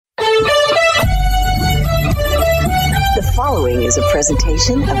following is a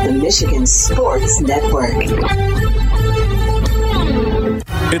presentation of the Michigan Sports Network.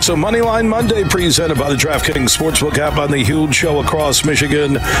 It's a Moneyline Monday presented by the DraftKings Sportsbook app on the Huge Show across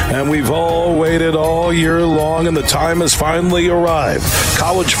Michigan. And we've all waited all year long, and the time has finally arrived.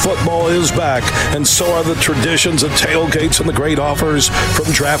 College football is back, and so are the traditions of tailgates and the great offers from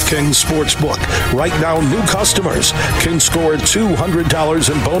DraftKings Sportsbook. Right now, new customers can score $200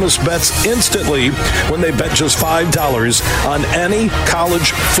 in bonus bets instantly when they bet just $5 on any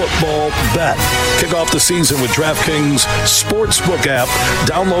college football bet. Kick off the season with DraftKings Sportsbook app.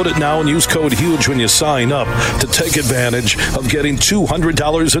 Download it now and use code HUGE when you sign up to take advantage of getting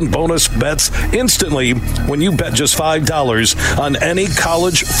 $200 in bonus bets instantly when you bet just $5 on any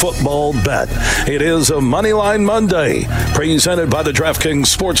college football bet. It is a Moneyline Monday presented by the DraftKings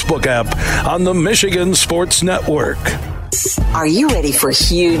Sportsbook app on the Michigan Sports Network. Are you ready for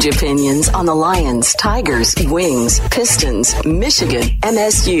huge opinions on the Lions, Tigers, Wings, Pistons, Michigan,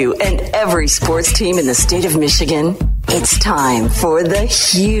 MSU, and every sports team in the state of Michigan? It's time for The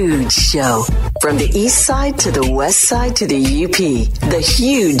Huge Show. From the east side to the west side to the UP, The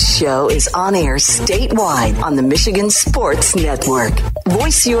Huge Show is on air statewide on the Michigan Sports Network.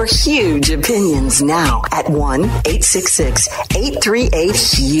 Voice your huge opinions now at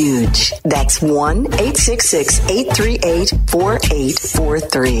 1-866-838-HUGE. That's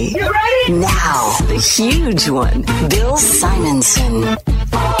 1-866-838-4843. You ready? Now, the huge one, Bill Simonson.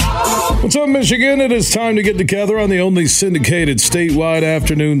 What's up, Michigan? It is time to get together on the only syndicated statewide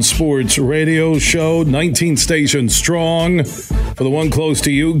afternoon sports radio show, 19 stations strong. For the one close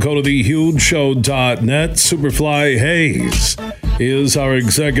to you, go to thehugeshow.net. Superfly Hayes is our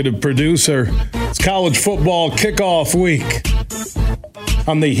executive producer. It's college football kickoff week.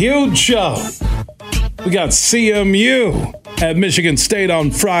 On the Huge Show, we got CMU at Michigan State on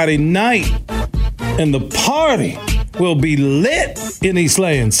Friday night, and the party will be lit in East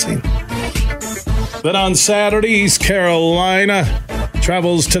Lansing. Then on Saturday, East Carolina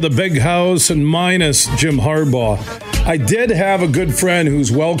travels to the Big House and minus Jim Harbaugh. I did have a good friend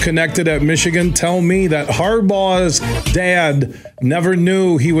who's well-connected at Michigan tell me that Harbaugh's dad never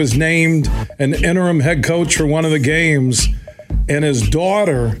knew he was named an interim head coach for one of the games, and his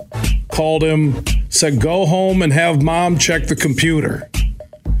daughter called him, said, go home and have mom check the computer.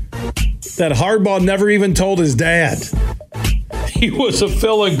 That Harbaugh never even told his dad he was a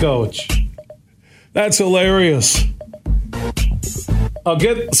fill-in coach. That's hilarious. I'll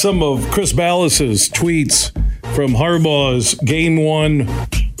get some of Chris Ballas's tweets from Harbaugh's Game 1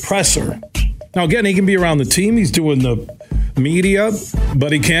 presser. Now, again, he can be around the team. He's doing the media,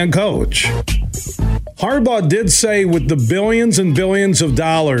 but he can't coach. Harbaugh did say with the billions and billions of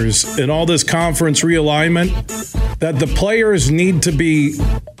dollars in all this conference realignment that the players need to be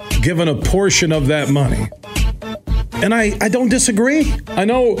given a portion of that money. And I don't disagree. I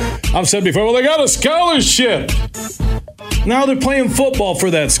know I've said before, well, they got a scholarship. Now they're playing football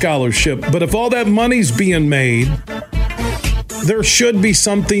for that scholarship. But if all that money's being made, there should be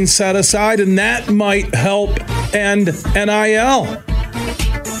something set aside, and that might help end NIL.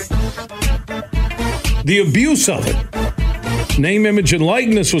 The abuse of it. Name, image, and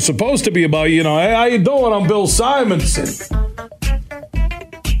likeness was supposed to be about, hey, how you doing? I'm Bill Simonson.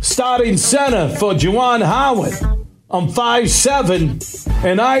 Starting center for Juwan Howard. I'm 5'7",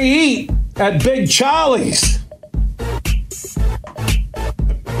 and I eat at Big Charlie's.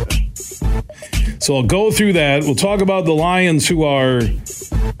 So I'll go through that. We'll talk about the Lions who are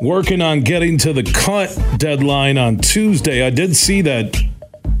working on getting to the cut deadline on Tuesday. I did see that.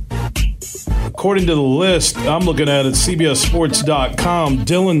 According to the list I'm looking at CBSSports.com,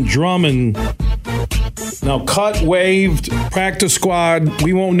 Dylan Drummond now cut, waived, practice squad.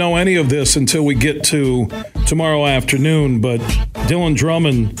 We won't know any of this until we get to tomorrow afternoon, but Dylan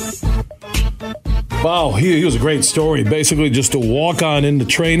Drummond, wow, he was a great story. Basically just a walk-on into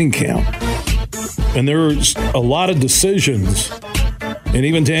training camp. And there's a lot of decisions, and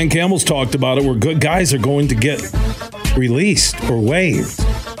even Dan Campbell's talked about it, where good guys are going to get released or waived.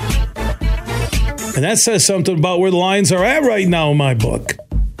 And that says something about where the Lions are at right now in my book.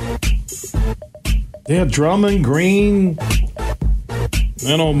 They have Drummond, Green,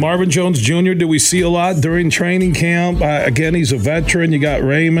 Marvin Jones Jr. Do we see a lot during training camp? Again, he's a veteran. You got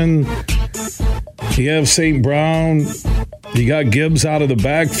Raymond. You have St. Brown. You got Gibbs out of the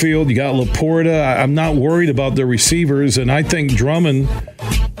backfield. You got Laporta. I'm not worried about the receivers. And I think Drummond,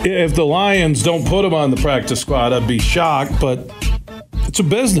 if the Lions don't put him on the practice squad, I'd be shocked. But it's a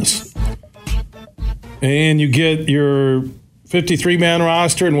business. And you get your 53-man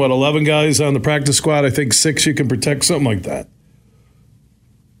roster and 11 guys on the practice squad. I think 6 you can protect, something like that.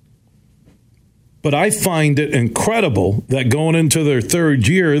 But I find it incredible that going into their third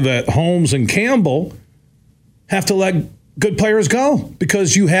year that Holmes and Campbell have to let good players go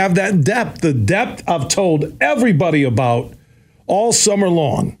because you have that depth. The depth I've told everybody about all summer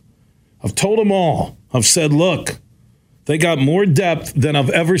long. I've told them all. I've said, look, they got more depth than I've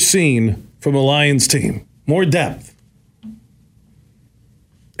ever seen from a Lions team. More depth.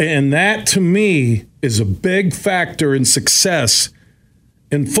 And that, to me, is a big factor in success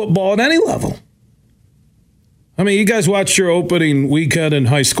in football at any level. I mean, you guys watched your opening weekend in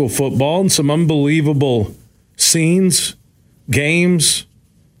high school football and some unbelievable scenes, games.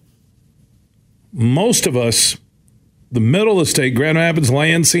 Most of us, the middle of the state, Grand Rapids,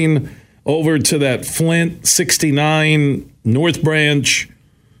 Lansing, over to that Flint 69 North Branch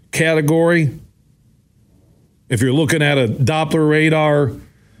category. If you're looking at a Doppler radar,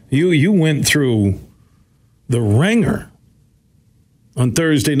 you went through the ringer on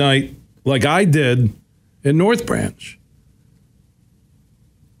Thursday night like I did in North Branch.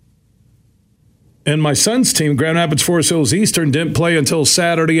 And my son's team, Grand Rapids Forest Hills Eastern, didn't play until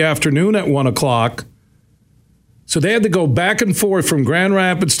Saturday afternoon at 1 o'clock. So they had to go back and forth from Grand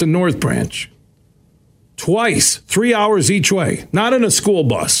Rapids to North Branch. Twice, 3 hours each way, not in a school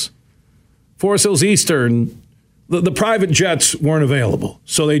bus. Forest Hills Eastern, the private jets weren't available.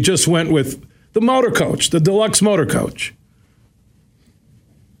 So they just went with the motor coach, the deluxe motor coach.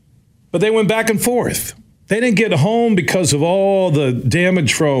 But they went back and forth. They didn't get home because of all the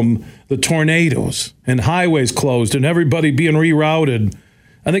damage from the tornadoes and highways closed and everybody being rerouted.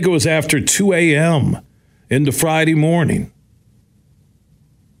 I think it was after 2 a.m. into Friday morning.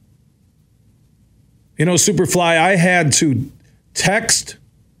 You know, Superfly, I had to text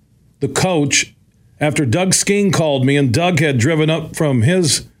the coach after Doug Skeen called me, and Doug had driven up from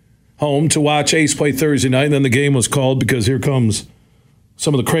his home to watch Ace play Thursday night, and then the game was called because here comes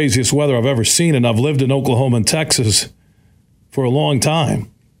some of the craziest weather I've ever seen, and I've lived in Oklahoma and Texas for a long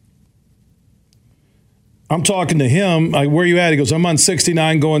time. I'm talking to him. Where you at? He goes, I'm on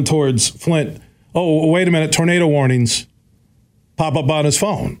 69 going towards Flint. Oh, wait a minute, tornado warnings pop up on his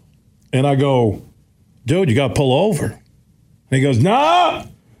phone. And I go, dude, you got to pull over. And he goes, nah,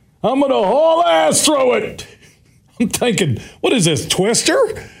 I'm going to haul ass through it. I'm thinking, what is this, Twister?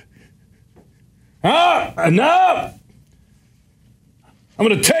 Enough. I'm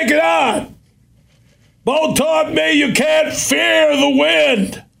going to take it on. Bo taught me you can't fear the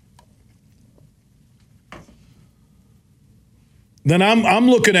wind. Then I'm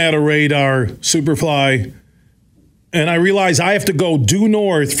looking at a radar, Superfly, and I realize I have to go due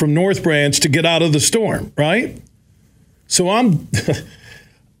north from North Branch to get out of the storm, right? So I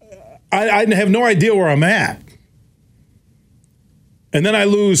have no idea where I'm at. And then I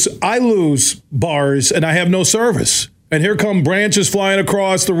lose bars, and I have no service. And here come branches flying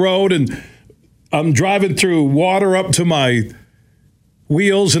across the road, and I'm driving through water up to my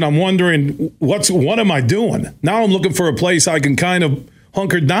wheels, and I'm wondering, what am I doing? Now I'm looking for a place I can kind of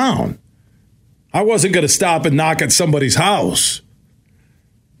hunker down. I wasn't going to stop and knock at somebody's house.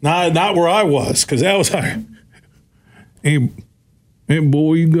 Not where I was, because that was hard. Hey,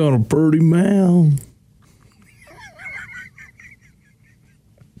 boy, you got a pretty mouth.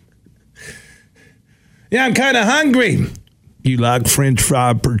 Yeah, I'm kind of hungry. You like French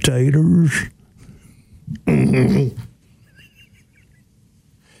fried potatoes? Mm-hmm.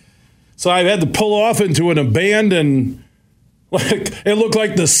 So I had to pull off into an abandoned, it looked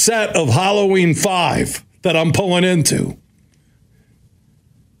like the set of Halloween 5 that I'm pulling into.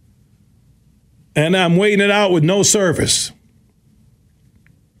 And I'm waiting it out with no service.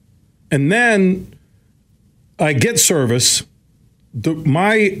 And then I get service,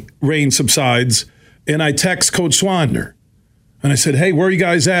 my rain subsides, and I text Coach Swander. And I said, hey, where are you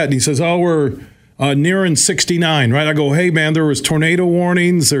guys at? And he says, oh, we're nearing 69, right? I go, hey, man, there was tornado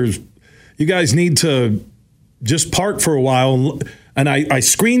warnings. You guys need to just park for a while. And I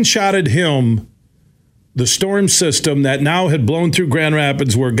screenshotted him the storm system that now had blown through Grand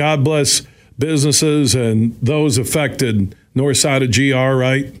Rapids, where God bless businesses and those affected, north side of GR,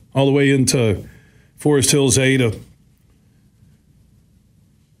 right? All the way into Forest Hills, Ada.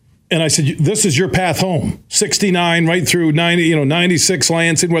 And I said, this is your path home. 69 right through 96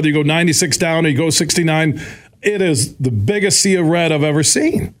 Lansing, whether you go 96 down or you go 69. It is the biggest sea of red I've ever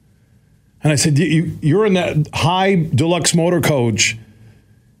seen. And I said, you're in that high deluxe motor coach.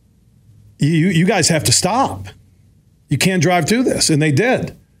 You guys have to stop. You can't drive through this. And they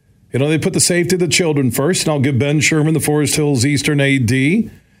did. They put the safety of the children first. And I'll give Ben Sherman, the Forest Hills Eastern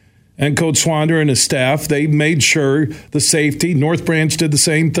AD, and Coach Swander and his staff, they made sure the safety. North Branch did the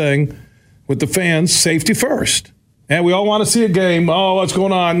same thing with the fans. Safety first. And we all want to see a game. Oh, what's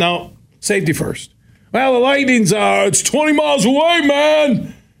going on? No. Safety first. Well, the Lightning's it's 20 miles away,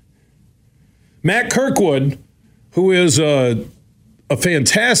 man. Matt Kirkwood, who is a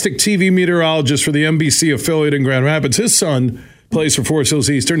fantastic TV meteorologist for the NBC affiliate in Grand Rapids, his son plays for Forest Hills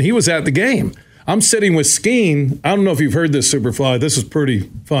Eastern. He was at the game. I'm sitting with Skeen. I don't know if you've heard this, Superfly. This is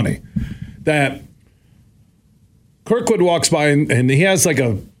pretty funny. That Kirkwood walks by and he has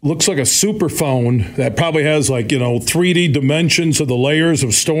looks like a super phone that probably has 3D dimensions of the layers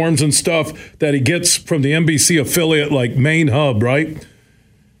of storms and stuff that he gets from the NBC affiliate main hub, right?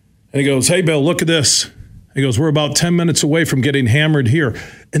 And he goes, "Hey, Bill, look at this." He goes, "We're about 10 minutes away from getting hammered here."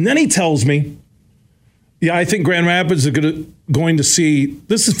 And then he tells me, "Yeah, I think Grand Rapids is going to see,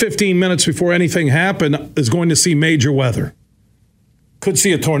 this is 15 minutes before anything happened, is going to see major weather. Could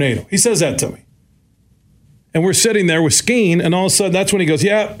see a tornado." He says that to me. And we're sitting there with Skeen, and all of a sudden, that's when he goes,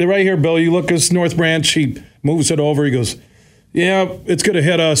 "Yeah, they're right here, Bill. You look at this North Branch." He moves it over. He goes, "Yeah, it's going to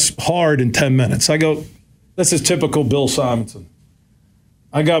hit us hard in 10 minutes. I go, "This is typical Bill Simonson."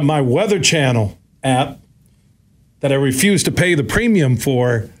 I got my Weather Channel app that I refuse to pay the premium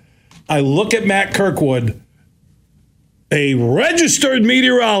for. I look at Matt Kirkwood, a registered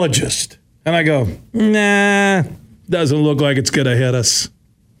meteorologist, and I go, "Nah, doesn't look like it's going to hit us."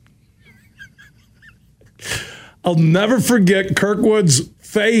 I'll never forget Kirkwood's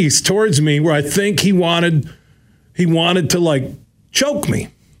face towards me where I think he wanted to choke me.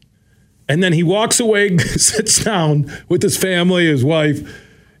 And then he walks away, sits down with his family, his wife,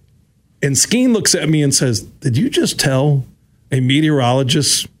 and Skeen looks at me and says, "Did you just tell a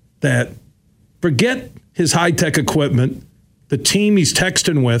meteorologist that forget his high-tech equipment, the team he's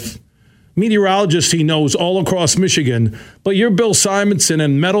texting with, meteorologists he knows all across Michigan, but you're Bill Simonson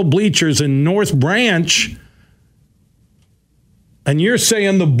and metal bleachers in North Branch, and you're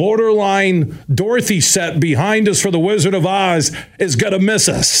saying the borderline Dorothy set behind us for the Wizard of Oz is going to miss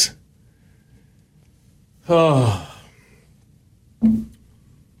us?"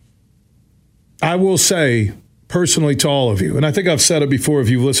 I will say personally to all of you, and I think I've said it before if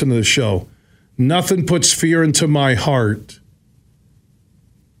you've listened to the show, nothing puts fear into my heart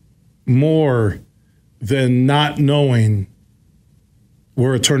more than not knowing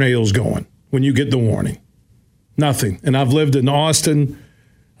where a tornado's going when you get the warning. Nothing. And I've lived in Austin.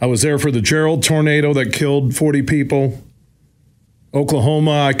 I was there for the Gerald tornado that killed 40 people.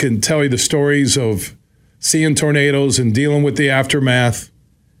 Oklahoma, I can tell you the stories of seeing tornadoes and dealing with the aftermath.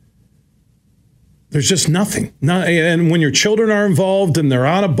 There's just nothing. And when your children are involved and they're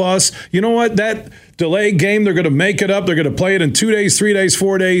on a bus, you know what? That delayed game, they're going to make it up. They're going to play it in 2 days, 3 days,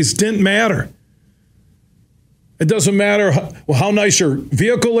 4 days. Didn't matter. It doesn't matter how nice your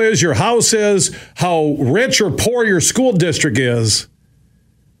vehicle is, your house is, how rich or poor your school district is,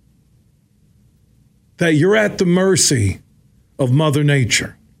 that you're at the mercy of Mother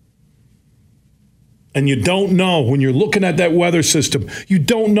Nature. And you don't know, when you're looking at that weather system, you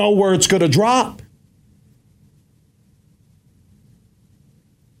don't know where it's going to drop.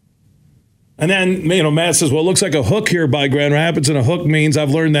 And then, Matt says, well, it looks like a hook here by Grand Rapids, and a hook means, I've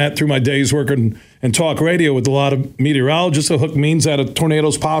learned that through my days working in talk radio with a lot of meteorologists, a hook means that a tornado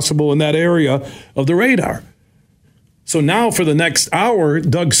is possible in that area of the radar. So now for the next hour,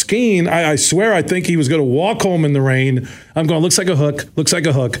 Doug Skeen, I swear I think he was going to walk home in the rain. I'm going, looks like a hook, looks like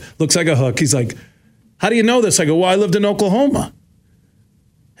a hook, looks like a hook. He's like, how do you know this? I go, well, I lived in Oklahoma.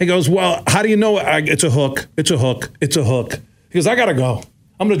 He goes, well, how do you know it's a hook, it's a hook, it's a hook? He goes, I got to go.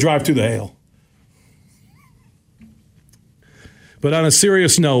 I'm going to drive through the hail. But on a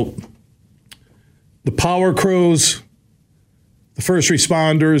serious note, the power crews, the first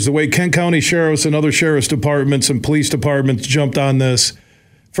responders, the way Kent County sheriffs and other sheriff's departments and police departments jumped on this,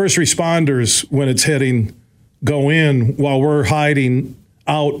 first responders, when it's hitting, go in while we're hiding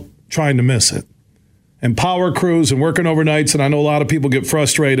out trying to miss it. And power crews and working overnights, and I know a lot of people get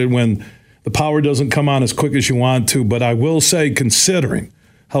frustrated when the power doesn't come on as quick as you want to, but I will say, considering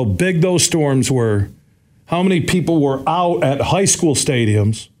how big those storms were, how many people were out at high school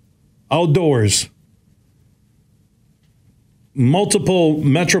stadiums, outdoors, multiple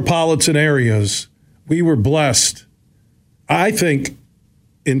metropolitan areas, we were blessed. I think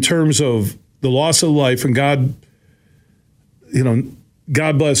in terms of the loss of life, and God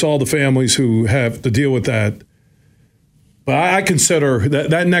bless all the families who have to deal with that. But I consider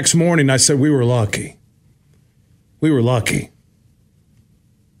that next morning, I said we were lucky. We were lucky.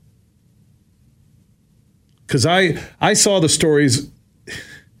 Because I saw the stories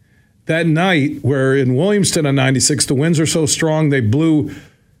that night where in Williamston on 96, the winds were so strong they blew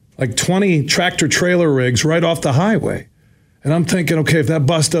like 20 tractor trailer rigs right off the highway. And I'm thinking, okay, if that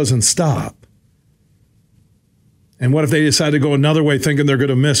bus doesn't stop, and what if they decide to go another way thinking they're going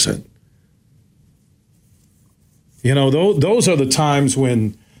to miss it? You know, those are the times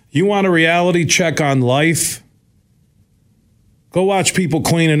when you want a reality check on life. Go watch people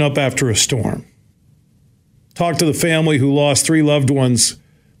cleaning up after a storm. Talk to the family who lost 3 loved ones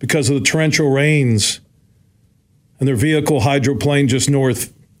because of the torrential rains and their vehicle hydroplaned just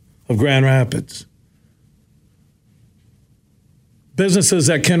north of Grand Rapids. Businesses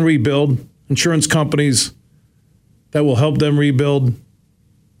that can rebuild, insurance companies that will help them rebuild.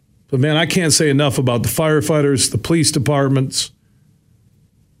 But man, I can't say enough about the firefighters, the police departments,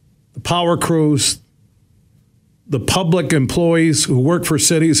 the power crews, the public employees who work for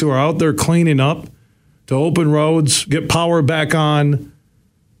cities who are out there cleaning up to open roads, get power back on.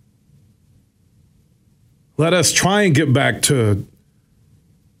 Let us try and get back to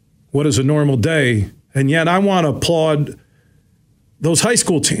what is a normal day. And yet I want to applaud those high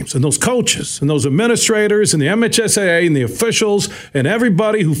school teams and those coaches and those administrators and the MHSAA and the officials and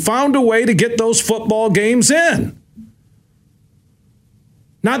everybody who found a way to get those football games in.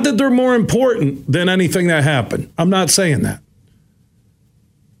 Not that they're more important than anything that happened. I'm not saying that.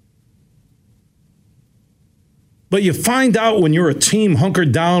 But you find out when you're a team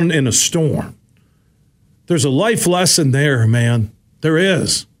hunkered down in a storm. There's a life lesson there, man. There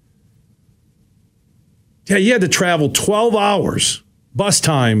is. Yeah, you had to travel 12 hours bus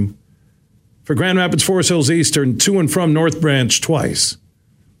time for Grand Rapids, Forest Hills Eastern, to and from North Branch twice.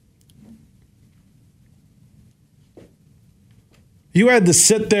 You had to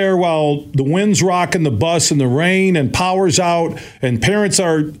sit there while the wind's rocking the bus and the rain and power's out and parents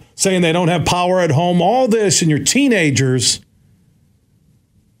are saying they don't have power at home. All this, and you're teenagers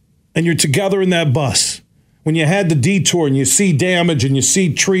and you're together in that bus. When you had the detour and you see damage and you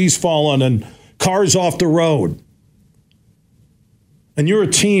see trees falling and cars off the road. And you're a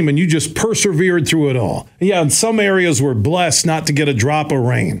team and you just persevered through it all. And yeah, in some areas we're blessed not to get a drop of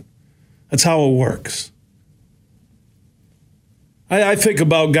rain. That's how it works. I think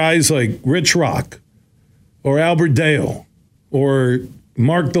about guys like Rich Rock or Albert Dale or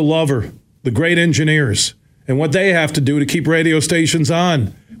Mark the Lover, the great engineers, and what they have to do to keep radio stations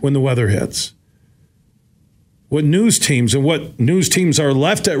on when the weather hits. What news teams are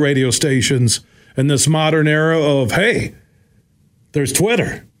left at radio stations in this modern era of, hey, there's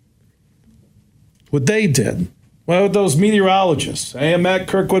Twitter. What they did. Well, those meteorologists. Hey, Matt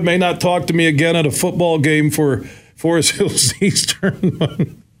Kirkwood may not talk to me again at a football game for Forest Hills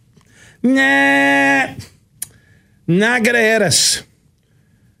Eastern. Nah, not going to hit us.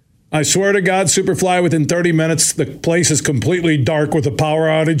 I swear to God, Superfly, within 30 minutes, the place is completely dark with a power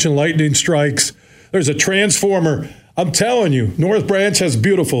outage and lightning strikes. There's a transformer. I'm telling you, North Branch has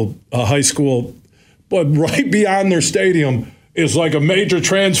beautiful high school, but right beyond their stadium is like a major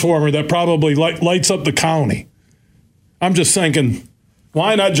transformer that probably lights up the county. I'm just thinking,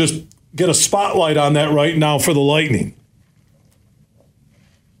 why not just get a spotlight on that right now for the Lightning?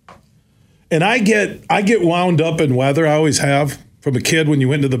 And I get wound up in weather. I always have from a kid when you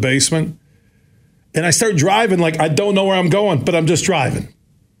went into the basement. And I start driving like I don't know where I'm going, but I'm just driving.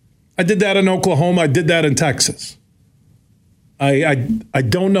 I did that in Oklahoma. I did that in Texas. I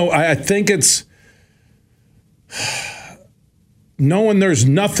don't know. I think it's knowing there's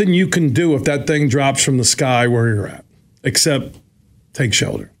nothing you can do if that thing drops from the sky where you're at, except take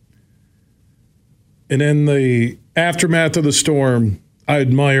shelter. And in the aftermath of the storm, I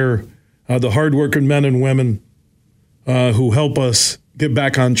admire the hardworking men and women who help us get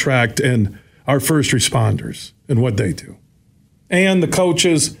back on track, and our first responders and what they do. And the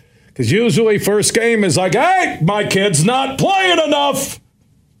coaches, because usually first game is like, hey, my kid's not playing enough.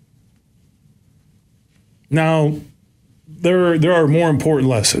 Now, there are more important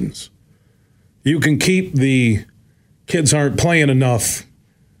lessons. You can keep the kids aren't playing enough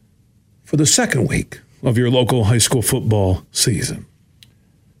for the second week of your local high school football season.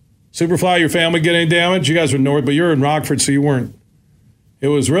 Superfly, your family get any damage? You guys were north, but you're in Rockford, so you weren't. It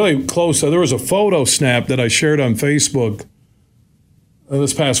was really close. There was a photo snap that I shared on Facebook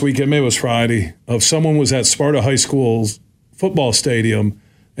this past weekend, maybe it was Friday, of someone was at Sparta High School's football stadium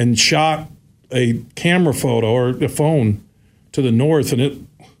and shot a camera photo or a phone to the north, and it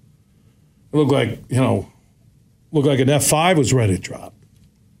looked like, an F5 was ready to drop.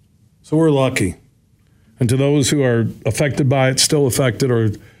 So we're lucky. And to those who are affected by it, still affected,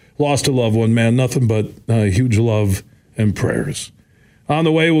 or lost a loved one, man, nothing but huge love and prayers. On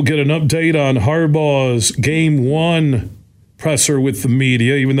the way, we'll get an update on Harbaugh's Game 1 presser with the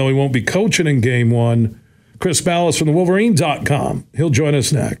media, even though he won't be coaching in Game 1. Chris Ballas from thewolverine.com. He'll join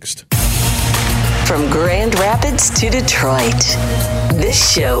us next. From Grand Rapids to Detroit,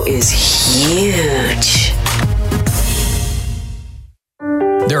 this show is huge.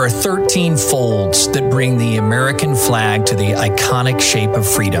 There are 13 folds that bring the American flag to the iconic shape of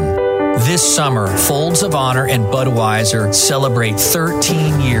freedom. This summer, Folds of Honor and Budweiser celebrate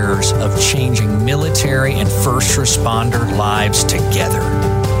 13 years of changing military and first responder lives together.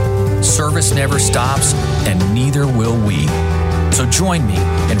 Service never stops, and neither will we. So join me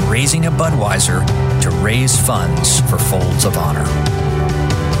in raising a Budweiser to raise funds for Folds of Honor.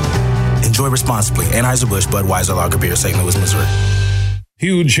 Enjoy responsibly. Anheuser-Busch Budweiser Lager Beer, St. Louis, Missouri.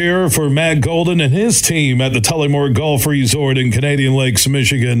 Huge here for Matt Golden and his team at the Tullymore Golf Resort in Canadian Lakes,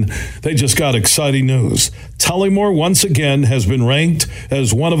 Michigan. They just got exciting news. Tullymore, once again, has been ranked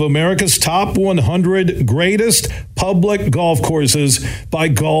as one of America's top 100 greatest public golf courses by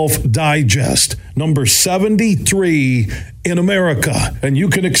Golf Digest. Number 73 in America. And you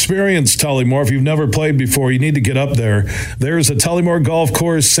can experience Tullymore. If you've never played before, you need to get up there. There's a Tullymore Golf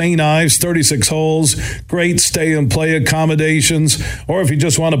Course, St. Ives, 36 holes, great stay and play accommodations. Or if you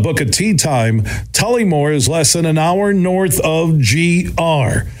just want to book a tee time, Tullymore is less than an hour north of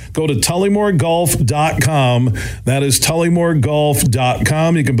GR. Go to tullymoregolf.com. That is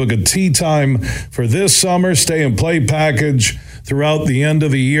tullymoregolf.com. You can book a tee time for this summer, stay and play package throughout the end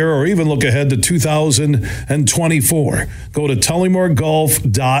of the year, or even look ahead to 2024. Go to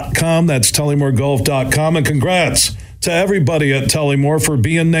tullymoregolf.com. That's tullymoregolf.com. And congrats to everybody at Tullymore for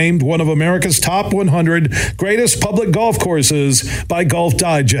being named one of America's top 100 greatest public golf courses by Golf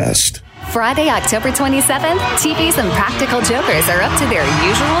Digest. Friday, October 27th, TVs and Practical Jokers are up to their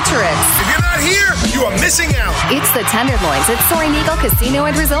usual tricks. If you're not here, you are missing out. It's the Tenderloins at Soaring Eagle Casino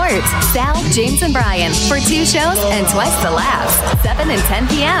and Resort. Sal, James, and Brian for 2 shows and twice the laughs. 7 and 10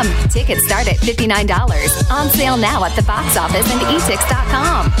 p.m. Tickets start at $59. On sale now at the box office and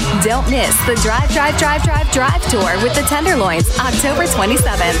etix.com. Don't miss the Drive Tour with the Tenderloins, October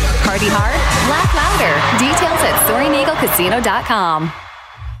 27th. Party hard, laugh louder. Details at SoaringEagleCasino.com.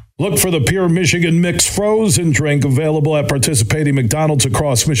 Look for the Pure Michigan Mix frozen drink available at participating McDonald's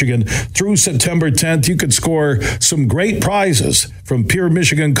across Michigan through September 10th. You could score some great prizes from Pure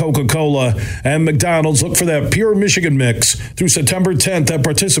Michigan Coca-Cola and McDonald's. Look for that Pure Michigan Mix through September 10th at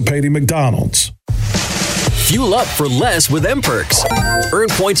participating McDonald's. Fuel up for less with M-Perks. Earn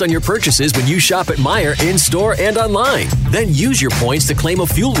points on your purchases when you shop at Meijer in-store and online. Then use your points to claim a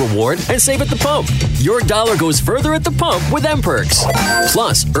fuel reward and save at the pump. Your dollar goes further at the pump with M-Perks.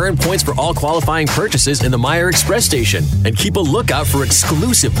 Plus, earn points for all qualifying purchases in the Meijer Express station. And keep a lookout for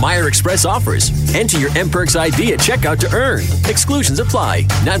exclusive Meijer Express offers. Enter your M-Perks ID at checkout to earn. Exclusions apply.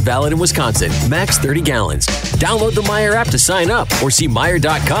 Not valid in Wisconsin. Max 30 gallons. Download the Meijer app to sign up or see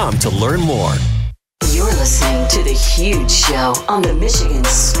Meijer.com to learn more. You're listening to The Huge Show on the Michigan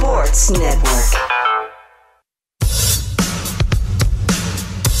Sports Network.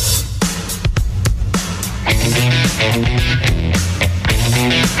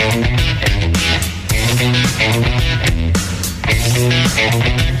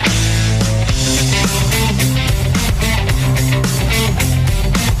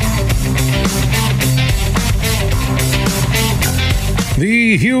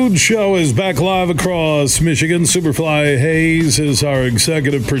 The Huge Show is back live across Michigan. Superfly Hayes is our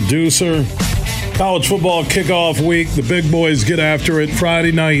executive producer. College football kickoff week. The big boys get after it.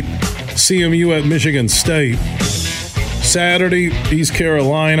 Friday night, CMU at Michigan State. Saturday, East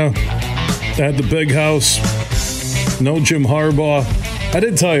Carolina at the Big House. No Jim Harbaugh. I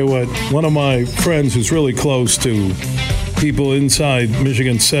did tell you what, one of my friends who's really close to people inside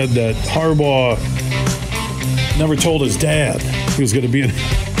Michigan said that Harbaugh never told his dad he was going to be in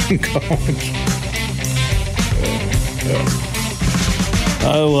college. Yeah.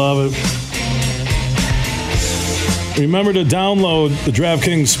 I love it. Remember to download the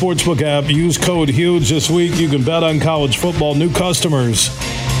DraftKings Sportsbook app. Use code HUGE this week. You can bet on college football. New customers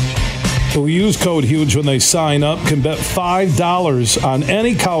who use code HUGE when they sign up can bet $5 on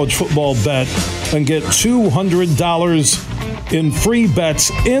any college football bet and get $200 in free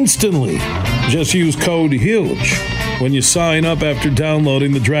bets instantly. Just use code HUGE when you sign up after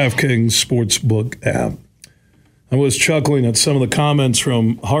downloading the DraftKings Sportsbook app. I was chuckling at some of the comments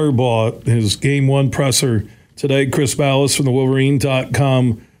from Harbaugh, his Game 1 presser today. Chris Ballas from the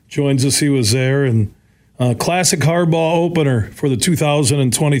Wolverine.com joins us. He was there. And classic Harbaugh opener for the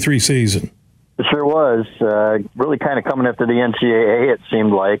 2023 season. It sure was. Really kind of coming after the NCAA, it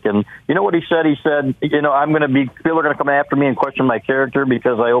seemed like. And you know what he said? He said, people are going to come after me and question my character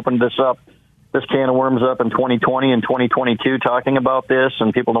because I opened this can of worms up in 2020 and 2022 talking about this,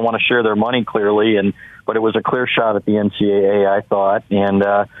 and people don't want to share their money clearly. But it was a clear shot at the NCAA, I thought. And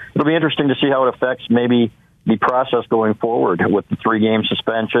it'll be interesting to see how it affects maybe the process going forward with the 3-game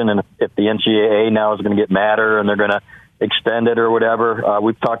suspension, and if the NCAA now is going to get madder and they're going to extended or whatever.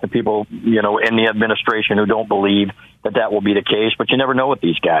 We've talked to people, in the administration who don't believe that will be the case, but you never know with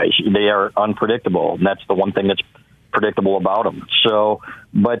these guys. They are unpredictable, and that's the one thing that's predictable about them. So,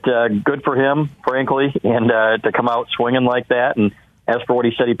 but good for him, frankly, and to come out swinging like that. And as for what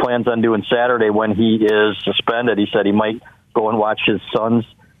he said he plans on doing Saturday when he is suspended, he said he might go and watch his son's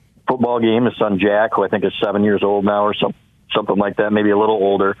football game, his son Jack, who I think is 7 years old now or something like that, maybe a little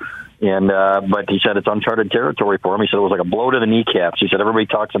older. And but he said it's uncharted territory for him. He said it was like a blow to the kneecaps. He said everybody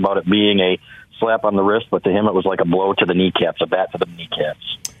talks about it being a slap on the wrist, but to him it was like a blow to the kneecaps, a bat to the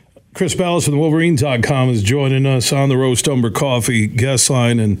kneecaps. Chris Balas from Wolverine.com is joining us on the Roast Umber Coffee guest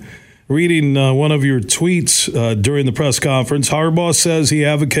line and reading one of your tweets during the press conference. Harbaugh says he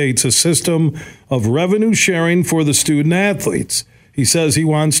advocates a system of revenue sharing for the student athletes. He says he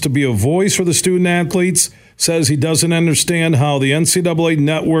wants to be a voice for the student athletes, says he doesn't understand how the NCAA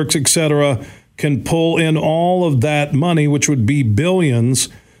networks, etc., can pull in all of that money, which would be billions,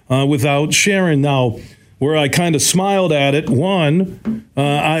 without sharing. Now, where I kind of smiled at it, one,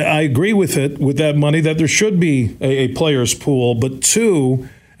 I agree with it, with that money, that there should be a players' pool. But two,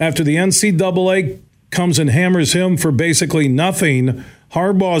 after the NCAA comes and hammers him for basically nothing,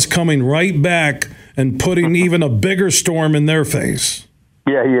 Harbaugh's coming right back and putting even a bigger storm in their face.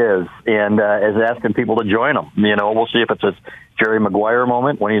 Yeah, he is, and is asking people to join him. We'll see if it's a Jerry Maguire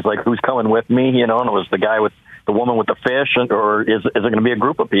moment when he's like, "Who's coming with me?" And it was the guy with the woman with the fish, or is it going to be a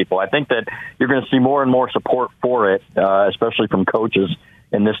group of people? I think that you're going to see more and more support for it, especially from coaches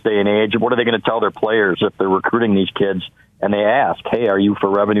in this day and age. What are they going to tell their players if they're recruiting these kids and they ask, "Hey, are you for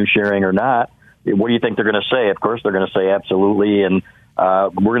revenue sharing or not?" What do you think they're going to say? Of course, they're going to say absolutely, and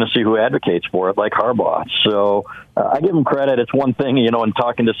we're going to see who advocates for it, like Harbaugh. So I give him credit. It's one thing, and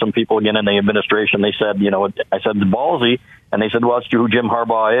talking to some people again in the administration, they said, I said the ballsy, and they said, well, it's who Jim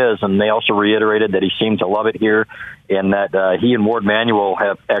Harbaugh is, and they also reiterated that he seemed to love it here, and that he and Ward Manuel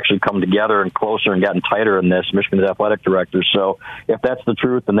have actually come together and closer and gotten tighter in this, Michigan's athletic director. So if that's the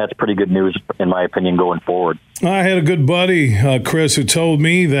truth, then that's pretty good news, in my opinion, going forward. I had a good buddy, Chris, who told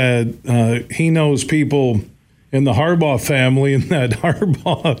me that he knows people in the Harbaugh family, and that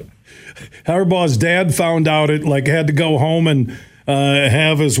Harbaugh's dad found out it, had to go home and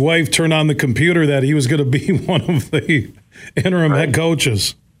have his wife turn on the computer that he was going to be one of the interim head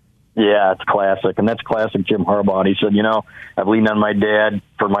coaches. Yeah, it's classic, and that's classic Jim Harbaugh. And he said, I've leaned on my dad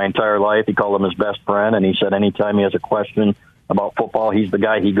for my entire life. He called him his best friend, and he said anytime he has a question about football, he's the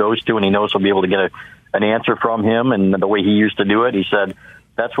guy he goes to, and he knows he'll be able to get an answer from him. And the way he used to do it, he said,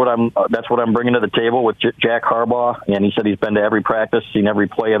 That's what I'm bringing to the table with Jack Harbaugh, and he said he's been to every practice, seen every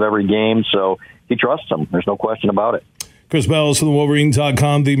play of every game, so he trusts him. There's no question about it. Chris Balas from the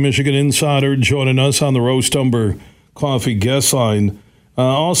Wolverine.com, the Michigan Insider, joining us on the Roast Umber Coffee guest line.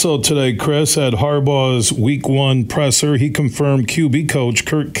 Also today, Chris, at Harbaugh's Week 1 presser, he confirmed QB coach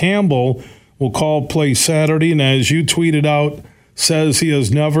Kurt Campbell will call play Saturday, and as you tweeted out, says he has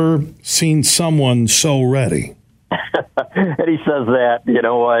never seen someone so ready. And he says that, you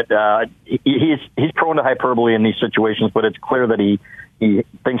know what, he's prone to hyperbole in these situations, but it's clear that he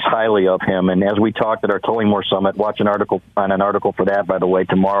thinks highly of him. And as we talked at our Tullymore Summit, watch an article for that, by the way,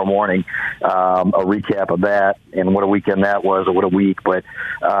 tomorrow morning, a recap of that and what a weekend that was, or what a week. But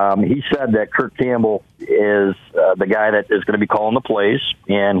he said that Kurt Campbell is the guy that is going to be calling the plays,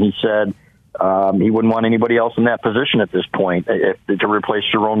 and he said he wouldn't want anybody else in that position at this point to replace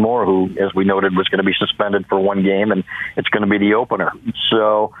Sharon Moore, who, as we noted, was going to be suspended for one game, and it's going to be the opener.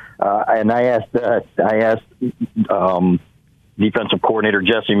 So, and I asked defensive coordinator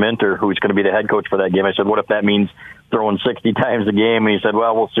Jesse Minter, who's going to be the head coach for that game, I said, what if that means throwing 60 times a game? And he said,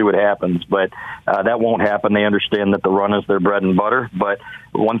 well, we'll see what happens. But that won't happen. They understand that the run is their bread and butter. But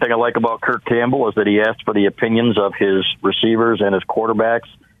one thing I like about Kurt Campbell is that he asked for the opinions of his receivers and his quarterbacks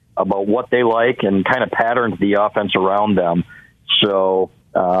about what they like and kind of patterned the offense around them. So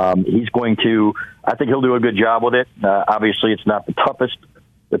he's going to, I think he'll do a good job with it. Obviously, it's not the toughest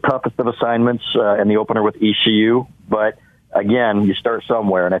of assignments in the opener with ECU, but again, you start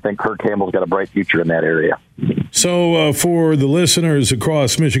somewhere, and I think Kurt Campbell's got a bright future in that area. So for the listeners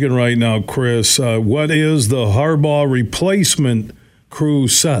across Michigan right now, Chris, what is the Harbaugh replacement crew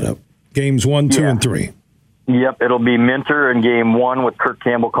setup? Games 1, 2, and 3. Yep, it'll be Minter in Game 1 with Kurt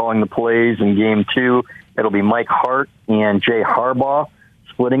Campbell calling the plays. In Game 2, it'll be Mike Hart and Jay Harbaugh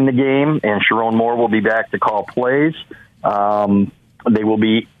splitting the game, and Sharon Moore will be back to call plays. They will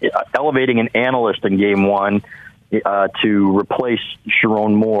be elevating an analyst in Game 1 to replace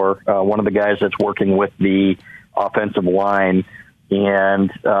Sharon Moore, one of the guys that's working with the offensive line. And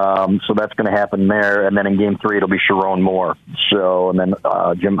so that's going to happen there. And then in Game 3, it'll be Sharon Moore. So, and then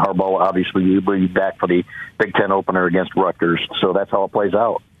Jim Harbaugh obviously will be back for the Big Ten opener against Rutgers. So that's how it plays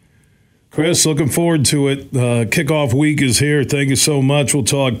out. Chris, looking forward to it. Kickoff week is here. Thank you so much. We'll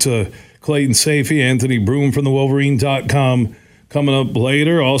talk to Clayton Sayfie, Anthony Broom from the Wolverine.com coming up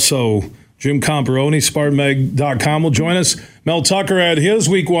later. Also, Jim Comparoni, SpartanMag.com will join us. Mel Tucker at his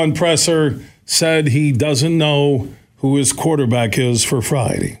Week 1 presser said he doesn't know who his quarterback is for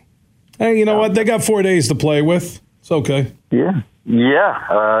Friday. Hey, you know what? They got 4 days to play with. It's okay. Yeah.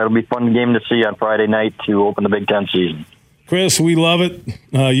 It'll be a fun game to see on Friday night to open the Big Ten season. Chris, we love it.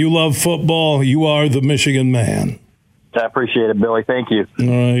 You love football. You are the Michigan man. I appreciate it, Billy. Thank you. All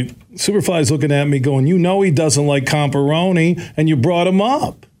right. Superfly's looking at me going, you know he doesn't like Comparoni, and you brought him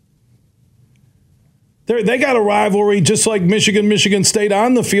up. They got a rivalry just like Michigan State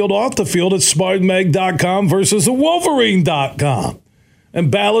on the field, off the field. It's SpartanMag.com versus the Wolverine.com. And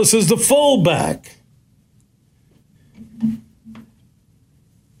Ballas is the fullback.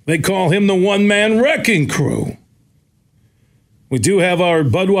 They call him the one-man wrecking crew. We do have our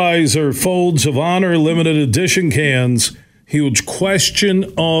Budweiser Folds of Honor limited edition cans. Huge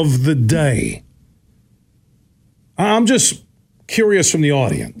question of the day. I'm just curious from the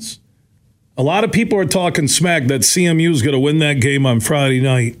audience. A lot of people are talking smack that CMU is going to win that game on Friday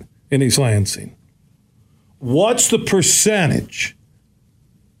night in East Lansing. What's the percentage?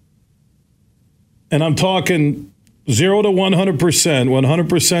 And I'm talking 0 to 100%,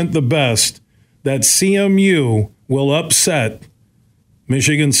 100% the best, that CMU will upset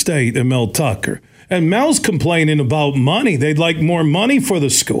Michigan State and Mel Tucker. And Mel's complaining about money. They'd like more money for the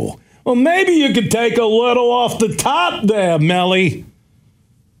school. Well, maybe you could take a little off the top there, Melly,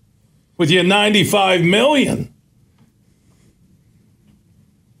 with your $95 million.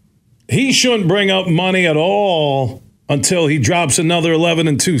 He shouldn't bring up money at all until he drops another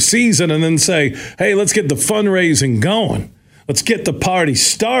 11-2 season and then say, hey, let's get the fundraising going. Let's get the party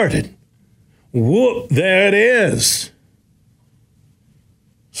started. Whoop, there it is.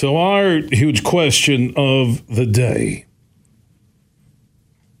 So our huge question of the day.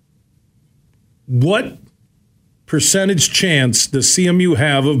 What percentage chance does CMU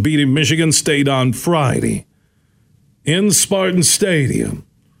have of beating Michigan State on Friday in Spartan Stadium?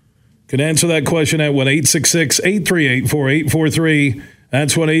 Can answer that question at 1-866-838-4843.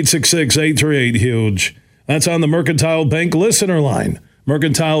 That's 1-866-838-HUGE. That's on the Mercantile Bank listener line.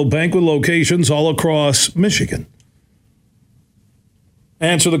 Mercantile Bank with locations all across Michigan.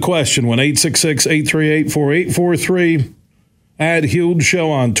 Answer the question, 1-866-838-4843. Add Huge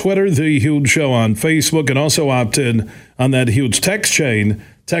Show on Twitter, The Huge Show on Facebook, and also opt in on that huge text chain.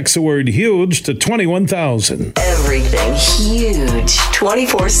 Text the word HUGE to 21,000. Everything huge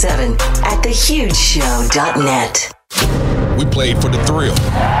 24/7 at thehugeshow.net. We played for the thrill,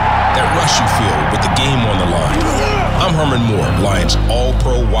 that rush you feel with the game on the line. I'm Herman Moore, Lions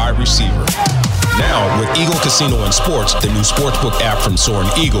All-Pro wide receiver. Now, with Eagle Casino and Sports, the new sportsbook app from Soaring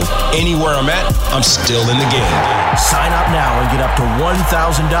Eagle, anywhere I'm at, I'm still in the game. Sign up now and get up to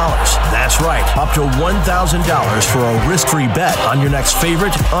 $1,000. That's right, up to $1,000 for a risk-free bet on your next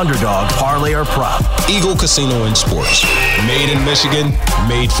favorite underdog, parlay, or prop. Eagle Casino and Sports. Made in Michigan,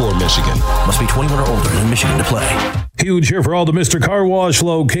 made for Michigan. Must be 21 or older in Michigan to play. Huge here for all the Mr. Car Wash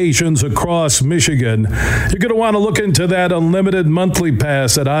locations across Michigan. You're going to want to look into that unlimited monthly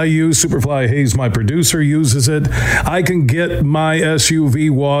pass that I use. Superfly Hayes, my producer, uses it. I can get my SUV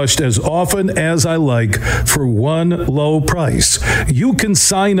washed as often as I like for one low price. You can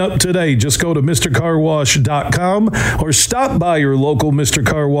sign up today. Just go to MrCarWash.com or stop by your local Mr.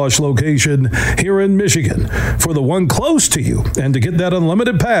 Car Wash location here in Michigan for the one close to you. And to get that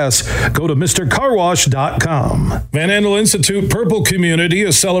unlimited pass, go to MrCarWash.com. Van Andel Institute Purple Community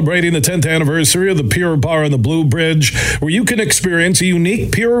is celebrating the 10th anniversary of the Pure Bar on the Blue Bridge, where you can experience a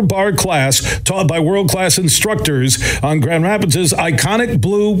unique Pure Bar class taught by world-class instructors on Grand Rapids' iconic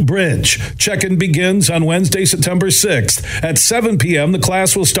Blue Bridge. Check-in begins on Wednesday, September 6th at 7 p.m. The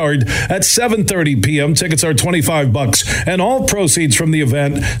class will start at 7:30 p.m. Tickets are $25, and all proceeds from the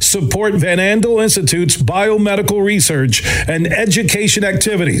event support Van Andel Institute's biomedical research and education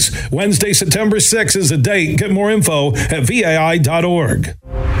activities. Wednesday, September 6th is the date. Get more info at vai.org.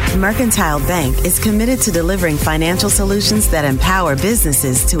 Mercantile Bank is committed to delivering financial solutions that empower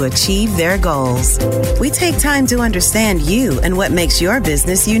businesses to achieve their goals. We take time to understand you and what makes your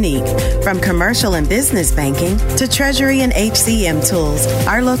business unique. From commercial and business banking to treasury and HCM tools,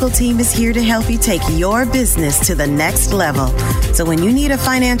 our local team is here to help you take your business to the next level. So when you need a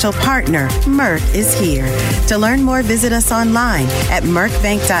financial partner, Merc is here. To learn more, visit us online at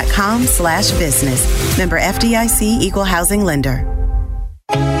mercbank.com/business. Member FDIC, Equal Housing Lender.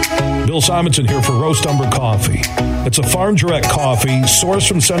 Bill Simonson here for Roast Umber Coffee. It's a farm direct coffee sourced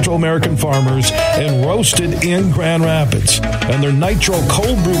from Central American farmers and roasted in Grand Rapids. And their Nitro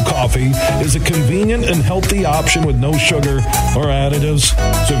Cold Brew Coffee is a convenient and healthy option with no sugar or additives.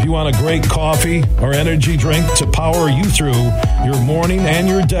 So if you want a great coffee or energy drink to power you through your morning and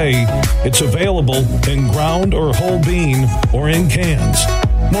your day, it's available in ground or whole bean or in cans.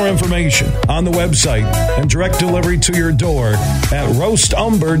 More information on the website and direct delivery to your door at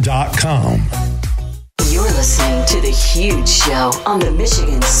roastumber.com. You're listening to The Huge Show on the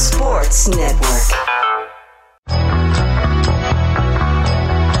Michigan Sports Network.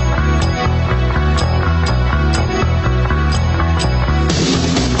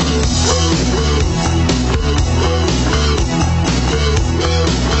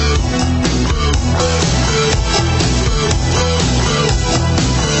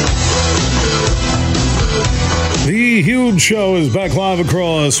 The Huge Show is back live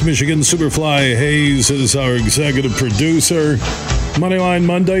across Michigan. Superfly Hayes is our executive producer. Moneyline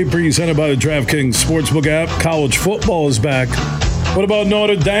Monday, presented by the DraftKings Sportsbook app. College football is back. What about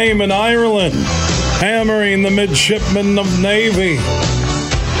Notre Dame and Ireland? Hammering the midshipmen of Navy.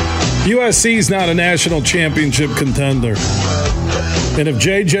 USC's not a national championship contender. And if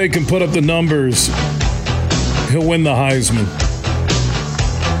JJ can put up the numbers, he'll win the Heisman.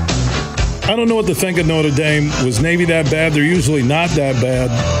 I don't know what to think of Notre Dame. Was Navy that bad? They're usually not that bad.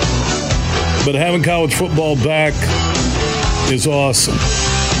 But having college football back is awesome.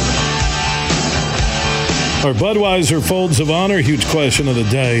 Our Budweiser Folds of Honor, huge question of the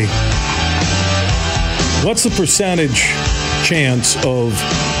day. What's the percentage chance of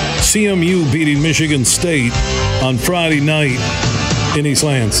CMU beating Michigan State on Friday night in East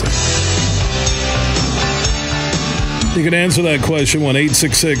Lansing? You can answer that question,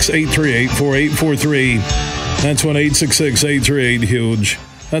 1-866-838-4843. That's 1-866-838-HUGE.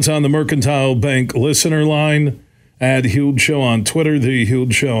 That's on the Mercantile Bank listener line. Add Huge Show on Twitter, The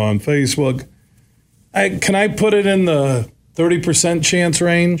Huge Show on Facebook. Can I put it in the 30% chance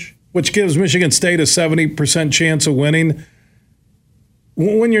range, which gives Michigan State a 70% chance of winning?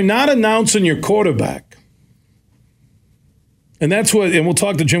 When you're not announcing your quarterback, and we'll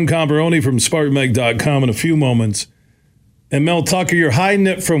talk to Jim Comparoni from SpartanMag.com in a few moments. And Mel Tucker, you're hiding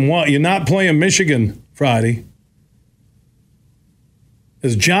it from what? You're not playing Michigan Friday.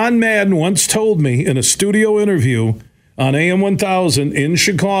 As John Madden once told me in a studio interview on AM 1000 in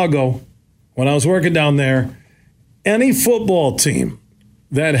Chicago, when I was working down there, any football team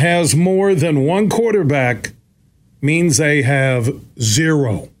that has more than one quarterback means they have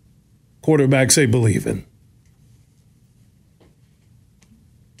zero quarterbacks they believe in.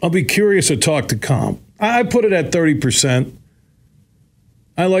 I'll be curious to talk to Comp. I put it at 30%.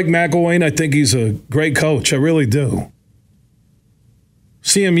 I like McElwain. I think he's a great coach. I really do.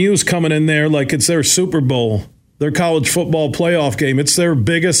 CMU's coming in there like it's their Super Bowl, their college football playoff game. It's their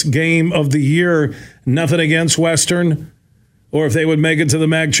biggest game of the year. Nothing against Western, or if they would make it to the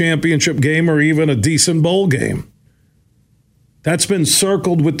MAC championship game or even a decent bowl game. That's been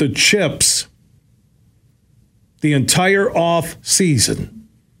circled with the chips the entire off season.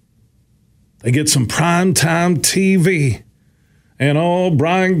 They get some primetime TV. And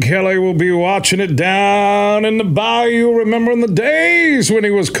Brian Kelly will be watching it down in the bayou, remembering the days when he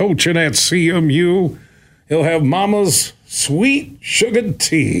was coaching at CMU. He'll have Mama's sweet sugar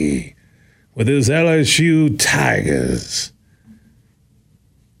tea with his LSU Tigers.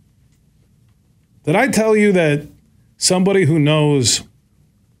 Did I tell you that somebody who knows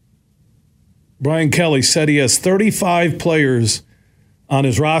Brian Kelly said he has 35 players on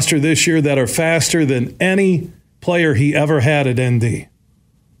his roster this year that are faster than any player he ever had at ND?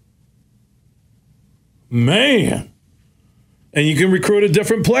 Man. And you can recruit a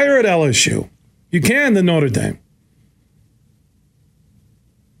different player at LSU. You can than Notre Dame.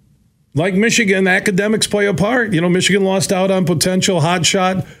 Like Michigan, academics play a part. Michigan lost out on potential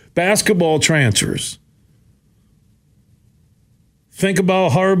hotshot basketball transfers. Think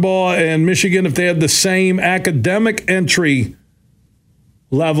about Harbaugh and Michigan if they had the same academic entry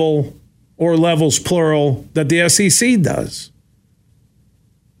level or levels plural that the SEC does.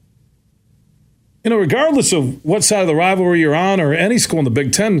 Regardless of what side of the rivalry you're on or any school in the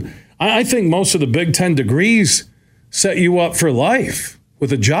Big Ten, I think most of the Big Ten degrees set you up for life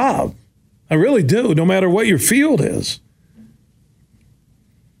with a job. I really do, no matter what your field is.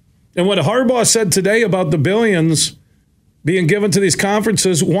 And what Harbaugh said today about the billions being given to these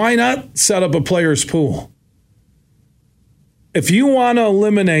conferences, why not set up a player's pool? If you want to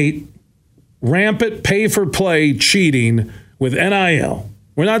eliminate rampant pay-for-play cheating with NIL,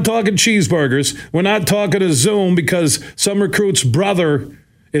 we're not talking cheeseburgers. We're not talking a Zoom because some recruit's brother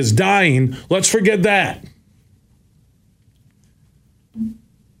is dying. Let's forget that.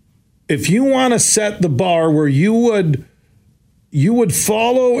 If you want to set the bar where you would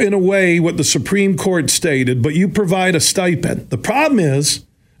follow in a way what the Supreme Court stated, but you provide a stipend. The problem is,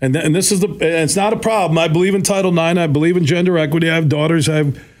 and this is it's not a problem. I believe in Title IX. I believe in gender equity. I have daughters. I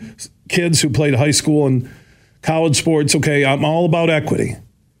have kids who played high school and college sports. Okay, I'm all about equity.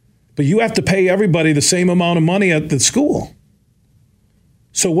 But you have to pay everybody the same amount of money at the school.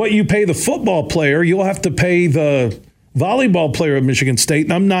 So what you pay the football player, you'll have to pay the volleyball player at Michigan State.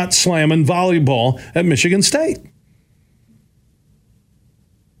 And I'm not slamming volleyball at Michigan State.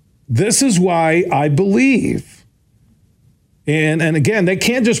 This is why I believe, and again, they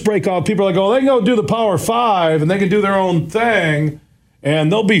can't just break off. People are like, oh, they can go do the Power Five and they can do their own thing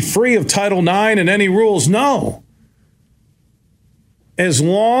and they'll be free of Title IX and any rules. No. As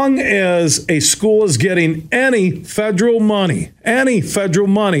long as a school is getting any federal money,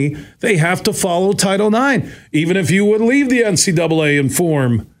 they have to follow Title IX. Even if you would leave the NCAA and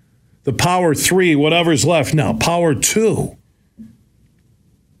form the Power 3, whatever's left now, Power 2.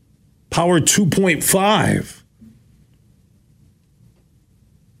 Power 2.5.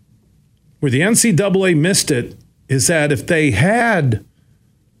 Where the NCAA missed it is that if they had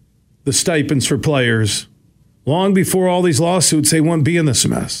the stipends for players long before all these lawsuits, they wouldn't be in this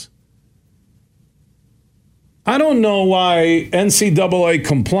mess. I don't know why NCAA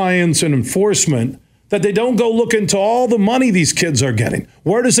compliance and enforcement, that they don't go look into all the money these kids are getting.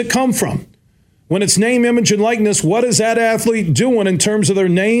 Where does it come from? When it's name, image, and likeness, what is that athlete doing in terms of their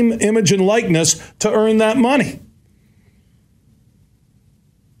name, image, and likeness to earn that money?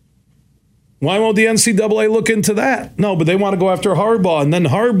 Why won't the NCAA look into that? No, but they want to go after Harbaugh. And then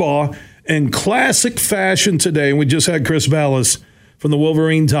Harbaugh, in classic fashion today, and we just had Chris Ballas from the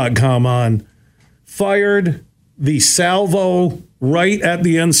Wolverine.com on, fired the salvo right at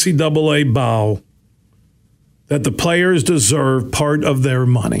the NCAA bow that the players deserve part of their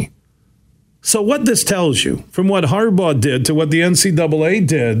money. So what this tells you, from what Harbaugh did to what the NCAA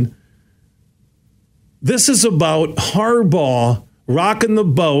did, this is about Harbaugh rocking the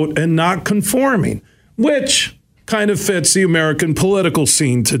boat and not conforming, which kind of fits the American political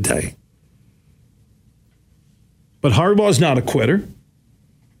scene today. But Harbaugh's not a quitter.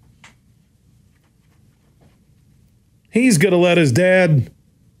 He's going to let his dad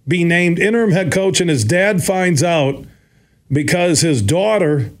be named interim head coach, and his dad finds out because his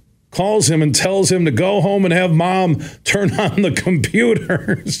daughter calls him and tells him to go home and have mom turn on the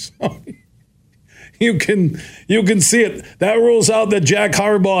computer. So you can see it. That rules out that Jack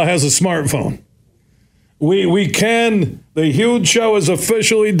Harbaugh has a smartphone. The Huge Show is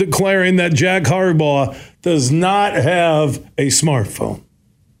officially declaring that Jack Harbaugh does not have a smartphone.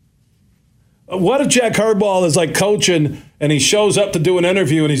 What if Jack Harbaugh is like coaching and he shows up to do an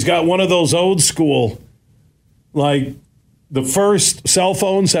interview and he's got one of those old school, like the first cell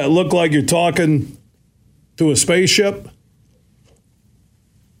phones that look like you're talking to a spaceship?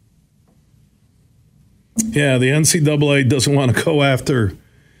 Yeah, the NCAA doesn't want to go after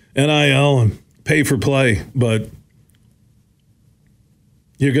NIL and pay for play, but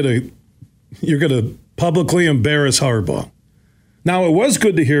you're gonna publicly embarrass Harbaugh. Now, it was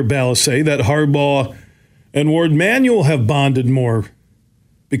good to hear Ballas say that Harbaugh and Ward Manuel have bonded more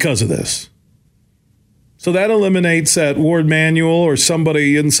because of this. So that eliminates that Ward Manuel or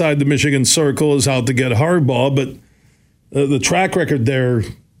somebody inside the Michigan circle is out to get Harbaugh, but the track record there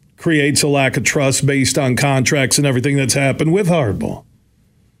creates a lack of trust based on contracts and everything that's happened with Harbaugh.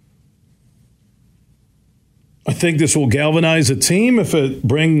 I think this will galvanize a team if it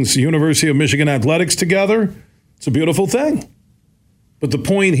brings University of Michigan athletics together. It's a beautiful thing. But the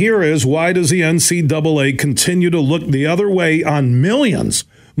point here is, why does the NCAA continue to look the other way on millions,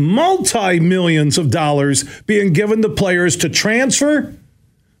 multi-millions of dollars being given to players to transfer,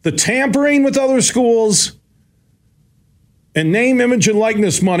 the tampering with other schools, and name, image, and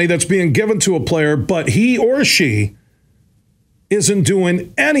likeness money that's being given to a player, but he or she isn't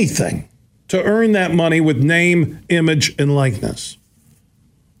doing anything to earn that money with name, image, and likeness.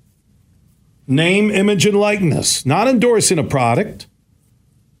 Name, image, and likeness. Not endorsing a product.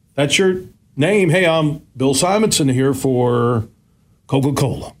 That's your name. Hey, I'm Bill Simonson here for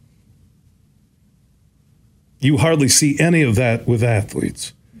Coca-Cola. You hardly see any of that with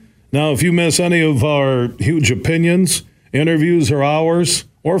athletes. Now, if you miss any of our huge opinions, interviews or hours,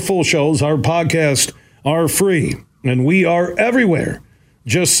 or full shows, our podcasts are free, and we are everywhere.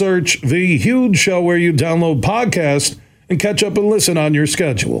 Just search The Huge Show where you download podcasts and catch up and listen on your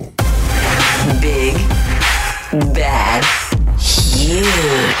schedule. Big, bad,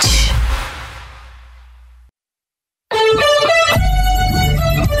 huge.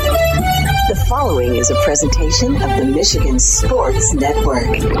 presentation of the Michigan Sports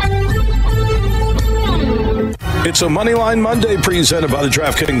Network. It's a Moneyline Monday presented by the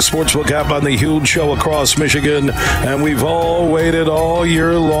DraftKings Sportsbook app on the Huge Show across Michigan. And we've all waited all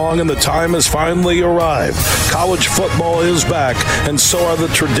year long, and the time has finally arrived. College football is back, and so are the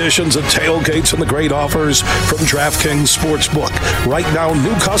traditions of tailgates and the great offers from DraftKings Sportsbook. Right now,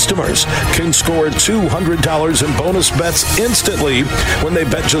 new customers can score $200 in bonus bets instantly when they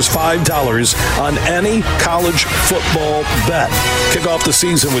bet just $5 on any college football bet. Kick off the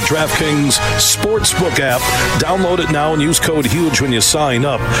season with DraftKings Sportsbook app. Download it now and use code HUGE when you sign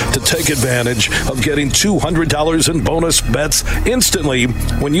up to take advantage of getting $200 in bonus bets instantly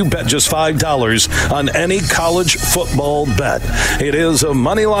when you bet just $5 on any college football bet. It is a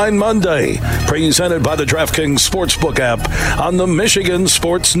Moneyline Monday presented by the DraftKings Sportsbook app on the Michigan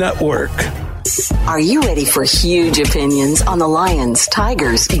Sports Network. Are you ready for huge opinions on the Lions,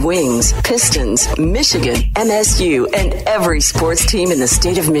 Tigers, Wings, Pistons, Michigan, MSU, and every sports team in the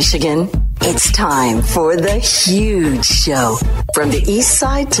state of Michigan? It's time for The Huge Show. From the east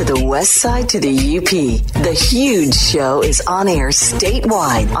side to the west side to the UP, The Huge Show is on air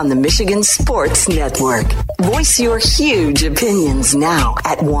statewide on the Michigan Sports Network. Voice your huge opinions now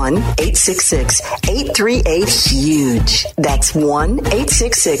at 1-866-838-HUGE. That's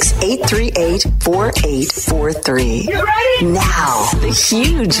 1-866-838-4843. You ready? Now, the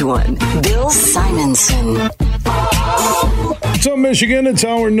huge one, Bill Simonson. What's up, Michigan? It's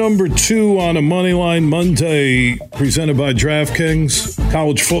hour number 2 on a Moneyline Monday presented by DraftKings.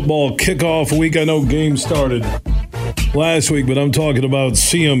 College football kickoff week. I know games started last week, but I'm talking about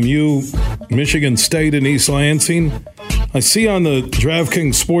CMU, Michigan State, and East Lansing. I see on the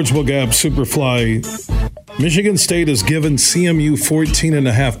DraftKings Sportsbook app, Superfly, Michigan State has given CMU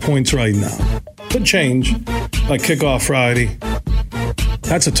 14.5 points right now. Could change by kickoff Friday.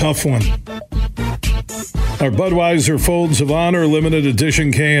 That's a tough one. Our Budweiser Folds of Honor limited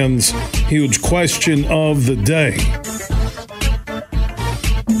edition cans. Huge question of the day.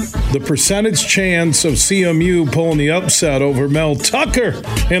 The percentage chance of CMU pulling the upset over Mel Tucker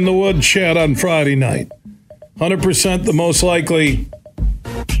in the Woodshed on Friday night. 100% the most likely.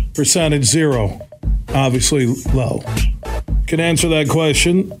 Percentage 0. Obviously low. Can answer that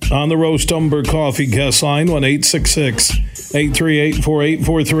question on the Roast Umber Coffee guest line,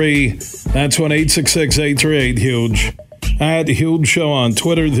 1-866-838-4843. That's 1-866-838-HUGE. At Huge Show on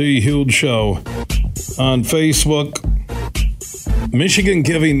Twitter, The Huge Show on Facebook. Michigan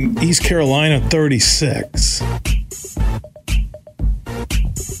giving East Carolina 36.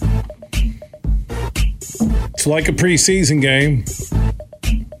 It's like a preseason game.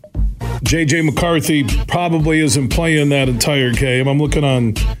 J.J. McCarthy probably isn't playing that entire game. I'm looking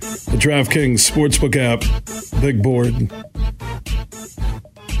on the DraftKings Sportsbook app, big board.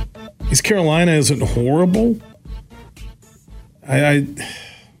 East Carolina isn't horrible. That's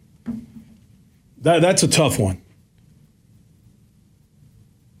a tough one.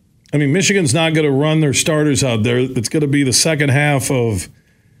 I mean, Michigan's not going to run their starters out there. It's going to be the second half of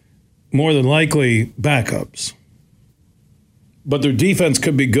more than likely backups. But their defense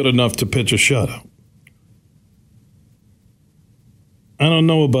could be good enough to pitch a shutout. I don't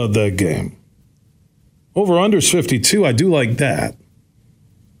know about that game. Over-under's 52. I do like that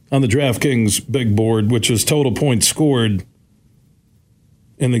on the DraftKings big board, which is total points scored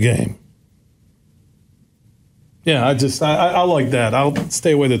in the game. Yeah, I like that. I'll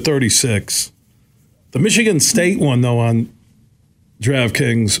stay away to 36. The Michigan State one, though, on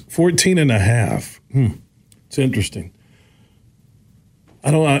DraftKings, 14.5. It's interesting.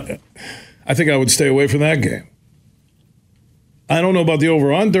 I think I would stay away from that game. I don't know about the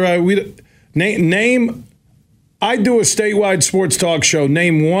over-under. I'd do a statewide sports talk show.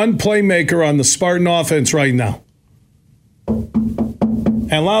 Name one playmaker on the Spartan offense right now.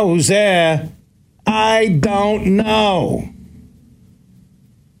 Hello, who's there? I don't know.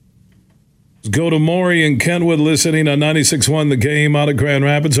 Let's go to Maury and Kentwood listening on 96.1 The Game out of Grand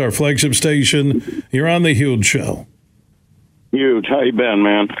Rapids, our flagship station. You're on the Huge Show. Huge. How you been,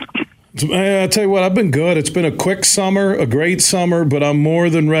 man? I'll tell you what, I've been good. It's been a quick summer, a great summer, but I'm more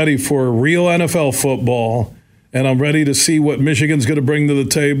than ready for real NFL football, and I'm ready to see what Michigan's going to bring to the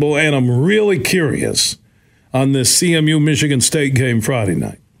table, and I'm really curious on this CMU-Michigan State game Friday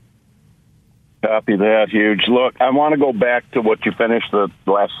night. Copy that, Huge. Look, I want to go back to what you finished the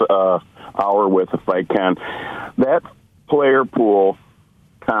last hour with, if I can. That player pool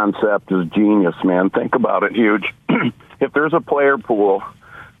concept is genius, man. Think about it, Huge. If there's a player pool,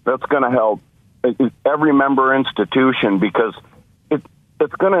 that's going to help every member institution because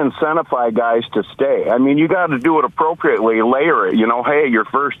it's going to incentivize guys to stay. I mean, you got to do it appropriately, layer it. You know, hey, your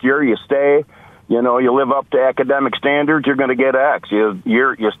first year you stay, You know, you live up to academic standards, you're going to get X. You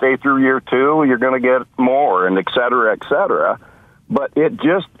stay through year 2, you're going to get more, and et cetera, et cetera. But it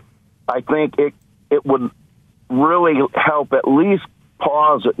just, I think it would really help at least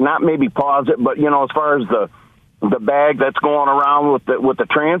pause it, not maybe pause it, but, you know, as far as the bag that's going around with the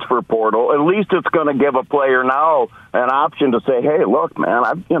transfer portal, at least it's going to give a player now an option to say, hey, look, man,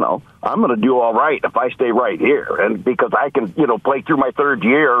 I'm going to do all right if I stay right here, and because I can, you know, play through my 3rd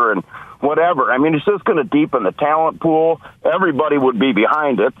year and whatever. I mean, it's just going to deepen the talent pool. Everybody would be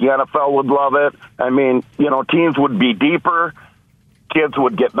behind it. The NFL would love it. I mean, you know, teams would be deeper. Kids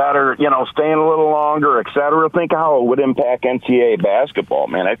would get better, you know, staying a little longer, et cetera. Think how it would impact NCAA basketball,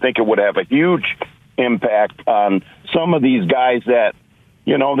 man. I think it would have a huge impact on some of these guys that,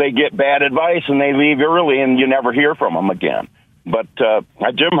 you know, they get bad advice and they leave early and you never hear from them again. But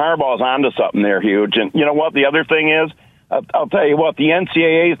Jim Harbaugh's onto something there, huge. And you know what? The other thing is, I'll tell you what, the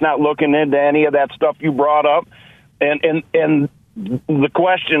NCAA is not looking into any of that stuff you brought up. And the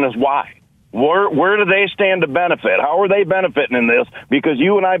question is why? Where do they stand to benefit? How are they benefiting in this? Because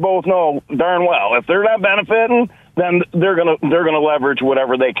you and I both know darn well, if they're not benefiting, then they're gonna leverage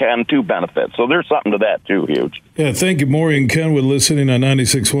whatever they can to benefit. So there's something to that too, huge. Yeah, thank you, Maury and Kenwood, listening on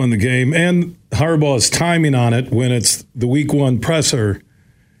 96.1 The Game, and Harbaugh's timing on it when it's the Week 1 presser,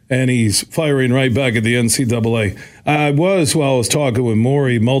 and he's firing right back at the NCAA. While I was talking with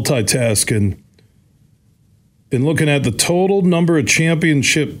Maury, multitasking, and looking at the total number of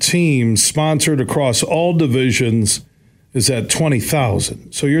championship teams sponsored across all divisions is at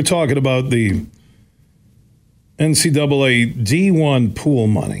 20,000. So you're talking about the NCAA D1 pool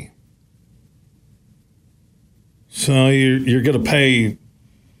money. So you're going to pay,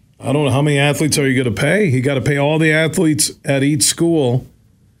 I don't know how many athletes are you going to pay? You got to pay all the athletes at each school.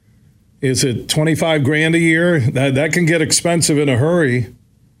 Is it $25,000 a year? That can get expensive in a hurry.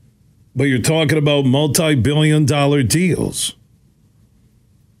 But you're talking about multi-billion-dollar deals.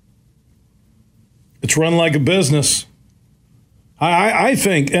 It's run like a business. I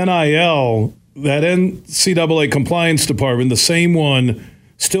think NIL, that NCAA compliance department, the same one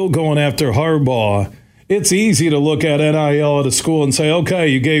still going after Harbaugh, it's easy to look at NIL at a school and say, okay,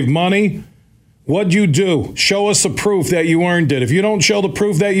 you gave money. What'd you do? Show us the proof that you earned it. If you don't show the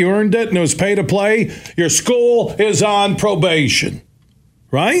proof that you earned it and it was pay to play, your school is on probation.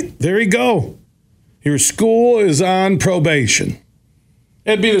 Right? There you go. Your school is on probation.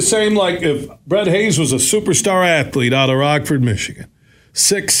 It'd be the same like if Brett Hayes was a superstar athlete out of Rockford, Michigan.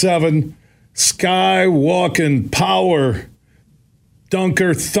 6'7", sky-walking power,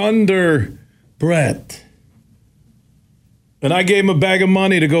 dunker, thunder, Brett. And I gave him a bag of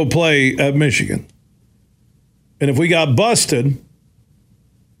money to go play at Michigan. And if we got busted,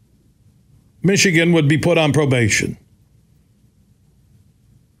 Michigan would be put on probation.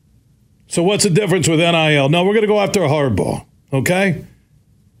 So what's the difference with NIL? No, we're going to go after Harbaugh, okay?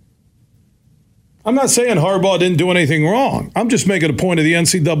 I'm not saying Harbaugh didn't do anything wrong. I'm just making a point of the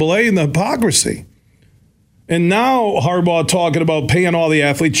NCAA and the hypocrisy. And now Harbaugh talking about paying all the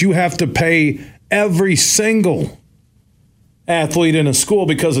athletes. You have to pay every single athlete in a school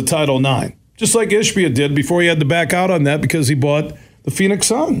because of Title IX. Just like Ishbia did before he had to back out on that because he bought the Phoenix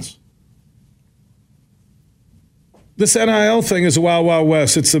Suns. This NIL thing is a Wild Wild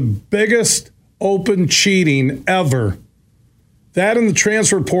West. It's the biggest open cheating ever. That and the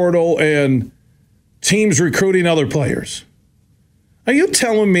transfer portal and teams recruiting other players. Are you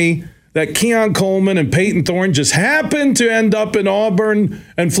telling me that Keon Coleman and Peyton Thorne just happened to end up in Auburn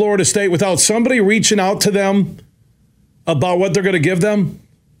and Florida State without somebody reaching out to them about what they're going to give them?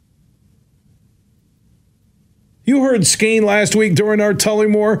 You heard Skeen last week during our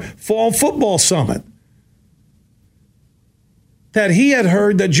Tullymore Fall Football Summit that he had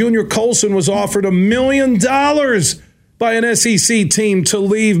heard that Junior Colson was offered $1 million by an SEC team to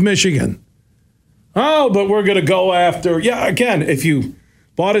leave Michigan. Oh, but we're going to go after, again, if you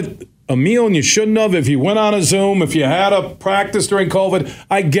bought a meal and you shouldn't have, if you went on a Zoom, if you had a practice during COVID,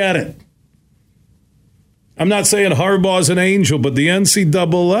 I get it. I'm not saying Harbaugh's an angel, but the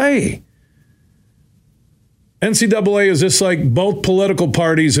NCAA is just like both political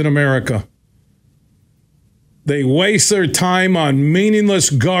parties in America. They waste their time on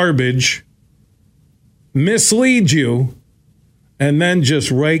meaningless garbage, mislead you, and then just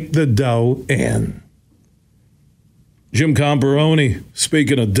rake the dough in. Jim Comparoni,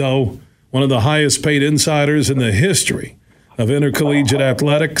 speaking of dough, one of the highest paid insiders in the history of intercollegiate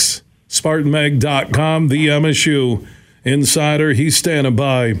athletics, SpartanMag.com, the MSU insider. He's standing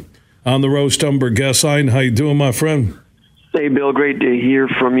by on the Roast Umber guest line. How you doing, my friend? Hey, Bill, great to hear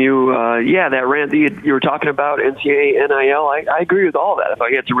from you. That rant that you were talking about, NCAA, NIL, I agree with all that. I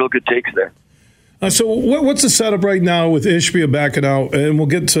thought you had some real good takes there. So what's the setup right now with Ishbia backing out? And we'll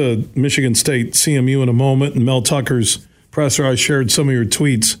get to Michigan State CMU in a moment and Mel Tucker's presser. I shared some of your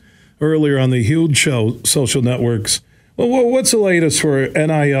tweets earlier on the Huge Show social networks. Well, what's the latest for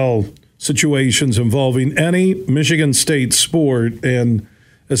NIL situations involving any Michigan State sport? And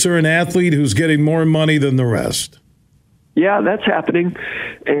is there an athlete who's getting more money than the rest? Yeah, that's happening.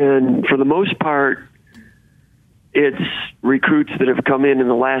 And for the most part, it's recruits that have come in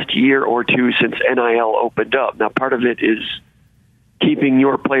the last year or two since NIL opened up. Now, part of it is keeping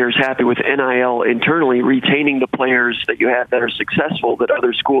your players happy with NIL internally, retaining the players that you have that are successful that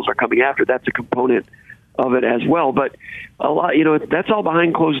other schools are coming after. That's a component of it as well. But a lot, that's all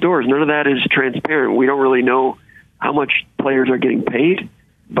behind closed doors. None of that is transparent. We don't really know how much players are getting paid,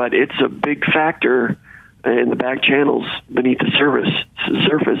 but it's a big factor in the back channels beneath the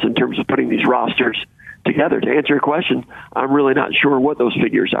surface in terms of putting these rosters together. To answer your question, I'm really not sure what those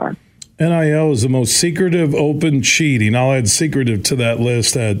figures are. NIL is the most secretive open cheating. I'll add secretive to that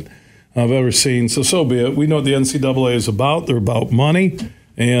list that I've ever seen. So be it. We know what the NCAA is about. They're about money,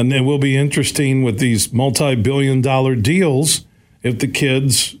 and it will be interesting with these multi-billion-dollar deals if the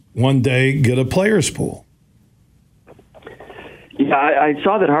kids one day get a players pool. Yeah, I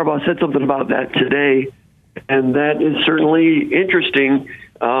saw that Harbaugh said something about that today, and that is certainly interesting.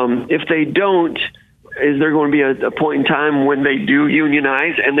 If they don't, is there going to be a point in time when they do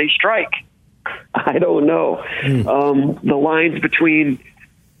unionize and they strike? I don't know. The lines between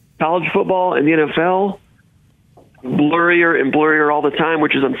college football and the NFL, blurrier and blurrier all the time,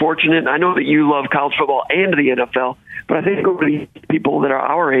 which is unfortunate. I know that you love college football and the NFL, but I think the people that are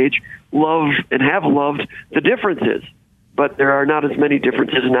our age love and have loved the differences. But there are not as many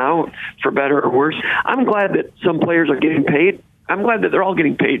differences now, for better or worse. I'm glad that some players are getting paid. I'm glad that they're all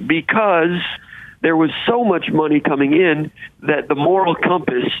getting paid because there was so much money coming in that the moral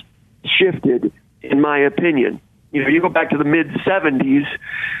compass shifted, in my opinion. You go back to the mid-'70s,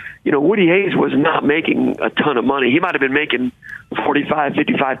 Woody Hayes was not making a ton of money. He might have been making $45,000,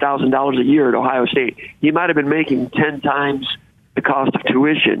 $55,000 a year at Ohio State. He might have been making 10 times the cost of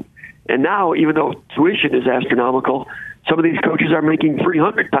tuition. And now, even though tuition is astronomical, some of these coaches are making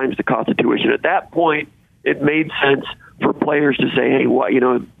 300 times the cost of tuition. At that point, it made sense for players to say, hey,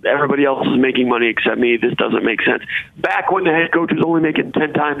 everybody else is making money except me. This doesn't make sense. Back when the head coach was only making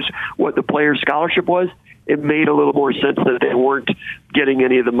 10 times what the player's scholarship was, it made a little more sense that they weren't getting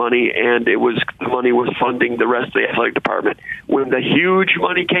any of the money, and the money was funding the rest of the athletic department. When the huge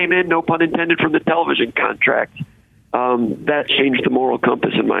money came in, no pun intended, from the television contract, that changed the moral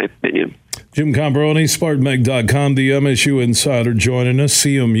compass, in my opinion. Jim Comparoni, SpartanMag.com, the MSU Insider, joining us.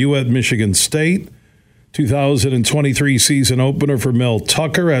 CMU at Michigan State. 2023 season opener for Mel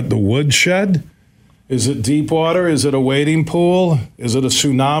Tucker at the Woodshed. Is it deep water? Is it a wading pool? Is it a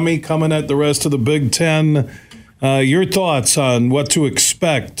tsunami coming at the rest of the Big Ten? Your thoughts on what to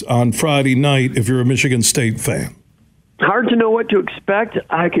expect on Friday night if you're a Michigan State fan? Hard to know what to expect.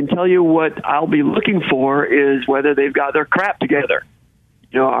 I can tell you what I'll be looking for is whether they've got their crap together.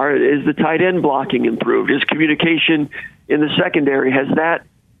 Is the tight end blocking improved? Is communication in the secondary, has that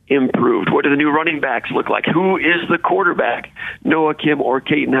improved? What do the new running backs look like? Who is the quarterback, Noah Kim or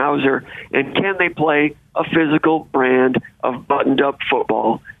Katon Hauser? And can they play a physical brand of buttoned-up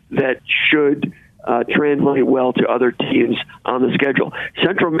football that should translate well to other teams on the schedule?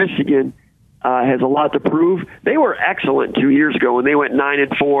 Central Michigan has a lot to prove. They were excellent 2 years ago when they went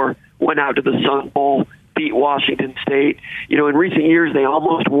 9-4, went out to the Sun Bowl, beat Washington State. In recent years, they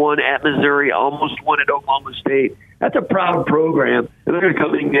almost won at Missouri, almost won at Oklahoma State. That's a proud program, and they're going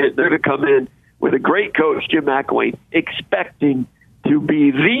to come in with a great coach, Jim McElwain, expecting to be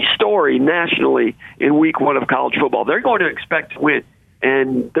the story nationally in week one of college football. They're going to expect to win,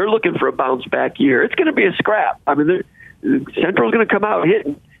 and they're looking for a bounce-back year. It's going to be a scrap. Central's going to come out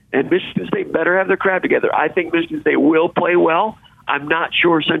hitting, and Michigan State better have their crap together. I think Michigan State will play well. I'm not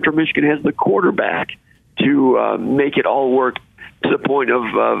sure Central Michigan has the quarterback to make it all work to the point of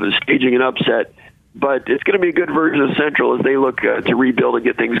staging an upset. But it's going to be a good version of Central as they look to rebuild and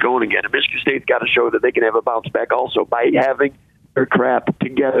get things going again. And Michigan State's got to show that they can have a bounce back also by having their crap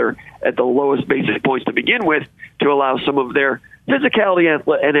together at the lowest basic points to begin with to allow some of their physicality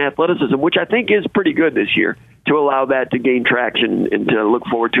and athleticism, which I think is pretty good this year, to allow that to gain traction and to look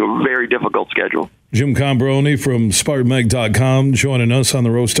forward to a very difficult schedule. Jim Comparoni from SpartanMag.com joining us on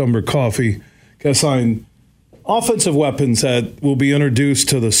the Roast Umber Coffee guest line. Offensive weapons that will be introduced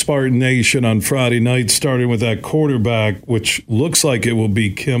to the Spartan Nation on Friday night, starting with that quarterback, which looks like it will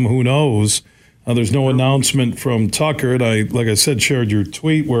be Kim. Who knows? There's no announcement from Tucker. And like I said, shared your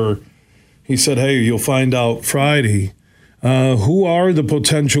tweet where he said, hey, you'll find out Friday. Who are the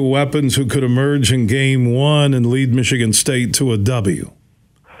potential weapons who could emerge in Game 1 and lead Michigan State to a W?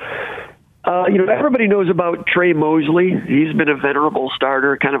 Everybody knows about Trey Mosley. He's been a venerable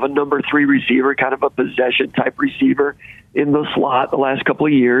starter, kind of a number 3 receiver, kind of a possession-type receiver in the slot the last couple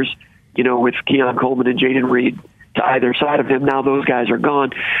of years, with Keon Coleman and Jaden Reed to either side of him. Now those guys are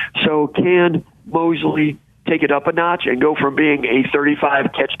gone. So can Mosley take it up a notch and go from being a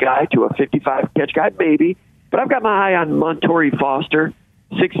 35-catch guy to a 55-catch guy? Maybe. But I've got my eye on Montori Foster,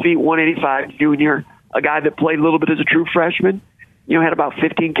 6 feet, 185 junior, a guy that played a little bit as a true freshman. Had about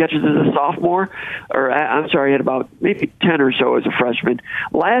 15 catches as a sophomore, had about maybe 10 or so as a freshman.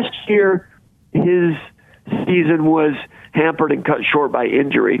 Last year, his season was hampered and cut short by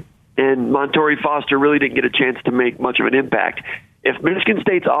injury, and Montori Foster really didn't get a chance to make much of an impact. If Michigan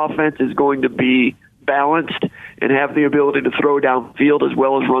State's offense is going to be balanced and have the ability to throw downfield as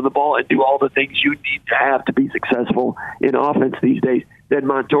well as run the ball and do all the things you need to have to be successful in offense these days, then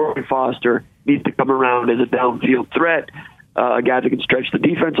Montori Foster needs to come around as a downfield threat. A guy that can stretch the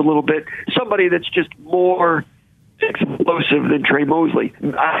defense a little bit, somebody that's just more explosive than Trey Mosley.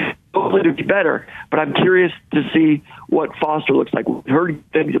 I hope to be better, but I'm curious to see what Foster looks like. We've heard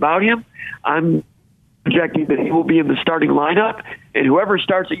things about him. I'm projecting that he will be in the starting lineup, and whoever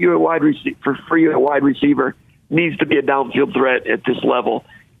starts at you at wide receiver needs to be a downfield threat at this level.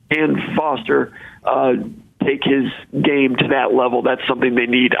 And Foster take his game to that level. That's something they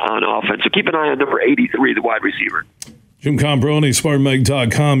need on offense. So keep an eye on number 83, the wide receiver. Jim Combroni,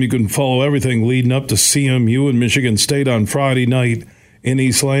 SmartMeg.com. You can follow everything leading up to CMU and Michigan State on Friday night in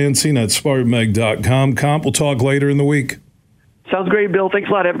East Lansing at SmartMeg.com. Comp, we'll talk later in the week. Sounds great, Bill. Thanks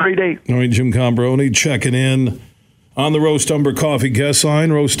a lot. Have a great day. All right, Jim Combroni checking in on the Roast Umber Coffee guest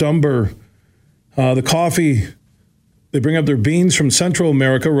line. Roast Umber, the coffee, they bring up their beans from Central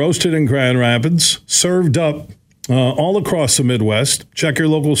America, roasted in Grand Rapids, served up all across the Midwest. Check your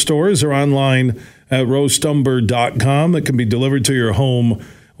local stores or online at roastumber.com. It can be delivered to your home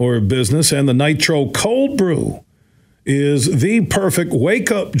or business. And the Nitro Cold Brew is the perfect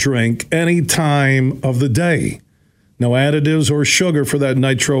wake-up drink any time of the day. No additives or sugar for that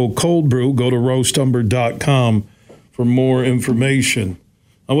Nitro Cold Brew. Go to roastumber.com for more information.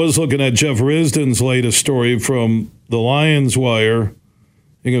 I was looking at Jeff Risdon's latest story from the Lions Wire.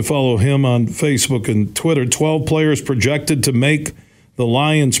 You can follow him on Facebook and Twitter. 12 players projected to make the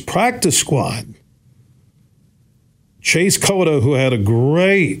Lions practice squad. Chase Cota, who had a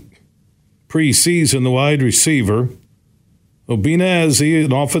great preseason, the wide receiver. Obina Eze,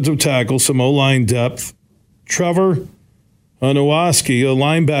 an offensive tackle, some O-line depth. Trevor Nowaski, a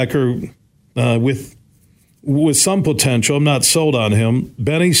linebacker with some potential. I'm not sold on him.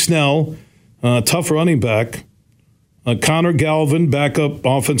 Benny Snell, tough running back. Connor Galvin, backup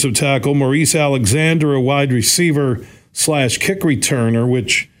offensive tackle. Maurice Alexander, a wide receiver / kick returner,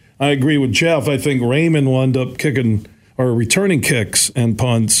 which I agree with Jeff. I think Raymond will end up kicking or returning kicks and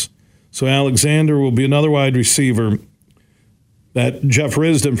punts. So Alexander will be another wide receiver that Jeff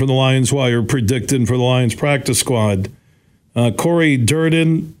Risdon from the Lions Wire predicted for the Lions practice squad. Corey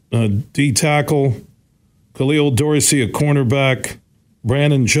Durden, D tackle. Khalil Dorsey, a cornerback.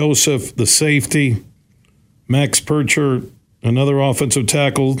 Brandon Joseph, the safety. Max Percher, another offensive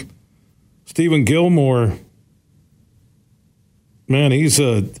tackle. Stephen Gilmore, man, he's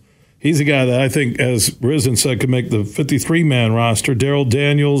a guy that I think, as Risdon said, could make the 53-man roster. Daryl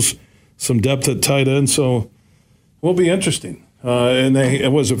Daniels, some depth at tight end, so it will be interesting. And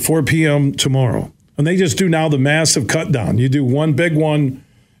it was at 4 p.m. tomorrow. And they just do now the massive cut down. You do one big one,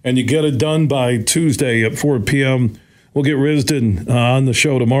 and you get it done by Tuesday at 4 p.m. We'll get Risdon on the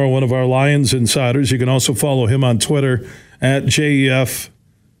show tomorrow, one of our Lions insiders. You can also follow him on Twitter at JEFFRISDON,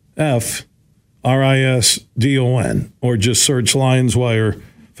 or just search Lions Wire,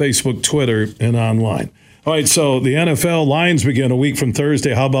 Facebook, Twitter, and online. All right, so the NFL Lions begin a week from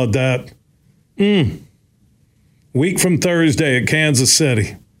Thursday. How about that? Week from Thursday at Kansas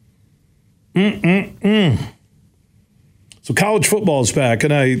City. So college football is back,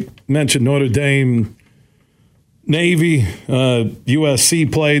 and I mentioned Notre Dame, Navy,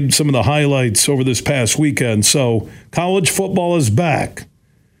 USC played some of the highlights over this past weekend. So college football is back.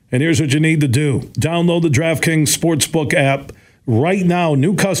 And here's what you need to do. Download the DraftKings Sportsbook app right now.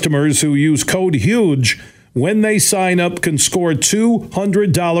 New customers who use code HUGE when they sign up can score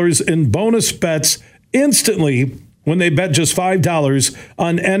 $200 in bonus bets instantly when they bet just $5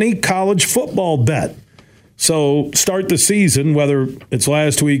 on any college football bet. So start the season, whether it's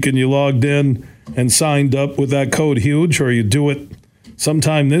last week and you logged in and signed up with that code HUGE, or you do it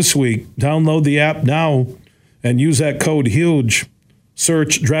sometime this week. Download the app now and use that code HUGE.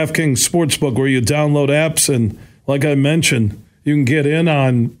 Search DraftKings Sportsbook where you download apps and Like I mentioned, you can get in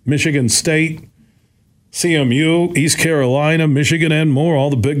on Michigan State, CMU, East Carolina, Michigan, and more. All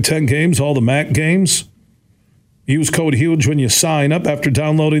the Big Ten games, all the MAC games. Use code HUGE when you sign up. After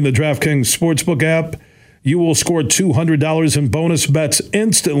downloading the DraftKings Sportsbook app, you will score $200 in bonus bets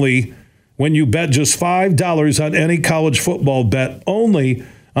instantly when you bet just $5 on any college football bet, only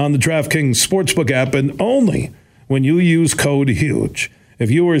on the DraftKings Sportsbook app and only when you use code HUGE. If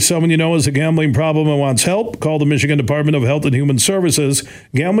you or someone you know has a gambling problem and wants help, call the Michigan Department of Health and Human Services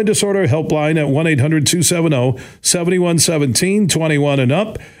Gambling Disorder Helpline at 1-800-270-7117, 21 and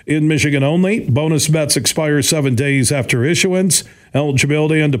up, in Michigan only. Bonus bets expire 7 days after issuance.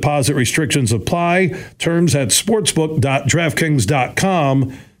 Eligibility and deposit restrictions apply. Terms at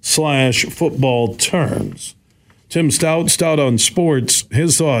sportsbook.draftkings.com/football terms. Tim Stout on sports,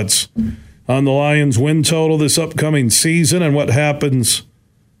 his thoughts on the Lions' win total this upcoming season and what happens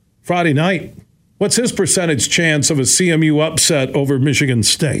Friday night. What's his percentage chance of a CMU upset over Michigan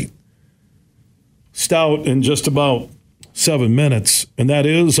State? Stout in just about 7 minutes. And that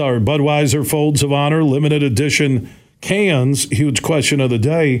is our Budweiser Folds of Honor limited edition cans. Huge question of the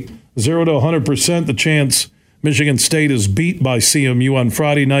day. 0 to 100% the chance Michigan State is beat by CMU on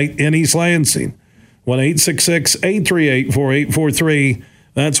Friday night in East Lansing. 1-866-838-4843.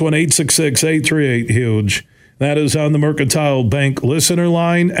 That's 1-866-838-HUGE. That is on the Mercantile Bank listener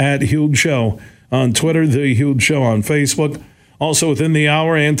line at Huge Show on Twitter, The Huge Show on Facebook. Also within the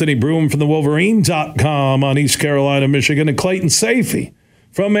hour, Anthony Broom from the Wolverine.com on East Carolina, Michigan, and Clayton Safey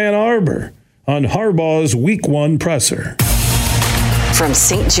from Ann Arbor on Harbaugh's Week 1 presser. From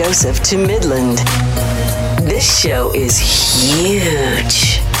St. Joseph to Midland, this show is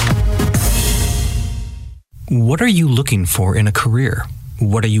huge. What are you looking for in a career?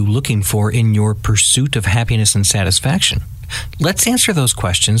 What are you looking for in your pursuit of happiness and satisfaction? Let's answer those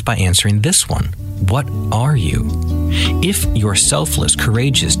questions by answering this one. What are you? If you're selfless,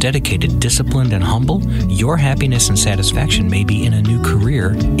 courageous, dedicated, disciplined, and humble, your happiness and satisfaction may be in a new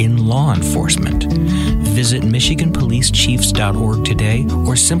career in law enforcement. Visit MichiganPoliceChiefs.org today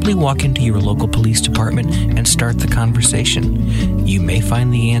or simply walk into your local police department and start the conversation. You may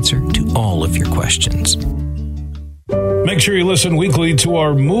find the answer to all of your questions. Make sure you listen weekly to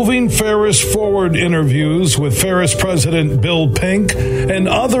our Moving Ferris Forward interviews with Ferris President Bill Pink and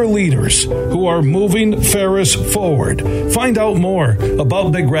other leaders who are moving Ferris forward. Find out more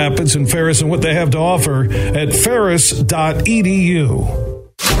about Big Rapids and Ferris and what they have to offer at ferris.edu.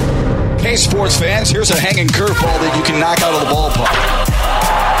 Hey, sports fans, here's a hanging curveball that you can knock out of the ballpark.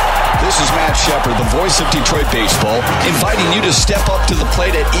 This is Matt Shepard, the voice of Detroit baseball, inviting you to step up to the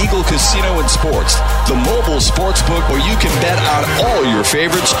plate at Eagle Casino and Sports, the mobile sports book where you can bet on all your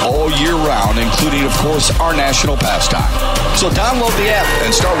favorites all year round, including, of course, our national pastime. So download the app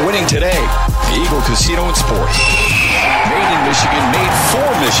and start winning today. Eagle Casino and Sports. Made in Michigan, made for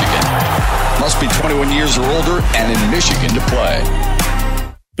Michigan. Must be 21 years or older and in Michigan to play.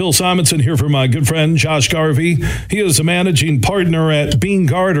 Bill Simonson here for my good friend Josh Garvey. He is a managing partner at Bean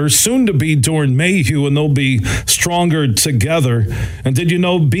Garter, soon to be Dorn Mayhew, and they'll be stronger together. And did you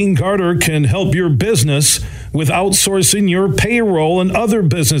know Bean Garter can help your business with outsourcing your payroll and other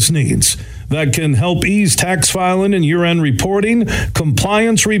business needs? That can help ease tax filing and year-end reporting,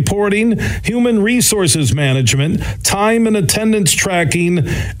 compliance reporting, human resources management, time and attendance tracking,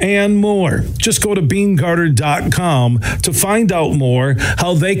 and more. Just go to BeanGarter.com to find out more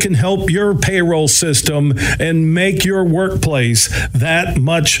how they can help your payroll system and make your workplace that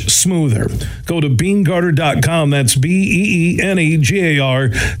much smoother. Go to BeanGarter.com. That's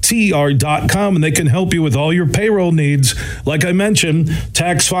BeanEnerGartr.com, and they can help you with all your payroll needs. Like I mentioned,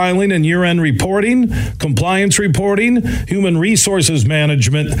 tax filing and year-end reporting, compliance reporting, human resources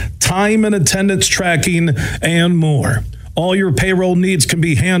management, time and attendance tracking, and more. All your payroll needs can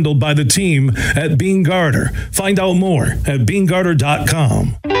be handled by the team at Bean Garter. Find out more at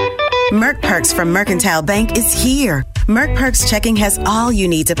BeanGarter.com. Merck Perks from Mercantile Bank is here. Merck Perks checking has all you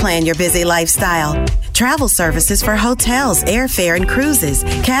need to plan your busy lifestyle. Travel services for hotels, airfare, and cruises,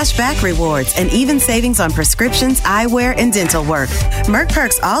 cash back rewards, and even savings on prescriptions, eyewear, and dental work. Merck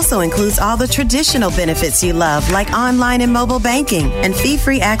Perks also includes all the traditional benefits you love, like online and mobile banking, and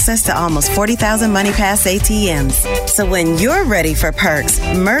fee-free access to almost 40,000 MoneyPass ATMs. So when you're ready for perks,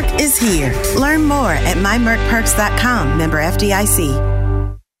 Merck is here. Learn more at mymerckperks.com. Member FDIC.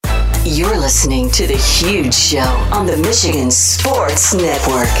 You're listening to The Huge Show on the Michigan Sports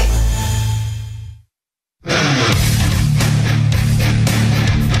Network.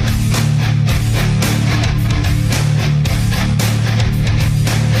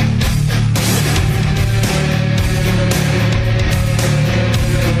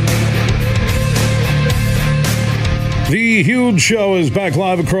 The Huge Show is back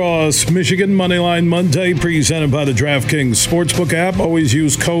live across Michigan. Moneyline Monday, presented by the DraftKings Sportsbook app. Always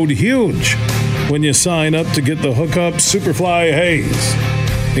use code HUGE when you sign up to get the hookup. Superfly Hayes,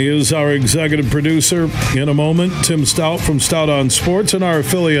 he is our executive producer. In a moment, Tim Stout from Stout on Sports and our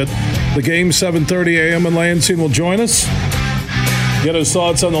affiliate, The Game, 7:30 a.m. in Lansing, will join us. Get his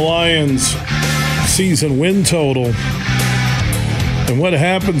thoughts on the Lions' season win total and what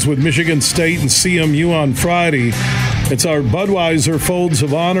happens with Michigan State and CMU on Friday. It's our Budweiser Folds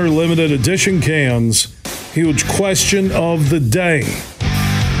of Honor limited edition cans. Huge question of the day.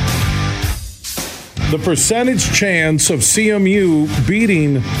 The percentage chance of CMU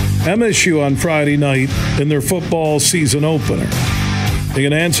beating MSU on Friday night in their football season opener. You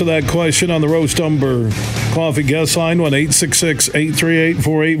can answer that question on the Roast Umber Coffee Guest Line,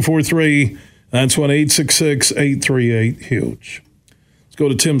 1-866-838-4843. That's 1-866-838-HUGE. Let's go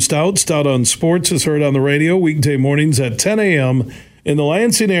to Tim Stout. Stout on Sports is heard on the radio weekday mornings at 10 a.m. in the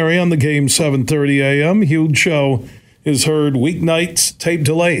Lansing area on The Game, 7:30 a.m. Huge Show is heard weeknights, tape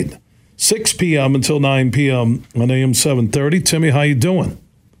delayed, 6 p.m. until 9 p.m. on AM 730. Timmy, how you doing?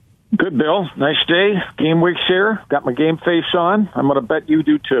 Good, Bill. Nice day. Game week's here. Got my game face on. I'm going to bet you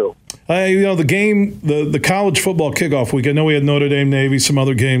do too. The game, the college football kickoff week, I know we had Notre Dame, Navy, some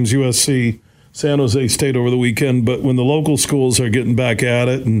other games, USC, San Jose State over the weekend, but when the local schools are getting back at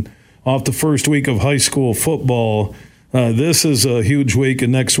it and off the first week of high school football, this is a huge week,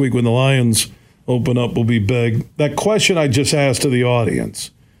 and next week when the Lions open up will be big. That question I just asked to the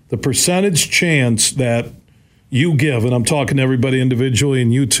audience, the percentage chance that you give, and I'm talking to everybody individually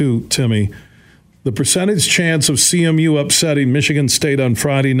and you too, Timmy, the percentage chance of CMU upsetting Michigan State on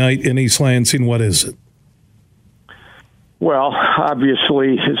Friday night in East Lansing, what is it? Well,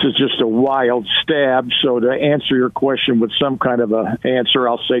 obviously, this is just a wild stab. So to answer your question with some kind of an answer,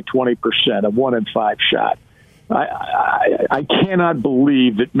 I'll say 20%, a 1 in 5 shot. I cannot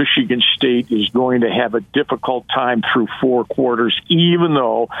believe that Michigan State is going to have a difficult time through 4 quarters, even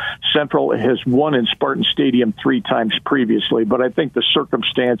though Central has won in Spartan Stadium 3 times previously. But I think the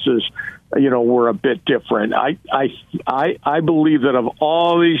circumstances, were a bit different. I believe that of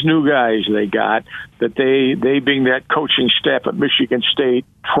all these new guys they got, that they being that coaching staff at Michigan State,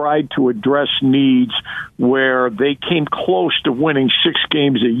 tried to address needs where they came close to winning 6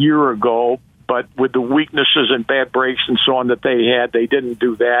 games a year ago. But with the weaknesses and bad breaks and so on that they had, they didn't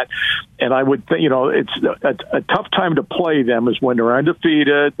do that. And I would think, it's a tough time to play them is when they're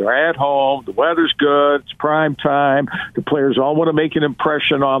undefeated, they're at home, the weather's good, it's prime time, the players all want to make an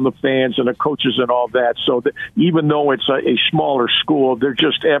impression on the fans and the coaches and all that. So that even though it's a smaller school, they're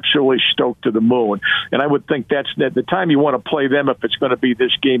just absolutely stoked to the moon. And I would think that's the time you want to play them, if it's going to be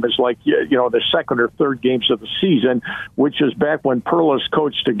this game, is like, the second or third games of the season, which is back when Perlis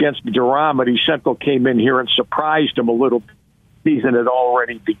coached against Dramedy. Central came in here and surprised them a little. Season had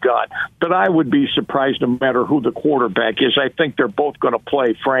already begun. But I would be surprised no matter who the quarterback is. I think they're both going to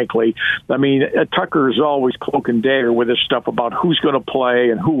play, frankly. I mean, Tucker is always cloak and dagger with his stuff about who's going to play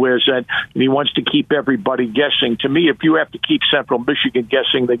and who isn't, and he wants to keep everybody guessing. To me, if you have to keep Central Michigan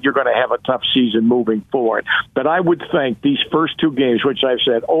guessing, then you're going to have a tough season moving forward. But I would think these first 2 games, which I've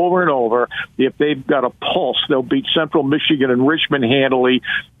said over and over, if they've got a pulse, they'll beat Central Michigan and Richmond handily,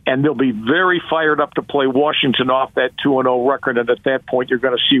 and they'll be very fired up to play Washington off that 2-0 record. And at that point, you're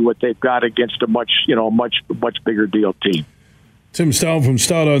going to see what they've got against a much bigger deal team. Tim Stout from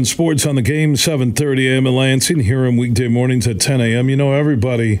Stout on Sports on The Game, 7:30 a.m. in Lansing, here on weekday mornings at 10 a.m.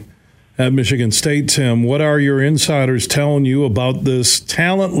 Everybody at Michigan State, Tim, what are your insiders telling you about this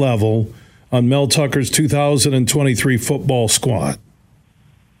talent level on Mel Tucker's 2023 football squad?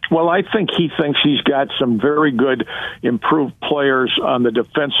 Well, I think he thinks he's got some very good improved players on the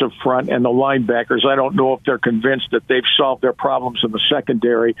defensive front and the linebackers. I don't know if they're convinced that they've solved their problems in the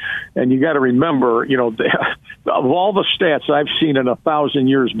secondary. And you got to remember, of all the stats I've seen in 1,000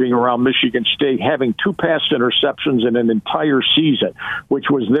 years being around Michigan State, having 2 pass interceptions in an entire season, which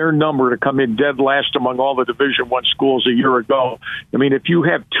was their number to come in dead last among all the Division I schools a year ago. I mean, if you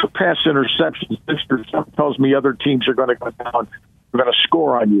have 2 pass interceptions, this tells me other teams are going to go down. We're going to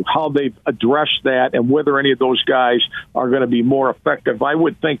score on you. How they've addressed that and whether any of those guys are going to be more effective. I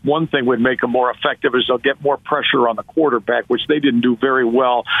would think one thing would make them more effective is they'll get more pressure on the quarterback, which they didn't do very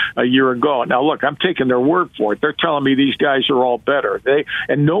well a year ago. Now, look, I'm taking their word for it. They're telling me these guys are all better.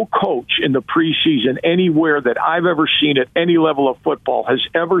 And no coach in the preseason anywhere that I've ever seen at any level of football has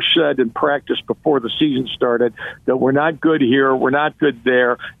ever said in practice before the season started that we're not good here, we're not good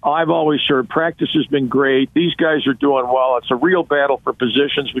there. I've always heard practice has been great. These guys are doing well. It's a real bad battle for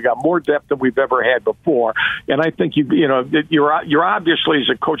positions. We got more depth than we've ever had before. And I think you're obviously as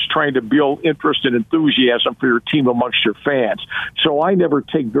a coach trying to build interest and enthusiasm for your team amongst your fans. So I never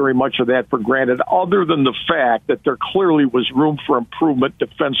take very much of that for granted, other than the fact that there clearly was room for improvement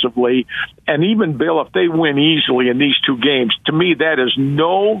defensively. And even, Bill, if they win easily in these two games, to me that is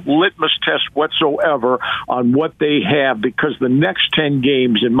no litmus test whatsoever on what they have, because the next 10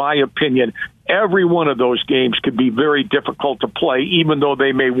 games, in my opinion, every one of those games could be very difficult to play, even though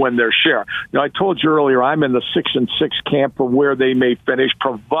they may win their share. I told you earlier, I'm in the 6-6 camp for where they may finish,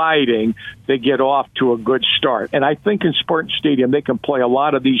 providing they get off to a good start. And I think in Spartan Stadium, they can play a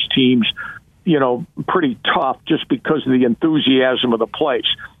lot of these teams, pretty tough just because of the enthusiasm of the place.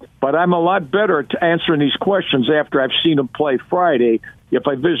 But I'm a lot better at answering these questions after I've seen them play Friday, if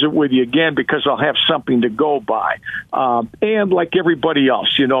I visit with you again, because I'll have something to go by. And like everybody else,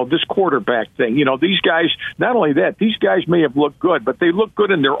 this quarterback thing, these guys, not only that, these guys may have looked good, but they look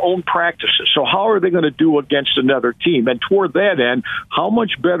good in their own practices. So how are they going to do against another team? And toward that end, how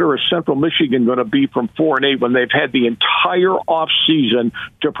much better is Central Michigan going to be from 4-8 when they've had the entire offseason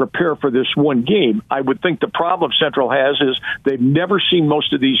to prepare for this one game? I would think the problem Central has is they've never seen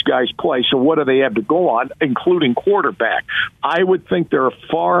most of these guys play. So what do they have to go on, including quarterback? I would think they're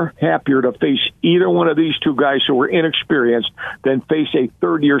far happier to face either one of these two guys who are inexperienced than face a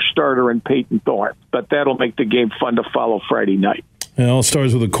third-year starter in Peyton Thorne. But that'll make the game fun to follow Friday night. It all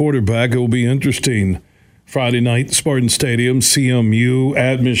starts with a quarterback. It will be interesting. Friday night, Spartan Stadium, CMU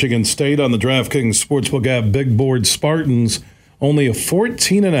at Michigan State on the DraftKings Sportsbook app. Big board Spartans, only a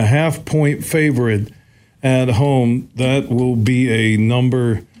 14.5-point favorite at home. That will be a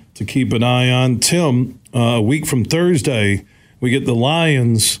number to keep an eye on. Tim, a week from Thursday, we get the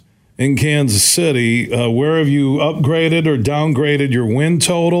Lions in Kansas City. Where have you upgraded or downgraded your win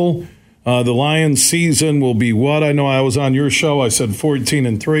total? The Lions season will be what? I know I was on your show. I said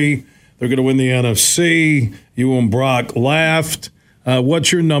 14-3. They're going to win the NFC. You and Brock laughed.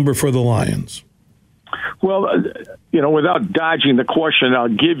 What's your number for the Lions? Well, without dodging the question, I'll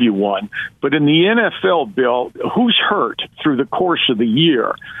give you one. But in the NFL, Bill, who's hurt through the course of the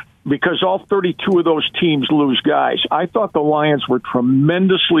year? Because all 32 of those teams lose guys. I thought the Lions were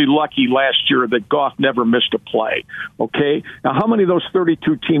tremendously lucky last year that Goff never missed a play. Okay? Now, how many of those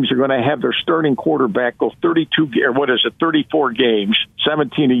 32 teams are going to have their starting quarterback go 34 games,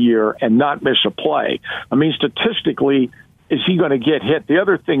 17 a year, and not miss a play? I mean, statistically, is he going to get hit? The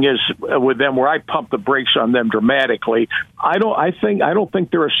other thing is with them, where I pump the brakes on them dramatically, I don't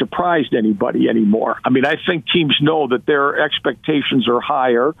think they're a surprise to anybody anymore. I mean, I think teams know that their expectations are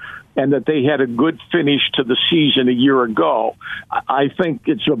higher and that they had a good finish to the season a year ago. I think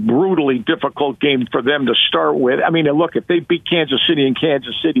it's a brutally difficult game for them to start with. I mean, look, if they beat Kansas City in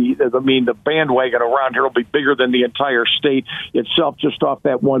Kansas City, the bandwagon around here will be bigger than the entire state itself just off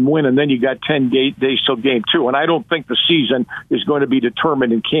that one win, and then you got 10 days till game 2. And I don't think the season is going to be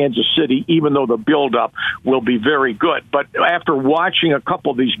determined in Kansas City, even though the buildup will be very good. But after watching a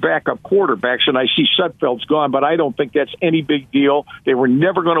couple of these backup quarterbacks, and I see Sudfeld's gone, but I don't think that's any big deal. They were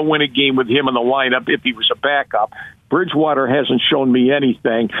never going to win a game with him in the lineup if he was a backup. Bridgewater hasn't shown me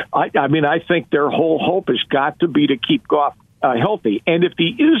anything. I think their whole hope has got to be to keep Goff healthy. And if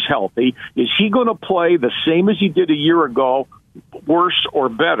he is healthy, is he going to play the same as he did a year ago, worse or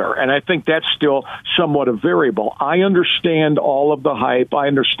better? And I think that's still somewhat a variable. I understand all of the hype. I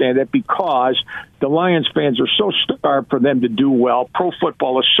understand that because the Lions fans are so starved for them to do well. Pro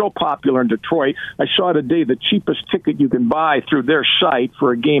football is so popular in Detroit. I saw today the cheapest ticket you can buy through their site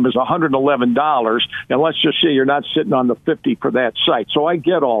for a game is $111. And let's just say you're not sitting on the 50 for that site. So I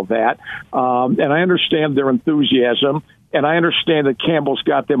get all that. And I understand their enthusiasm. And I understand that Campbell's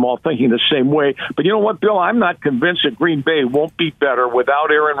got them all thinking the same way. But you know what, Bill? I'm not convinced that Green Bay won't be better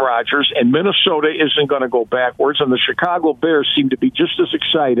without Aaron Rodgers, and Minnesota isn't going to go backwards, and the Chicago Bears seem to be just as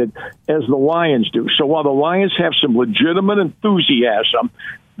excited as the Lions do. So while the Lions have some legitimate enthusiasm,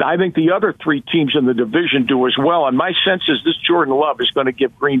 I think the other three teams in the division do as well. And my sense is this Jordan Love is going to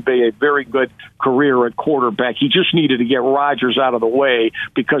give Green Bay a very good career at quarterback. He just needed to get Rodgers out of the way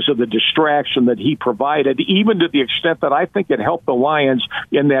because of the distraction that he provided, even to the extent that I think it helped the Lions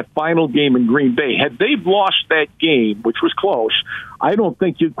in that final game in Green Bay. Had they lost that game, which was close, I don't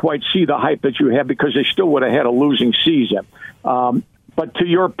think you'd quite see the hype that you have because they still would have had a losing season. But to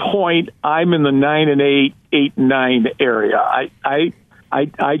your point, I'm in the 9-8, 8-9 area.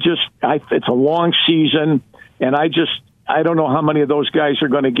 It's a long season, and I don't know how many of those guys are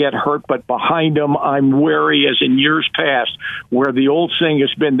going to get hurt, but behind them, I'm wary, as in years past, where the old saying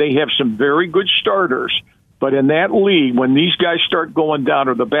has been they have some very good starters, but in that league, when these guys start going down,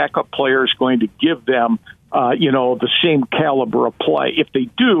 are the backup players going to give them the same caliber of play. If they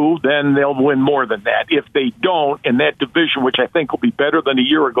do, then they'll win more than that. If they don't, in that division, which I think will be better than a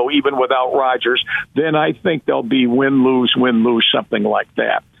year ago, even without Rodgers, then I think they'll be win-lose, something like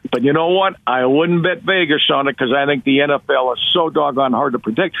that. But you know what? I wouldn't bet Vegas on it because I think the NFL is so doggone hard to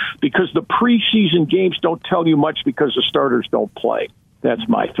predict because the preseason games don't tell you much because the starters don't play. That's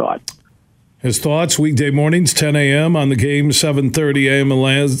my thought. His thoughts, weekday mornings, 10 a.m. on the game, 7:30 a.m.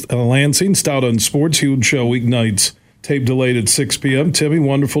 in Lansing. Stout on Sports, huge show weeknights. Tape delayed at 6 p.m. Timmy,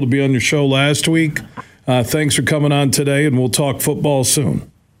 wonderful to be on your show last week. Thanks for coming on today, and we'll talk football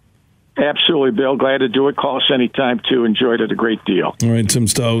soon. Absolutely, Bill. Glad to do it. Call us anytime, too. Enjoyed it a great deal. All right, Tim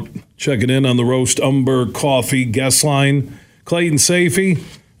Stout checking in on the Roast Umber Coffee guest line. Clayton Sayfie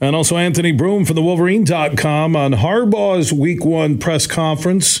and also Anthony Broom from the Wolverine.com on Harbaugh's Week 1 press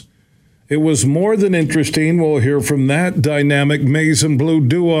conference. It was more than interesting. We'll hear from that dynamic maize and blue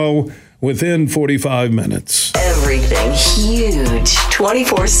duo within 45 minutes. Everything huge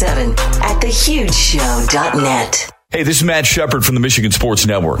 24/7 at thehugeshow.net. Hey, this is Matt Shepard from the Michigan Sports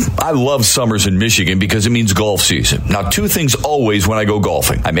Network. I love summers in Michigan because it means golf season. Now, two things always when I go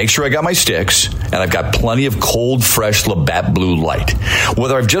golfing. I make sure I got my sticks, and I've got plenty of cold, fresh Labatt Blue Light.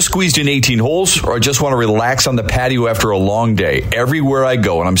 Whether I've just squeezed in 18 holes or I just want to relax on the patio after a long day, everywhere I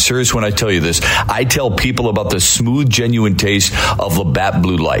go, and I'm serious when I tell you this, I tell people about the smooth, genuine taste of Labatt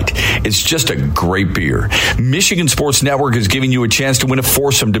Blue Light. It's just a great beer. Michigan Sports Network is giving you a chance to win a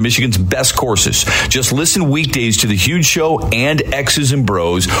foursome to Michigan's best courses. Just listen weekdays to the Huge Show and X's and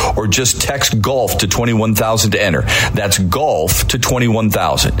Bros, or just text golf to 21,000 to enter. That's golf to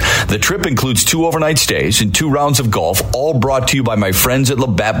 21,000. The trip includes 2 overnight stays and 2 rounds of golf, all brought to you by my friends at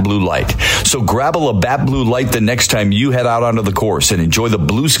Labatt Blue Light. So grab a Labatt Blue Light the next time you head out onto the course and enjoy the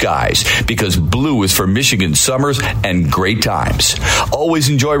blue skies, because blue is for Michigan summers and great times. Always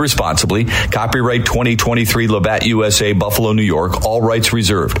enjoy responsibly. Copyright 2023 Labatt USA, Buffalo, New York. All rights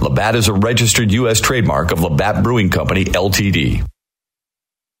reserved. Labatt is a registered U.S. trademark of Labatt Brewing Company, Ltd.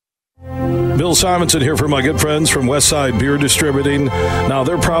 Bill Simonson here for my good friends from Westside Beer Distributing. Now,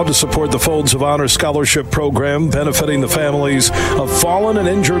 they're proud to support the Folds of Honor Scholarship Program, benefiting the families of fallen and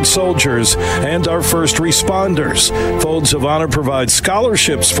injured soldiers and our first responders. Folds of Honor provides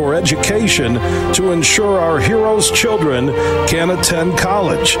scholarships for education to ensure our heroes' children can attend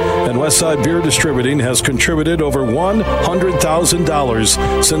college. And Westside Beer Distributing has contributed over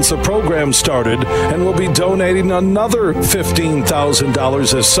 $100,000 since the program started and will be donating another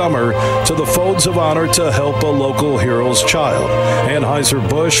 $15,000 this summer to the Folds of Honor to help a local hero's child.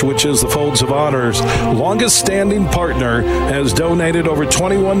 Anheuser-Busch, which is the Folds of Honor's longest-standing partner, has donated over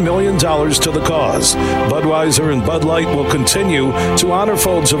 $21 million to the cause. Budweiser and Bud Light will continue to honor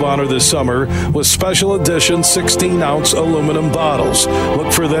Folds of Honor this summer with special edition 16-ounce aluminum bottles.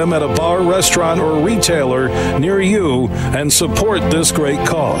 Look for them at a bar, restaurant, or retailer near you and support this great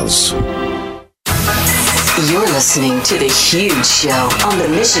cause. You're listening to The Huge Show on the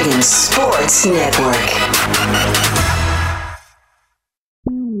Michigan Sports Network.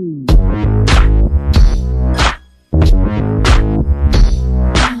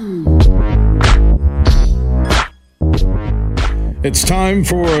 It's time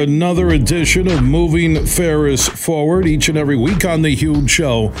for another edition of Moving Ferris Forward. Each and every week on The Huge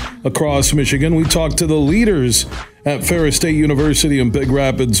Show across Michigan, we talk to the leaders at Ferris State University in Big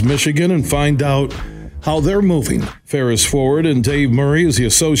Rapids, Michigan, and find out how they're moving Ferris forward. And Dave Murray is the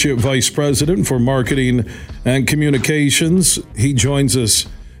Associate Vice President for Marketing and Communications. He joins us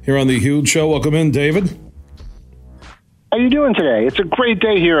here on The Huge Show. Welcome in, David. How are you doing today? It's a great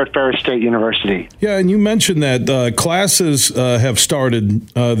day here at Ferris State University. Yeah, and you mentioned that classes have started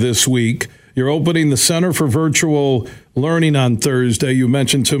this week. You're opening the Center for Virtual Learning on Thursday. You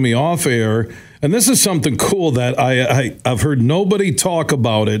mentioned to me off air, and this is something cool that I've heard nobody talk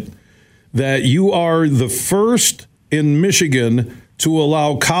about it, that you are the first in Michigan to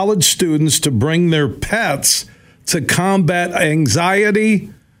allow college students to bring their pets to combat anxiety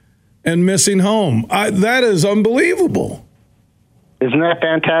and missing home. That is unbelievable. Isn't that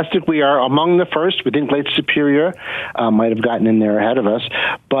fantastic? We are among the first. We think Lake Superior might have gotten in there ahead of us,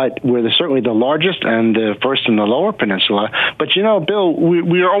 but we're certainly the largest and the first in the Lower Peninsula. But, you know, Bill,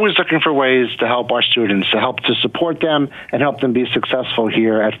 we are always looking for ways to help our students, to help to support them and help them be successful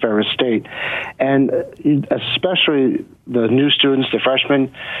here at Ferris State. And especially the new students, the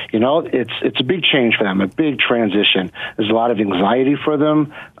freshmen, you know, it's a big change for them, a big transition. There's a lot of anxiety for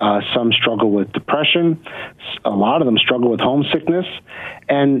them. Some struggle with depression. A lot of them struggle with homesickness.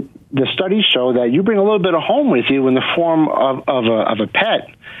 And the studies show that you bring a little bit of home with you in the form of a pet,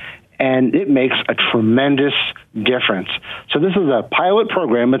 and it makes a tremendous difference. So this is a pilot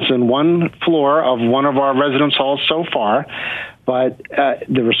program. It's in one floor of one of our residence halls so far, but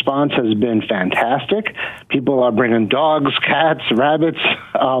the response has been fantastic. People are bringing dogs, cats, rabbits.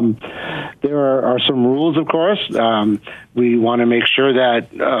 There are some rules, of course. We want to make sure that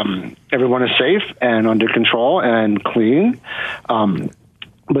everyone is safe and under control and clean.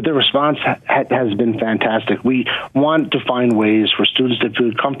 But the response has been fantastic. We want to find ways for students to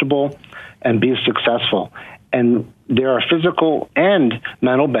feel comfortable and be successful. And there are physical and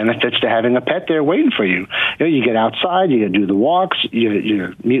mental benefits to having a pet there waiting for you. You get outside, you do the walks,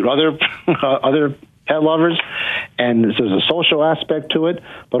 you meet other pet lovers, and there's a social aspect to it.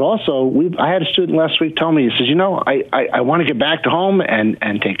 But also, I had a student last week tell me, he says, I want to get back to home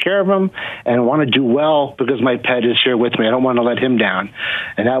and take care of him, and I want to do well because my pet is here with me. I don't want to let him down.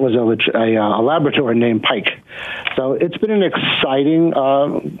 And that was a Labrador named Pike. So it's been an exciting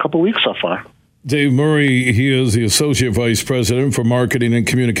couple weeks so far. Dave Murray, he is the Associate Vice President for Marketing and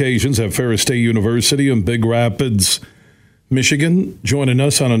Communications at Ferris State University in Big Rapids, Michigan, joining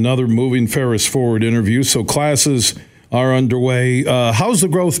us on another Moving Ferris Forward interview. So classes are underway. How's the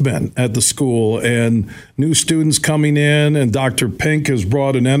growth been at the school and new students coming in? And Dr. Pink has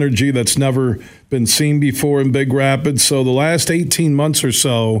brought an energy that's never been seen before in Big Rapids. So the last 18 months or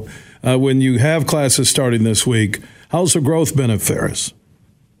so, when you have classes starting this week, how's the growth been at Ferris?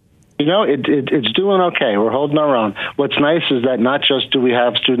 It's doing okay. We're holding our own. What's nice is that not just do we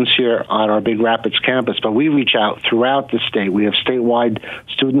have students here on our Big Rapids campus, but we reach out throughout the state. We have statewide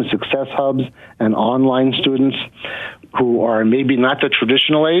student success hubs and online students who are maybe not the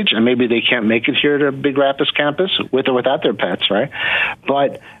traditional age, and maybe they can't make it here to Big Rapids campus with or without their pets, right?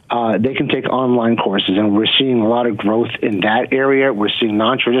 But they can take online courses, and we're seeing a lot of growth in that area. We're seeing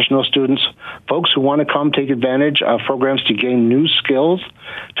non-traditional students, folks who want to come take advantage of programs to gain new skills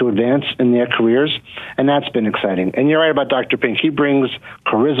to advance in their careers, and that's been exciting. And you're right about Dr. Pink. He brings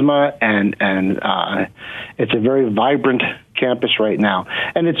charisma, and it's a very vibrant campus right now.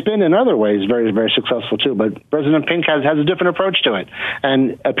 And it's been in other ways very, very successful too. But President Pink has a different approach to it,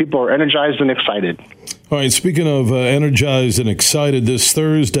 and people are energized and excited. All right, speaking of energized and excited, this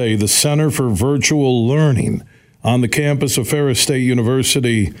Thursday, the Center for Virtual Learning on the campus of Ferris State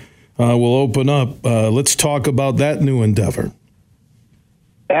University will open up. Let's talk about that new endeavor.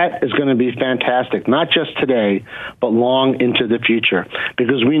 That is going to be fantastic, not just today, but long into the future,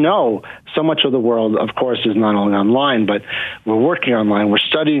 because we know so much of the world, of course, is not only online, but we're working online, we're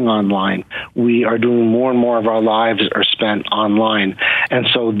studying online, we are doing more and more of our lives are spent online. And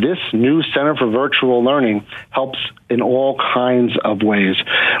so this new Center for Virtual Learning helps in all kinds of ways.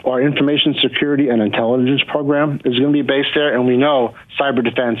 Our information security and intelligence program is going to be based there, and we know cyber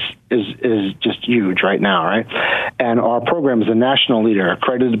defense is just huge right now, right? And our program is a national leader,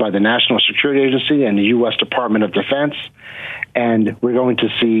 accredited by the National Security Agency and the U.S. Department of Defense. And we're going to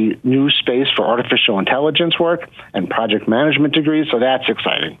see new space for artificial intelligence work and project management degrees, so that's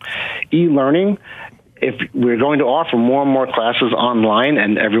exciting. E-learning, if we're going to offer more and more classes online,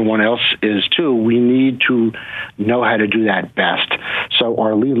 and everyone else is too, we need to know how to do that best. So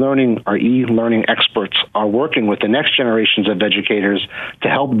our e-learning experts are working with the next generations of educators to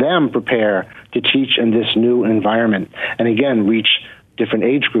help them prepare to teach in this new environment. And again, reach different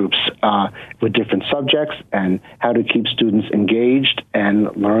age groups with different subjects, and how to keep students engaged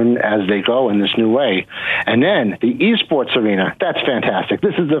and learn as they go in this new way. And then the esports arena, that's fantastic.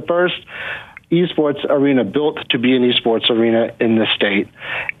 This is the first esports arena built to be an esports arena in the state.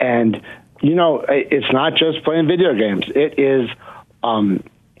 And, it's not just playing video games. It is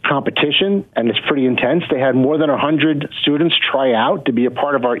competition, and it's pretty intense. They had more than 100 students try out to be a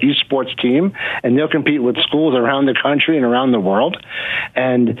part of our esports team, and they'll compete with schools around the country and around the world.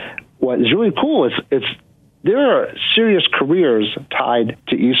 And what is really cool is there are serious careers tied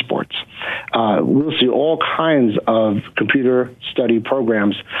to esports. We'll see all kinds of computer study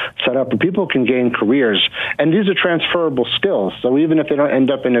programs set up where people can gain careers, and these are transferable skills. So even if they don't end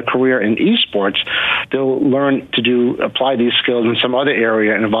up in a career in esports, they'll learn to apply these skills in some other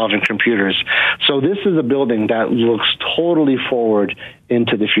area involving computers. So this is a building that looks totally forward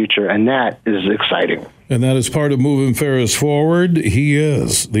into the future, and that is exciting. And that is part of Moving Ferris Forward. He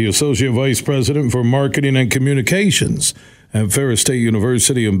is the Associate Vice President for Marketing and Communications at Ferris State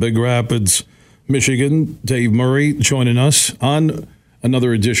University in Big Rapids, Michigan. Dave Murray joining us on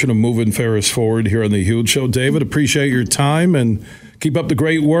another edition of Moving Ferris Forward here on The Huge Show. David, appreciate your time and keep up the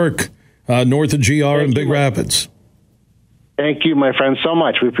great work north of GR in Big Rapids. Thank you, my friend, so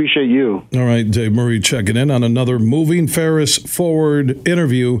much. We appreciate you. All right, Dave Murray checking in on another Moving Ferris Forward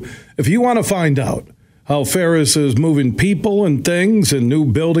interview. If you want to find out how Ferris is moving people and things and new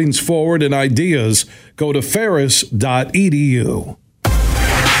buildings forward and ideas. Go to ferris.edu.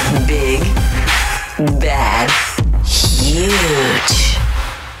 Big, bad, huge.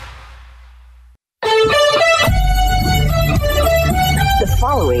 The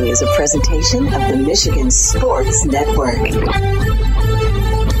following is a presentation of the Michigan Sports Network.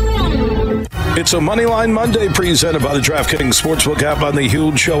 It's a Moneyline Monday presented by the DraftKings Sportsbook app on the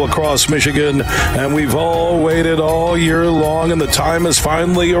Huge Show across Michigan. And we've all waited all year long, and the time has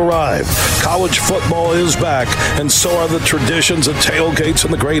finally arrived. College football is back, and so are the traditions of tailgates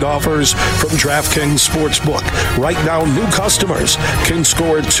and the great offers from DraftKings Sportsbook. Right now, new customers can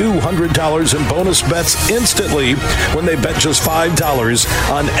score $200 in bonus bets instantly when they bet just $5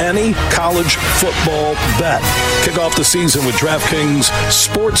 on any college football bet. Kick off the season with DraftKings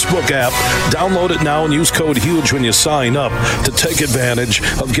Sportsbook app. Download it now and use code HUGE when you sign up to take advantage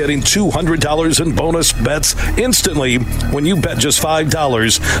of getting $200 in bonus bets instantly when you bet just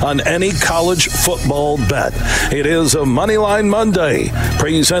 $5 on any college football bet. It is a Moneyline Monday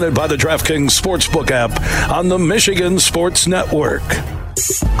presented by the DraftKings Sportsbook app on the Michigan Sports Network.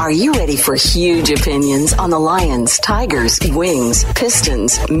 Are you ready for huge opinions on the Lions, Tigers, Wings,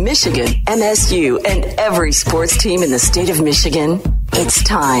 Pistons, Michigan, MSU, and every sports team in the state of Michigan? It's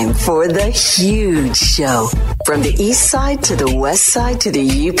time for The Huge Show. From the east side to the west side to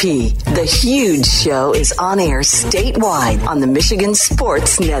the UP, The Huge Show is on air statewide on the Michigan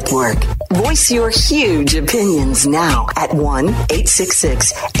Sports Network. Voice your huge opinions now at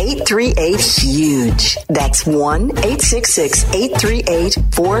 1-866-838-HUGE. That's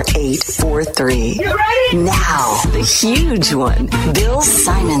 1-866-838-4843. You ready? Now, the huge one, Bill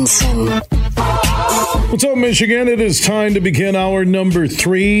Simonson. What's up, Michigan? It is time to begin our number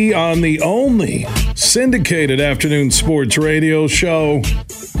 3 on the only syndicated afternoon sports radio show.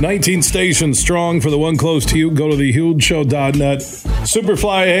 19 stations strong. For the one close to you, go to thehugeshow.net.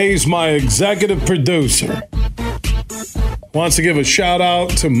 Superfly Hayes, my executive producer, wants to give a shout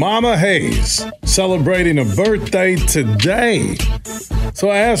out to Mama Hayes, celebrating a birthday today. So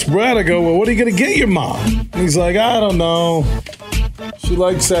I asked Brad, I go, well, what are you going to get your mom? He's like, I don't know. She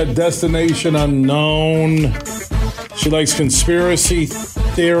likes that Destination Unknown. She likes conspiracy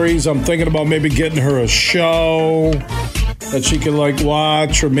theories. I'm thinking about maybe getting her a show that she can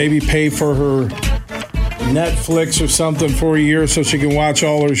watch, or maybe pay for her Netflix or something for a year so she can watch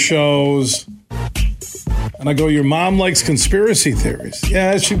all her shows. And I go, your mom likes conspiracy theories.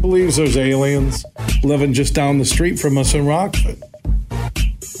 Yeah, she believes there's aliens living just down the street from us in Rockford.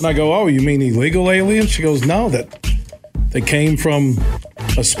 And I go, oh, you mean illegal aliens? She goes, no, that they came from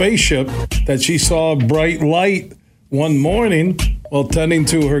a spaceship, that she saw a bright light one morning while tending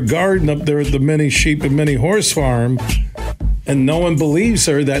to her garden up there at the Mini Sheep and Mini Horse Farm. And no one believes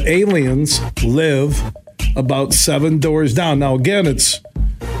her that aliens live about 7 doors down. Now, again, it's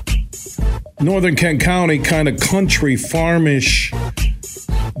Northern Kent County, kind of country, farmish,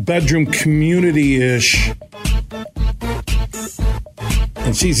 bedroom community-ish.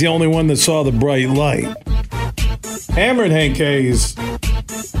 And she's the only one that saw the bright light. Hammer and Hank Hayes,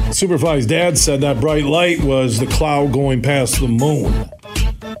 Superfly's dad, said that bright light was the cloud going past the moon.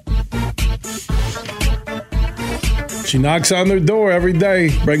 She knocks on their door every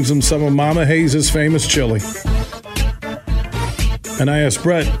day, brings them some of Mama Hayes' famous chili. And I asked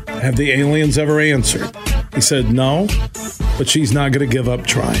Brett, have the aliens ever answered? He said no, but she's not going to give up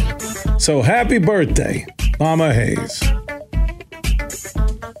trying. So happy birthday, Mama Hayes.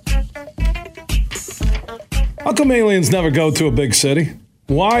 How come aliens never go to a big city?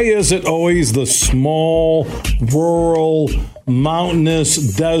 Why is it always the small, rural, mountainous,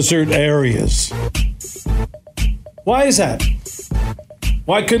 desert areas? Why is that?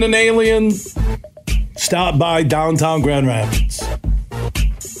 Why couldn't an alien stop by downtown Grand Rapids?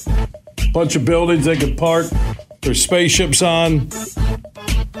 Bunch of buildings they could park their spaceships on,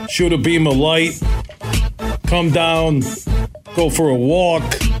 shoot a beam of light, come down, go for a walk,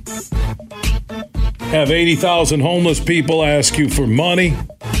 have 80,000 homeless people ask you for money,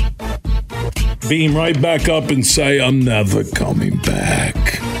 beam right back up and say, I'm never coming back.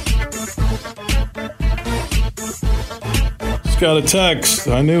 Just got a text.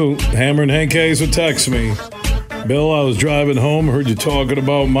 I knew Hammer and Hank Hayes would text me. Bill, I was driving home, heard you talking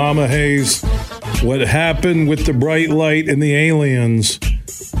about Mama Hayes. What happened with the bright light and the aliens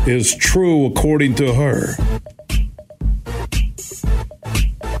is true according to her.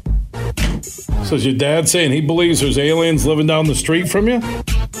 So is your dad saying he believes there's aliens living down the street from you?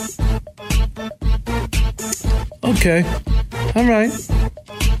 Okay. All right.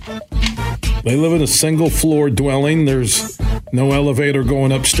 They live in a single floor dwelling. There's no elevator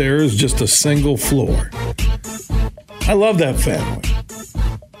going upstairs, just a single floor. I love that family.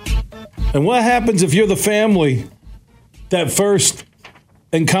 And what happens if you're the family that first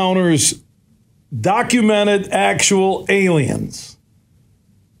encounters documented actual aliens?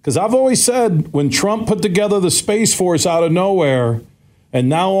 Because I've always said when Trump put together the Space Force out of nowhere, and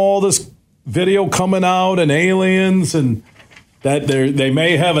now all this video coming out and aliens and that they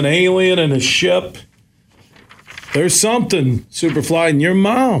may have an alien in a ship, there's something, Superfly, in your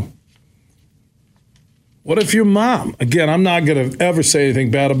mom. What if your mom, again, I'm not going to ever say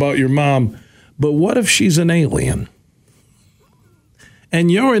anything bad about your mom, but what if she's an alien? And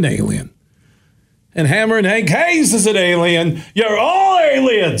you're an alien. And Hammer and Hank Hayes is an alien. You're all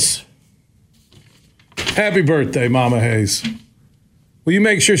aliens. Happy birthday, Mama Hayes. Will you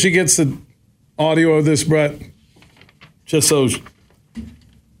make sure she gets the audio of this, Brett? Just so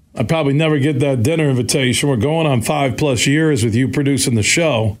I probably never get that dinner invitation. We're going on 5+ years with you producing the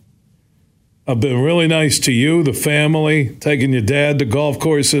show. I've been really nice to you, the family, taking your dad to golf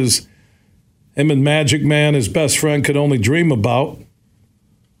courses him and Magic Man, his best friend, could only dream about.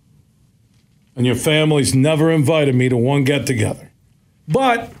 And your family's never invited me to one get-together.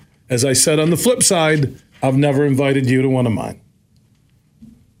 But, as I said on the flip side, I've never invited you to one of mine.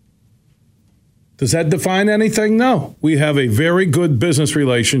 Does that define anything? No. We have a very good business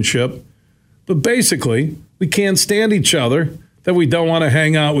relationship, but basically, we can't stand each other, that we don't want to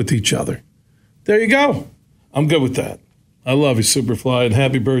hang out with each other. There you go. I'm good with that. I love you, Superfly, and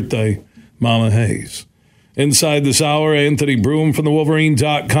happy birthday, Mama Hayes. Inside this hour, Anthony Broome from the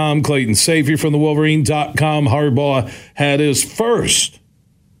Wolverine.com, Clayton Safier from the Wolverine.com. Harbaugh had his first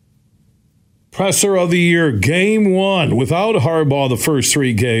presser of the year, game one. Without Harbaugh the first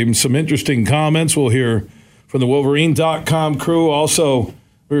three games, some interesting comments we'll hear from the Wolverine.com crew. Also,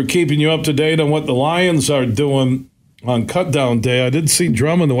 we're keeping you up to date on what the Lions are doing on cutdown day. I did see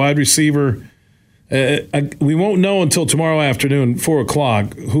Drummond, the wide receiver. We won't know until tomorrow afternoon, 4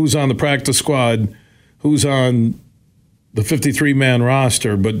 o'clock, who's on the practice squad, who's on the 53-man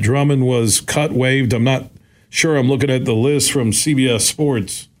roster. But Drummond was cut, waived. I'm not sure. I'm looking at the list from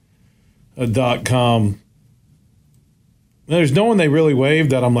CBSSports.com. There's no one they really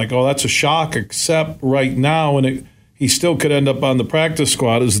waived that I'm like, oh, that's a shock, except right now, and he still could end up on the practice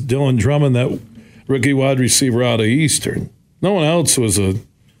squad, is Dylan Drummond, that rookie wide receiver out of Eastern. No one else was a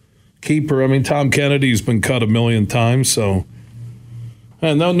keeper. I mean, Tom Kennedy's been cut a million times, so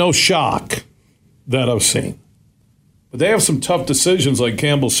and no shock that I've seen. But they have some tough decisions, like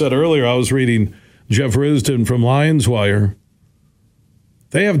Campbell said earlier. I was reading Jeff Risdon from Lions Wire.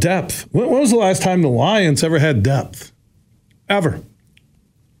 They have depth. When was the last time the Lions ever had depth? Ever.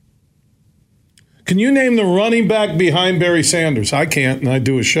 Can you name the running back behind Barry Sanders? I can't, and I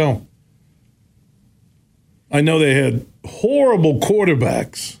do a show. I know they had horrible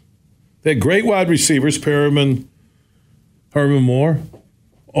quarterbacks. They had great wide receivers, Perriman, Herman Moore.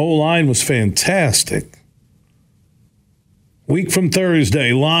 O-line was fantastic. Week from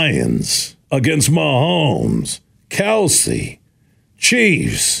Thursday, Lions against Mahomes, Kelsey,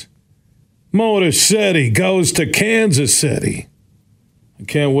 Chiefs. Motor City goes to Kansas City. I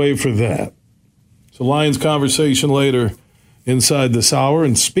can't wait for that. So Lions conversation later inside this hour.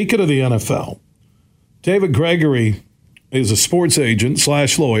 And speaking of the NFL, David Gregory is a sports agent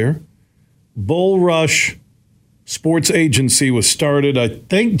 / lawyer. Bull Rush Sports Agency was started, I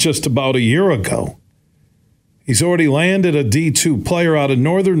think, just about a year ago. He's already landed a D2 player out of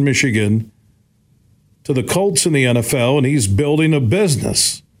Northern Michigan to the Colts in the NFL, and he's building a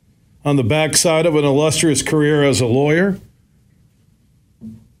business on the backside of an illustrious career as a lawyer.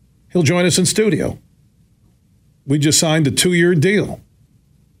 He'll join us in studio. We just signed a 2-year deal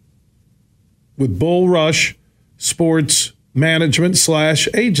with Bull Rush Sports Management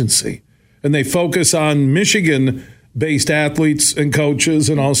 / Agency. And they focus on Michigan-based athletes and coaches,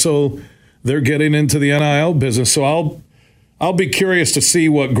 and also they're getting into the NIL business. So I'll be curious to see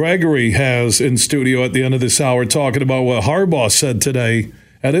what Gregory has in studio at the end of this hour, talking about what Harbaugh said today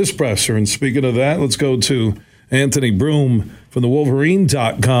at his presser. And speaking of that, let's go to Anthony Broome from the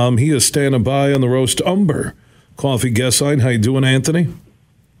Wolverine.com. He is standing by on the Roast Umber Coffee guest line. How you doing, Anthony?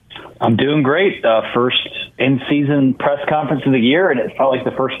 I'm doing great. First in-season press conference of the year, and it felt like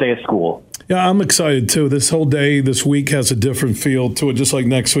the first day of school. Yeah, I'm excited, too. This whole day, this week has a different feel to it, just like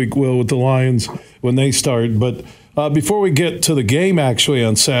next week will with the Lions when they start. But before we get to the game, actually,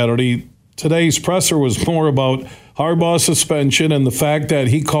 on Saturday, today's presser was more about Harbaugh's suspension and the fact that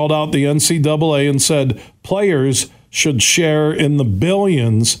he called out the NCAA and said players should share in the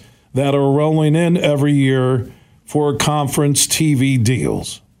billions that are rolling in every year for conference TV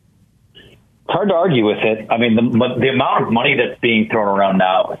deals. hard to argue with it. I mean, the amount of money that's being thrown around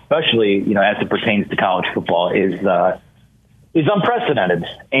now, especially, as it pertains to college football, is unprecedented.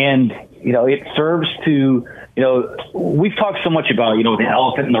 And, it serves to, we've talked so much about, the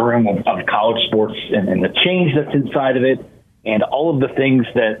elephant in the room of college sports and the change that's inside of it and all of the things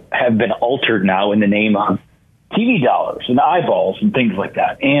that have been altered now in the name of TV dollars and eyeballs and things like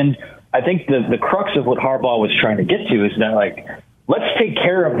that. And I think the crux of what Harbaugh was trying to get to is that, let's take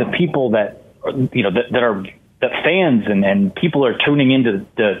care of the people that fans and people are tuning into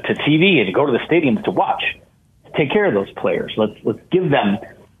to TV and to go to the stadiums to watch. Take care of those players. Let's give them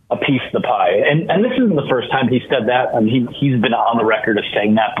a piece of the pie. And this isn't the first time he said that. I mean, he's been on the record of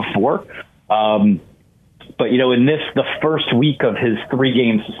saying that before. But in the first week of his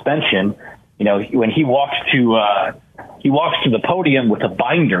 3-game suspension, when he walks to the podium with a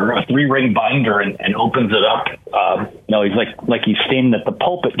binder, a 3-ring binder, and opens it up. He's like he's standing at the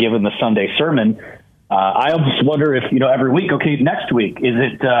pulpit giving the Sunday sermon. I almost wonder if every week. Okay, next week is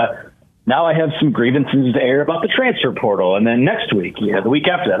it? Now I have some grievances to air about the transfer portal, and then next week, the week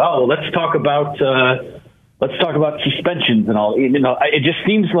after that, let's talk about suspensions and all. It just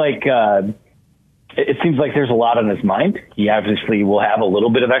seems like there's a lot on his mind. He obviously will have a little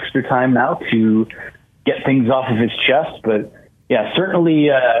bit of extra time now to get things off of his chest, but yeah, certainly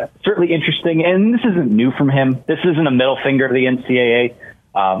interesting. And this isn't new from him. This isn't a middle finger to the NCAA,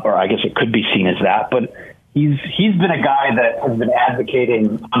 or I guess it could be seen as that. But he's been a guy that has been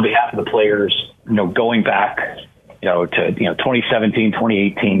advocating on behalf of the players, going back, to 2017,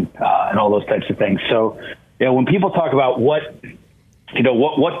 2018, and all those types of things. So, when people talk about what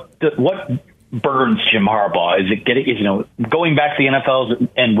burns Jim Harbaugh, is it going back to the NFL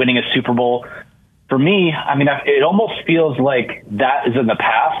and winning a Super Bowl? For me, I mean, it almost feels like that is in the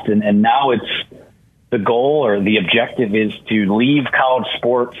past, and now it's the goal or the objective is to leave college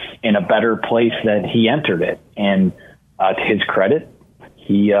sports in a better place than he entered it. And to his credit,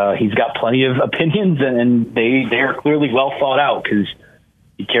 he's got plenty of opinions, and they are clearly well thought out because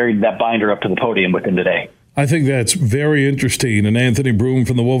he carried that binder up to the podium with him today. I think that's very interesting. And Anthony Broome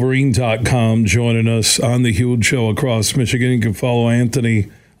from the Wolverine.com joining us on the Huge Show across Michigan. You can follow Anthony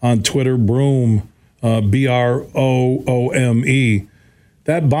on Twitter, Broome. Broome.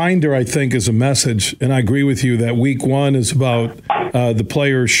 That binder, I think, is a message, and I agree with you that week 1 is about the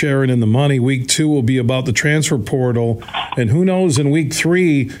players sharing in the money. Week 2 will be about the transfer portal, and who knows in week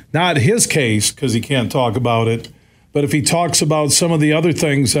 3, not his case because he can't talk about it, but if he talks about some of the other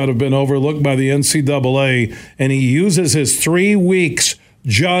things that have been overlooked by the NCAA, and he uses his 3 weeks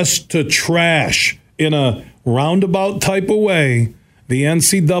just to trash in a roundabout type of way the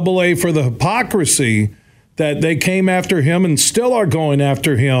NCAA for the hypocrisy that they came after him and still are going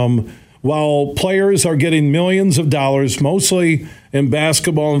after him while players are getting millions of dollars, mostly in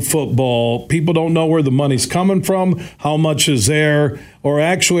basketball and football. People don't know where the money's coming from, how much is there, or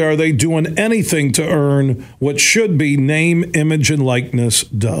actually are they doing anything to earn what should be name, image, and likeness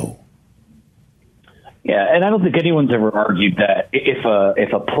dough? Yeah, and I don't think anyone's ever argued that if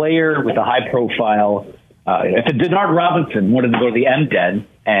a player with a high profile, if a Denard Robinson wanted to go to the MDEN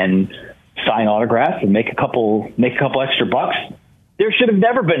and sign autographs and make a couple extra bucks, there should have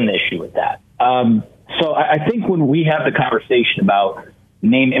never been an issue with that. So I think when we have the conversation about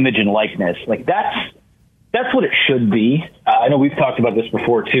name, image, and likeness, that's what it should be. I know we've talked about this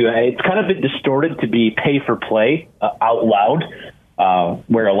before too. It's kind of been distorted to be pay for play out loud,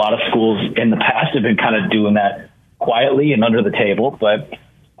 where a lot of schools in the past have been kind of doing that quietly and under the table, but.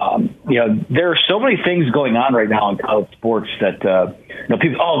 There are so many things going on right now in college sports that,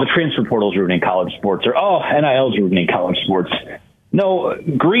 people, the transfer portal is ruining college sports, or, NIL is ruining college sports. No,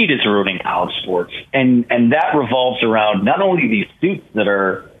 greed is ruining college sports. And that revolves around not only these suits that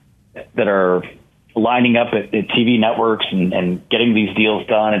are lining up at TV networks and getting these deals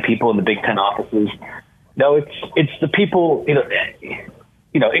done and people in the Big Ten offices. No, it's the people,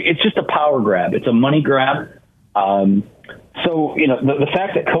 it's just a power grab. It's a money grab. So, the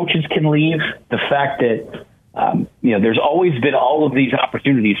fact that coaches can leave, the fact that, there's always been all of these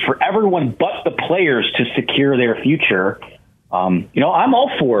opportunities for everyone but the players to secure their future. I'm all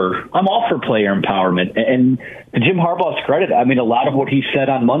for player empowerment. And to Jim Harbaugh's credit, I mean, a lot of what he said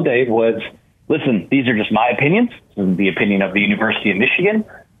on Monday was, listen, these are just my opinions. This is the opinion of the University of Michigan.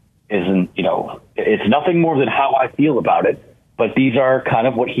 It's nothing more than how I feel about it. But these are kind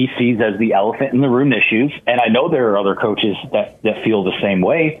of what he sees as the elephant in the room issues. And I know there are other coaches that feel the same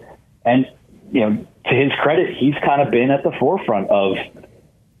way. And, to his credit, he's kind of been at the forefront of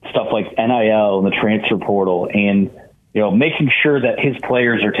stuff like NIL and the transfer portal and, making sure that his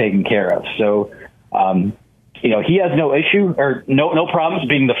players are taken care of. So, he has no issue or no problems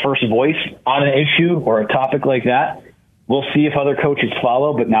being the first voice on an issue or a topic like that. We'll see if other coaches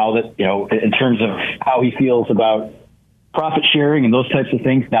follow. But now that, in terms of how he feels about profit sharing and those types of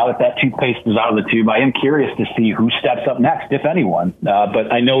things, now that toothpaste is out of the tube, I am curious to see who steps up next, if anyone.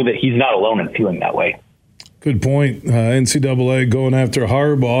 But I know that he's not alone in feeling that way. Good point. NCAA going after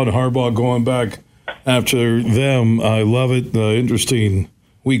Harbaugh and Harbaugh going back after them. I love it. Interesting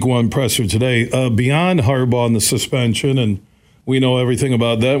Week 1 presser today. Beyond Harbaugh and the suspension, and we know everything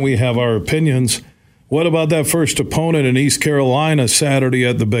about that. We have our opinions. What about that first opponent in East Carolina Saturday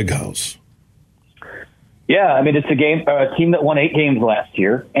at the Big House? Yeah, I mean, it's a team that won 8 games last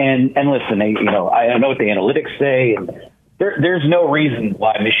year. And listen, I know what the analytics say, and there's no reason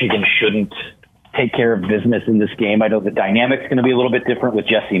why Michigan shouldn't take care of business in this game. I know the dynamic's going to be a little bit different with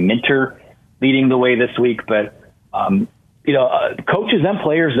Jesse Minter leading the way this week, but coaches and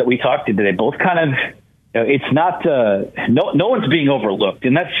players that we talked to today both kind of, it's not, no one's being overlooked.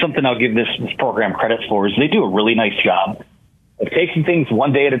 And that's something I'll give this program credit for, is they do a really nice job of taking things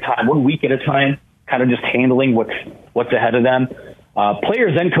one day at a time, 1 week at a time, kind of just handling what's ahead of them.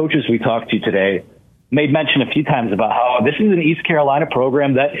 Players and coaches we talked to today made mention a few times about how this is an East Carolina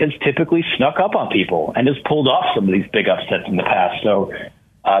program that has typically snuck up on people and has pulled off some of these big upsets in the past. So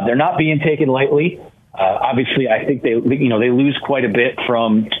they're not being taken lightly. Obviously, I think they lose quite a bit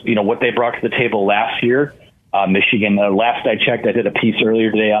from what they brought to the table last year. Michigan, last I checked, I did a piece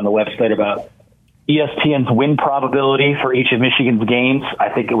earlier today on the website about ESPN's win probability for each of Michigan's games. I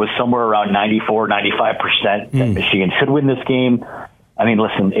think it was somewhere around 94-95% that Michigan should win this game. I mean,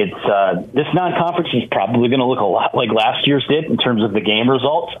 listen, it's this non-conference is probably going to look a lot like last year's did in terms of the game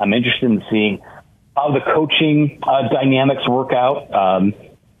results. I'm interested in seeing how the coaching dynamics work out.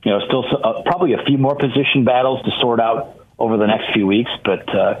 Still probably a few more position battles to sort out over the next few weeks. But,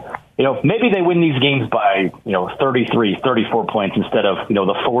 maybe they win these games by, 33, 34 points instead of,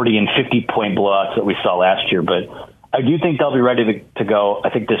 the 40 and 50-point blowouts that we saw last year. But I do think they'll be ready to go. I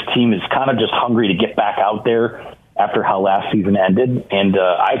think this team is kind of just hungry to get back out there after how last season ended. And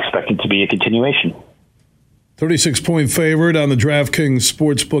I expect it to be a continuation. 36-point favorite on the DraftKings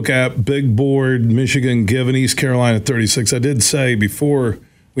Sportsbook app. Big board, Michigan giving East Carolina 36. I did say before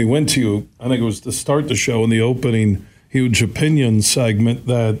we went to you, I think it was to start the show in the opening huge opinion segment,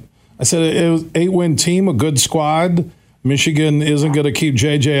 that I said it was 8-win team, a good squad. Michigan isn't going to keep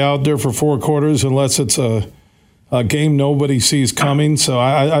JJ out there for 4 quarters unless it's a game nobody sees coming. So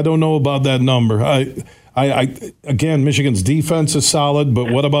I don't know about that number. Again, Michigan's defense is solid,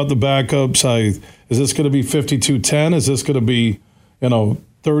 but what about the backups? Is this going to be 52-10? Is this going to be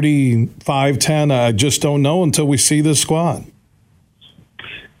 35-10? I just don't know until we see this squad.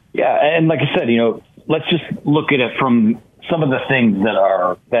 Yeah, and like I said, let's just look at it from some of the things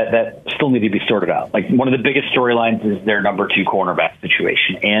that still need to be sorted out. Like, one of the biggest storylines is their number 2 cornerback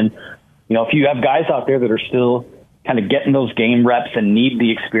situation. And, if you have guys out there that are still kind of getting those game reps and need the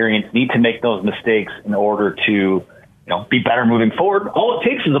experience, need to make those mistakes in order to, be better moving forward, all it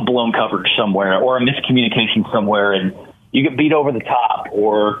takes is a blown coverage somewhere or a miscommunication somewhere, and you get beat over the top,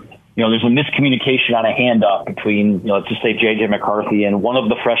 or there's a miscommunication on a handoff between, let's just say J.J. McCarthy and one of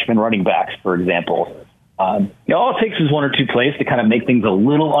the freshman running backs, for example. All it takes is 1 or 2 plays to kind of make things a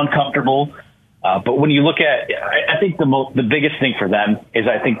little uncomfortable. But when you look at, I think the biggest thing for them is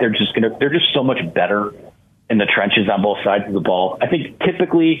I think they're just so much better in the trenches on both sides of the ball. I think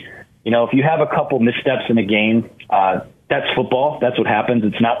typically, if you have a couple missteps in a game, that's football. That's what happens.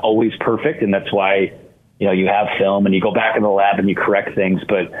 It's not always perfect, and that's why you have film and you go back in the lab and you correct things.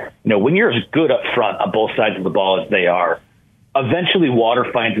 But, when you're as good up front on both sides of the ball as they are, eventually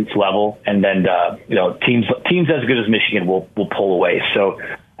water finds its level, and then, teams as good as Michigan will pull away. So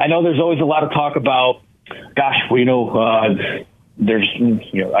I know there's always a lot of talk about, gosh, I know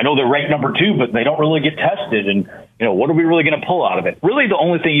they're ranked number 2, but they don't really get tested. And, what are we really going to pull out of it? Really, the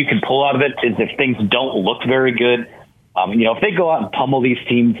only thing you can pull out of it is if things don't look very good. If they go out and pummel these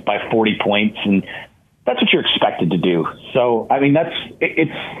teams by 40 points, and that's what you're expected to do. So, I mean,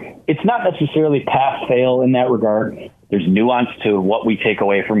 it's not necessarily pass-fail in that regard. There's nuance to what we take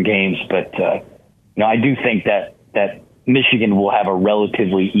away from games, but I do think that Michigan will have a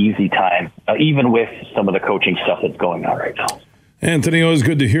relatively easy time, even with some of the coaching stuff that's going on right now. Anthony, always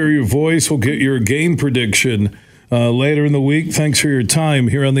good to hear your voice. We'll get your game prediction later in the week. Thanks for your time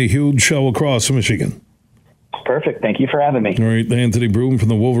here on the Huge Show across Michigan. Perfect. Thank you for having me. All right, Anthony Broome from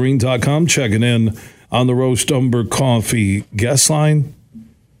thewolverine.com checking in on the Roast Umber Coffee guest line.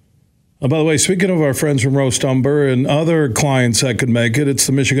 By the way, speaking of our friends from Roast Umber and other clients that could make it, it's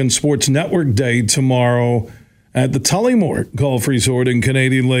the Michigan Sports Network Day tomorrow at the Tullymore Golf Resort in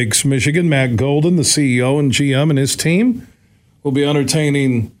Canadian Lakes, Michigan. Matt Golden, the CEO and GM, and his team will be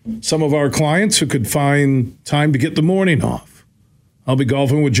entertaining some of our clients who could find time to get the morning off. I'll be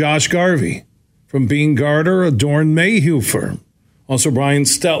golfing with Josh Garvey from Bean Garter, a Dorn Mayhew firm. Also Brian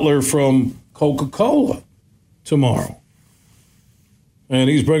Stetler from Coca-Cola tomorrow. And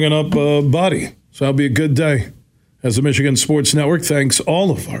he's bringing up Buddy. So that'll be a good day. As the Michigan Sports Network thanks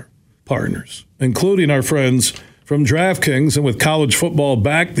all of our partners, including our friends from DraftKings. And with college football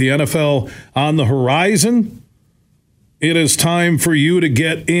back, the NFL on the horizon, it is time for you to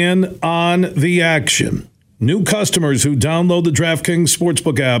get in on the action. New customers who download the DraftKings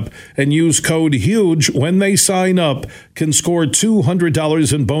Sportsbook app and use code HUGE when they sign up can score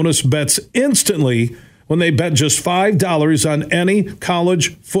 $200 in bonus bets instantly when they bet just $5 on any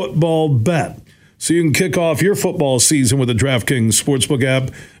college football bet. So you can kick off your football season with the DraftKings Sportsbook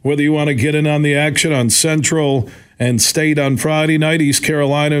app, whether you want to get in on the action on Central and State on Friday night, East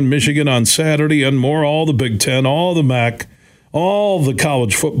Carolina and Michigan on Saturday, and more, all the Big Ten, all the MAC, all the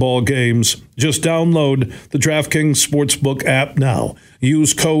college football games. Just download the DraftKings Sportsbook app now.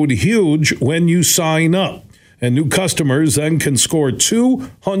 Use code HUGE when you sign up. And new customers then can score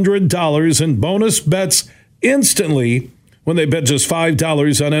 $200 in bonus bets instantly when they bet just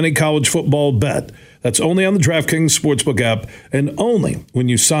 $5 on any college football bet. That's only on the DraftKings Sportsbook app and only when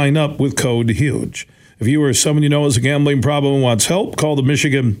you sign up with code HUGE. If you or someone you know has a gambling problem and wants help, call the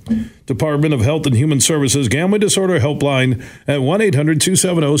Michigan Department of Health and Human Services Gambling Disorder Helpline at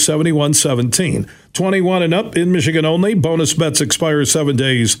 1-800-270-7117. 21 and up in Michigan only. Bonus bets expire 7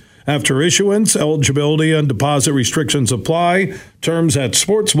 days after issuance. Eligibility and deposit restrictions apply. Terms at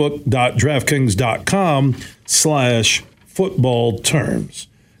sportsbook.draftkings.com/football terms.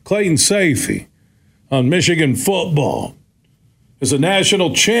 Clayton Sayfie on Michigan football. Is a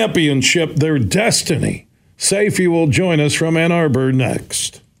national championship their destiny? Sayfie will join us from Ann Arbor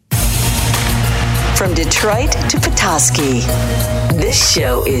next. From Detroit to Petoskey, this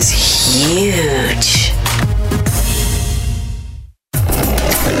show is huge.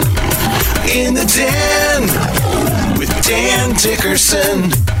 In the Den with Dan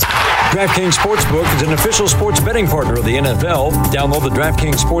Dickerson. DraftKings Sportsbook is an official sports betting partner of the NFL. Download the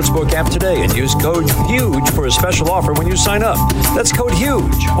DraftKings Sportsbook app today and use code HUGE for a special offer when you sign up. That's code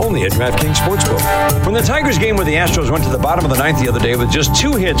HUGE, only at DraftKings Sportsbook. When the Tigers game with the Astros went to the bottom of the ninth the other day with just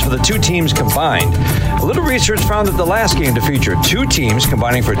 2 hits for the two teams combined, a little research found that the last game to feature 2 teams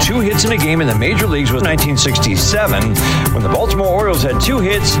combining for 2 hits in a game in the major leagues was 1967, when the Baltimore Orioles had 2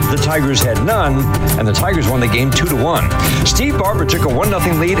 hits, the Tigers had none, and the Tigers won the game 2-1. Steve Barber took a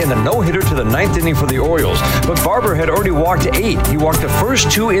 1-0 lead in a no-hitter to the 9th inning for the Orioles, but Barber had already walked 8. He walked the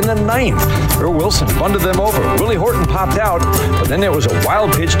first 2 in the 9th. Earl Wilson bunted them over. Willie Horton popped out, but then there was a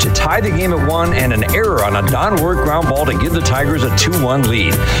wild pitch to tie the game at 1 and an error on a Don Work ground ball to give the Tigers a 2-1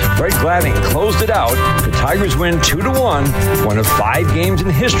 lead. Brett Glavine closed it out. The Tigers win 2-1, one of 5 games in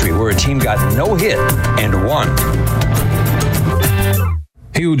history where a team got no hit and won.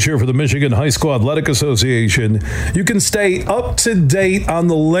 Huge here for the Michigan High School Athletic Association. You can stay up to date on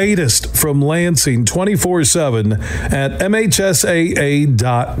the latest from Lansing 24/7 at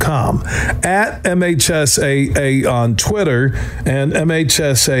MHSAA.com, at MHSAA on Twitter, and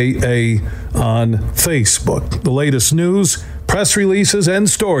MHSAA on Facebook. The latest news, press releases, and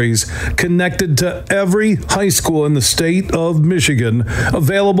stories connected to every high school in the state of Michigan,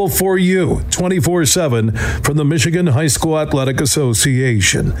 available for you 24/7 from the Michigan High School Athletic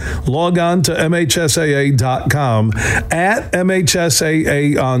Association. Log on to MHSAA.com, at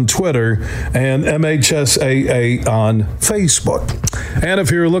MHSAA on Twitter, and MHSAA on Facebook. And if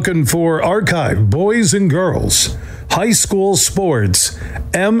you're looking for archive boys and girls high school sports,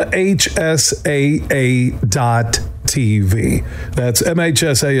 MHSAA.TV. That's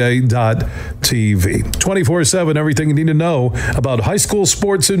MHSAA.TV. 24/7, everything you need to know about high school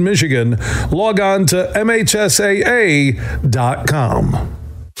sports in Michigan. Log on to MHSAA.com.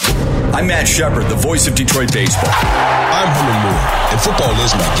 I'm Matt Shepard, the voice of Detroit baseball. I'm Herman Moore, and football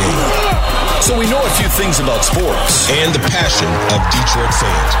is my game. So we know a few things about sports. And the passion of Detroit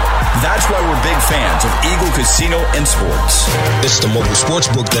fans. That's why we're big fans of Eagle Casino and Sports. It's the mobile sports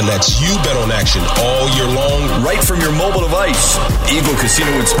book that lets you bet on action all year long. Right from your mobile device. Eagle Casino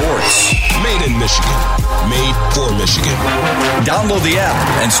and Sports. Made in Michigan. Made for Michigan. Download the app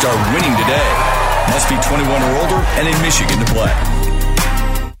and start winning today. Must be 21 or older and in Michigan to play.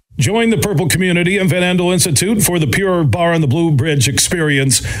 Join the Purple community and Van Andel Institute for the Pure Bar on the Blue Bridge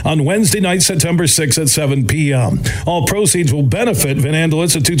experience on Wednesday night, September 6th at 7 p.m. All proceeds will benefit Van Andel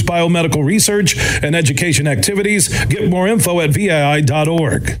Institute's biomedical research and education activities. Get more info at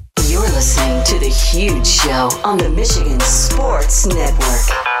VAI.org. You're listening to The Huge Show on the Michigan Sports Network.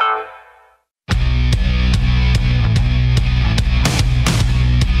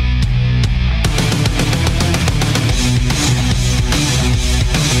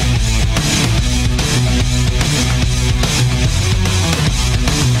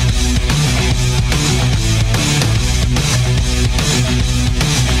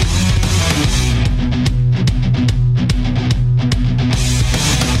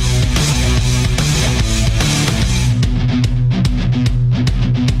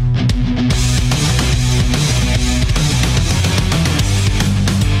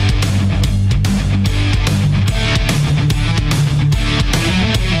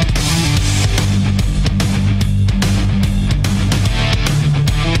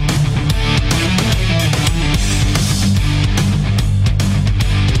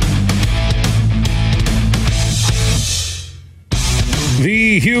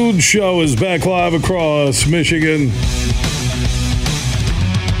 The Huge Show is back live across Michigan.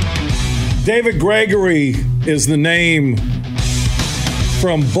 David Gregory is the name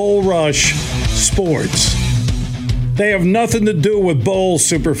from Bull Rush Sports. They have nothing to do with Bull,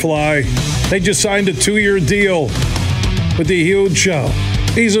 Superfly. They just signed a 2-year deal with The Huge Show.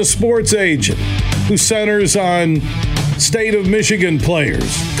 He's a sports agent who centers on state of Michigan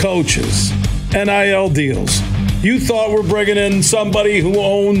players, coaches, NIL deals. You thought we're bringing in somebody who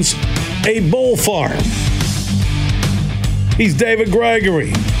owns a bull farm. He's David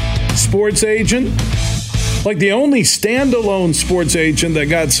Gregory, sports agent. Like the only standalone sports agent that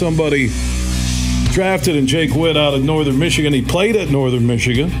got somebody drafted in Jake Witt out of Northern Michigan. He played at Northern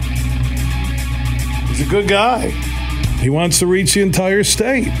Michigan. He's a good guy. He wants to reach the entire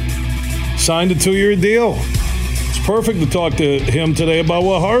state. Signed a 2-year deal. It's perfect to talk to him today about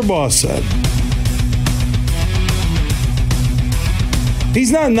what Harbaugh said. He's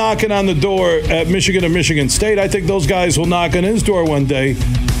not knocking on the door at Michigan or Michigan State. I think those guys will knock on his door one day.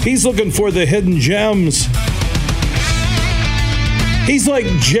 He's looking for the hidden gems. He's like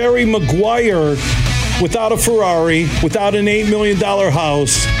Jerry Maguire without a Ferrari, without an $8 million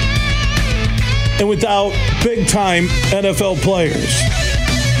house, and without big-time NFL players.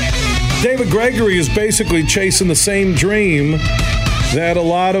 David Gregory is basically chasing the same dream that a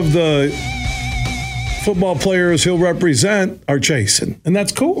lot of the football players he'll represent are chasing, and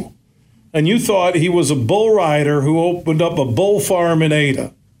that's cool. And you thought he was a bull rider who opened up a bull farm in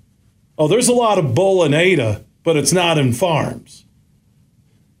Ada. Oh, there's a lot of bull in Ada, but it's not in farms.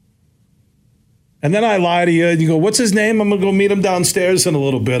 And then I lie to you, and you go, what's his name? I'm going to go meet him downstairs in a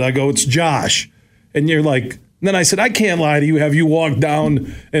little bit. I go, it's Josh. And you're like, and then I said, I can't lie to you. Have you walked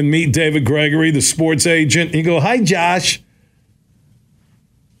down and meet David Gregory, the sports agent? And you go, hi, Josh.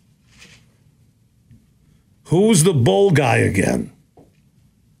 Who's the bull guy again?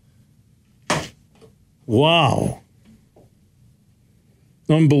 Wow.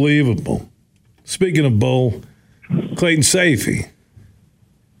 Unbelievable. Speaking of bull, Clayton Sayfie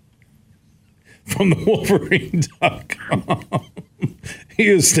from the Wolverine.com. He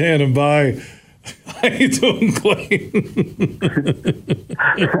is standing by. How you doing, Clayton?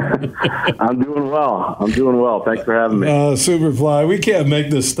 I'm doing well. Thanks for having me. Superfly. We can't make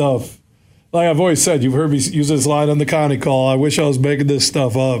this stuff. Like I've always said, you've heard me use this line on the Connie Call. I wish I was making this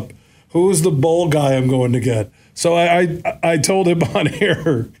stuff up. Who's the bull guy I'm going to get? So I told him on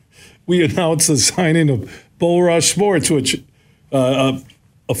air, we announced the signing of Bull Rush Sports, which a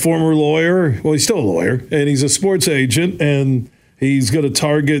former lawyer, well, he's still a lawyer, and he's a sports agent, and he's going to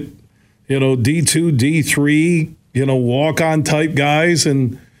target, D2, D3, walk-on type guys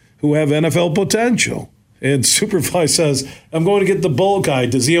and who have NFL potential. And Superfly says, I'm going to get the bull guy.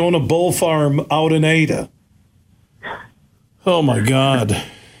 Does he own a bull farm out in Ada? Oh, my God.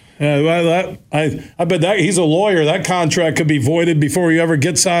 I bet that he's a lawyer. That contract could be voided before he ever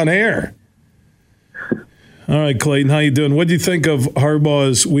gets on air. All right, Clayton, how you doing? What do you think of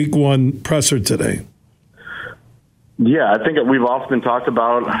Harbaugh's Week 1 presser today? Yeah, I think that we've often talked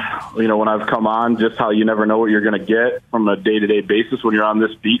about, when I've come on, just how you never know what you're going to get from a day-to-day basis when you're on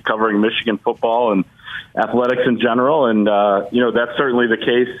this beat covering Michigan football and athletics in general. And, that's certainly the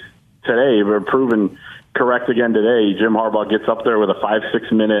case today. We're proven correct again today. Jim Harbaugh gets up there with a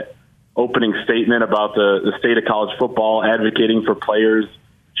 5-6 minute opening statement about the state of college football, advocating for players,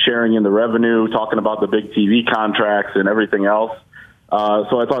 sharing in the revenue, talking about the big TV contracts and everything else.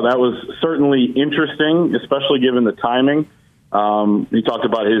 So I thought that was certainly interesting, especially given the timing. He talked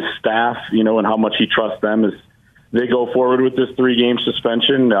about his staff, and how much he trusts them as they go forward with this 3-game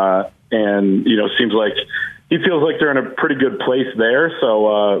suspension. And seems like he feels like they're in a pretty good place there.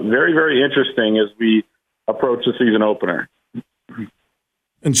 So very, very interesting as we approach the season opener.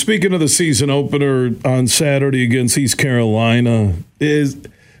 And speaking of the season opener on Saturday against East Carolina,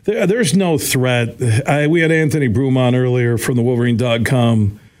 there's no threat. We had Anthony Broom on earlier from the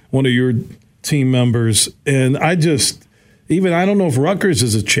Wolverine.com, one of your team members, and I don't know if Rutgers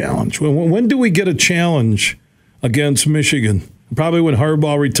is a challenge. When do we get a challenge against Michigan? Probably when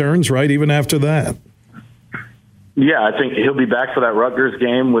Harbaugh returns, right? Even after that. Yeah, I think he'll be back for that Rutgers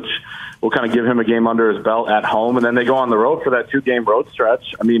game, which will kind of give him a game under his belt at home. And then they go on the road for that 2-game road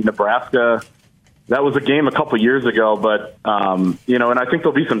stretch. I mean, Nebraska, that was a game a couple years ago, but, and I think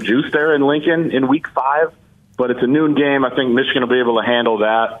there'll be some juice there in Lincoln in week 5, but it's a noon game. I think Michigan will be able to handle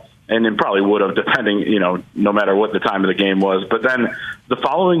that. And it probably would have, depending, no matter what the time of the game was. But then the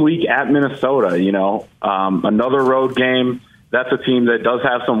following week at Minnesota, another road game. That's a team that does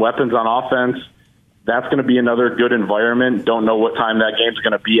have some weapons on offense. That's going to be another good environment. Don't know what time that game's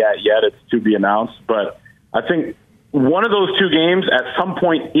going to be at yet. It's to be announced. But I think one of those 2 games, at some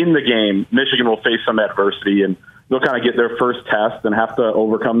point in the game, Michigan will face some adversity, and they'll kind of get their first test and have to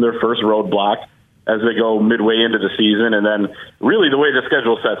overcome their first roadblock as they go midway into the season. And then really the way the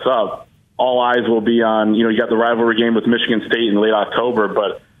schedule sets up, all eyes will be on, you got the rivalry game with Michigan State in late October,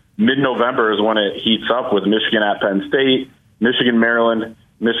 but mid-November is when it heats up with Michigan at Penn State, Michigan, Maryland,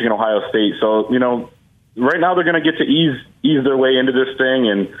 Michigan, Ohio State. So, right now they're going to get to ease their way into this thing,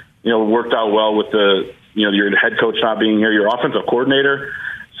 and, it worked out well with your head coach not being here. Your offensive coordinator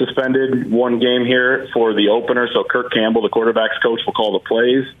suspended 1 game here for the opener, so Kirk Campbell, the quarterback's coach, will call the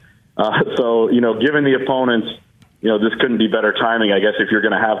plays. So, given the opponents, this couldn't be better timing, I guess, if you're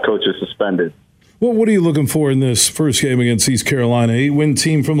going to have coaches suspended. Well, what are you looking for in this first game against East Carolina? 8-win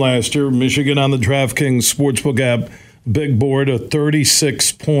team from last year, Michigan on the DraftKings Sportsbook app, big board, a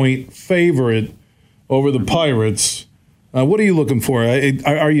 36-point favorite over the Pirates. What are you looking for?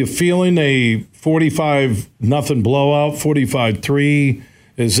 Are you feeling a 45-0 blowout, 45-3?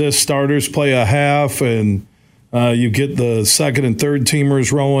 Is this starters play a half and you get the second and third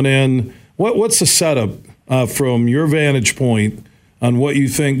teamers rolling in? What's the setup from your vantage point on what you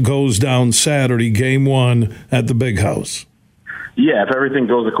think goes down Saturday, game 1 at the Big House? Yeah, if everything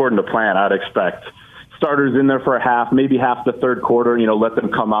goes according to plan, I'd expect starters in there for a half, maybe half the third quarter, let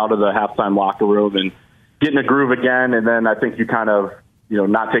them come out of the halftime locker room and get in a groove again. And then I think you kind of,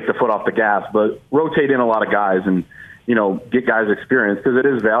 not take the foot off the gas, but rotate in a lot of guys and, get guys experience, because it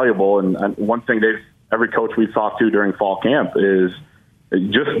is valuable. And one thing every coach we've talked to during fall camp is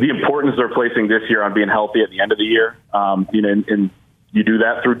just the importance they're placing this year on being healthy at the end of the year. And you do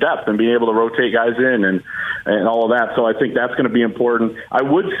that through depth and being able to rotate guys in and all of that. So I think that's going to be important. I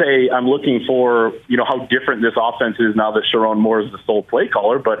would say I'm looking for, how different this offense is now that Sharon Moore is the sole play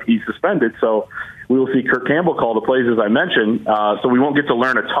caller, but he's suspended. So we will see Kirk Campbell call the plays, as I mentioned. So we won't get to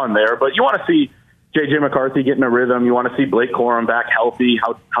learn a ton there, but you want to see J.J. McCarthy get in a rhythm. You want to see Blake Corum back healthy,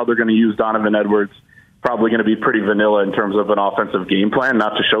 how they're going to use Donovan Edwards. Probably going to be pretty vanilla in terms of an offensive game plan,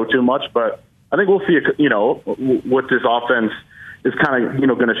 not to show too much, but I think we'll see, what this offense is kind of,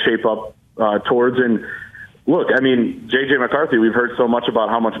 going to shape up towards. And look, I mean, J.J. McCarthy, we've heard so much about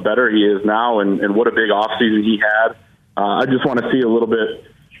how much better he is now and what a big offseason he had. I just want to see a little bit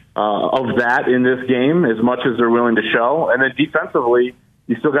of that in this game, as much as they're willing to show. And then defensively,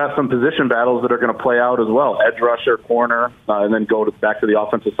 you still got some position battles that are going to play out as well. Edge rusher, corner, and then back to the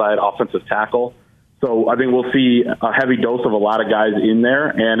offensive side, offensive tackle. So I think we'll see a heavy dose of a lot of guys in there,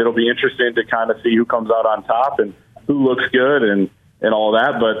 and it'll be interesting to kind of see who comes out on top and who looks good and all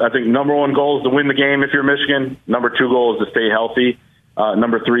that. But I think number 1 goal is to win the game if you're Michigan. Number 2 goal is to stay healthy.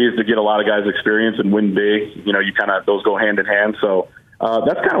 Number 3 is to get a lot of guys experience and win big. You kind of, those go hand in hand. So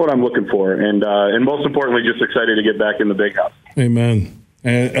that's kind of what I'm looking for. And most importantly, just excited to get back in the Big House. Amen.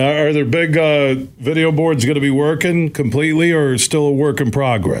 And are there big video boards going to be working completely, or still a work in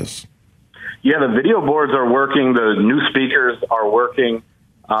progress? Yeah, the video boards are working. The new speakers are working.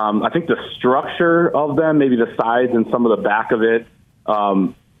 I think the structure of them, maybe the sides and some of the back of it,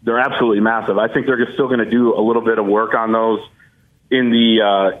 they're absolutely massive. I think they're still going to do a little bit of work on those in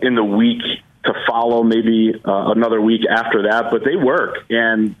the week to follow, maybe another week after that. But they work,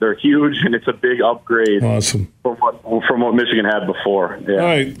 and they're huge, and it's a big upgrade. Awesome. From what Michigan had before. Yeah. All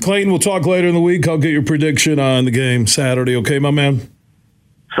right, Clayton, we'll talk later in the week. I'll get your prediction on the game Saturday. Okay, my man?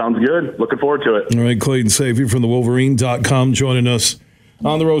 Sounds good. Looking forward to it. All right, Clayton Sayfie from the Wolverine.com joining us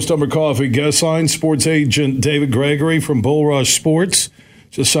on the Roast Umber Coffee guest line. Sports agent David Gregory from Bull Rush Sports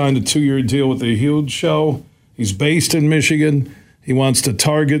just signed a 2-year deal with the Huge Show. He's based in Michigan. He wants to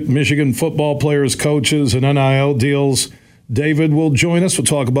target Michigan football players, coaches, and NIL deals. David will join us. We'll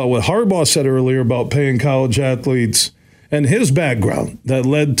talk about what Harbaugh said earlier about paying college athletes and his background that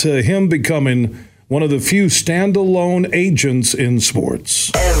led to him becoming one of the few standalone agents in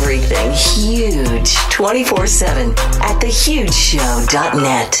sports. Everything huge 24/7 at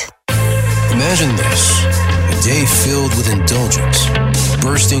thehugeshow.net. Imagine this, a day filled with indulgence,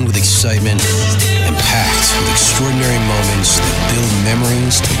 bursting with excitement, and packed with extraordinary moments that build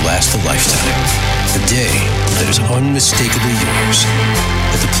memories to last a lifetime. A day that is unmistakably yours,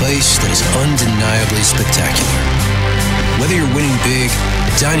 at the place that is undeniably spectacular. Whether you're winning big,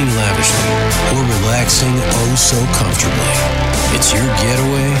 dining lavishly, or relaxing oh so comfortably, it's your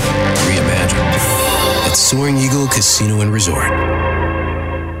getaway reimagined at Soaring Eagle Casino and Resort.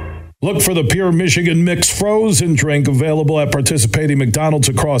 Look for the Pure Michigan Mix frozen drink available at participating McDonald's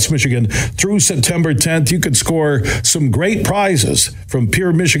across Michigan through September 10th. You could score some great prizes from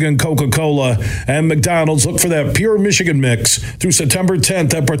Pure Michigan Coca-Cola and McDonald's. Look for that Pure Michigan Mix through September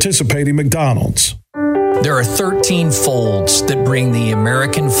 10th at participating McDonald's. There are 13 folds that bring the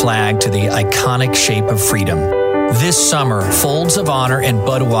American flag to the iconic shape of freedom. This summer, Folds of Honor and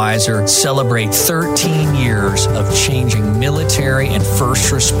Budweiser celebrate 13 years of changing military and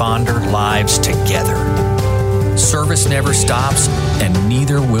first responder lives together. Service never stops, and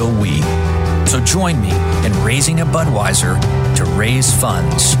neither will we. So join me in raising a Budweiser to raise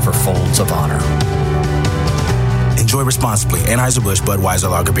funds for Folds of Honor. Enjoy responsibly. Anheuser-Busch Budweiser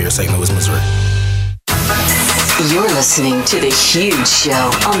Lager Beer, St. Louis, Missouri. You're listening to The Huge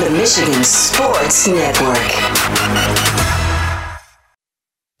Show on the Michigan Sports Network.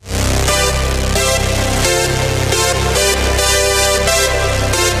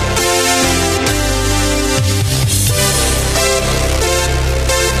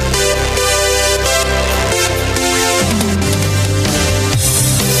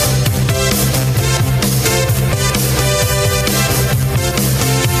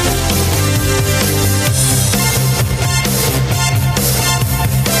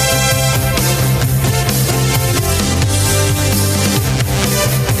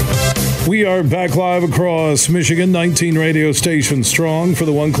 We are back live across Michigan, 19 radio stations strong. For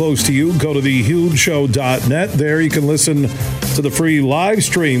the one close to you, go to thehugeshow.net. There you can listen to the free live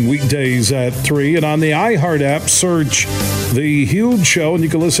stream weekdays at 3. And on the iHeart app, search The Huge Show, and you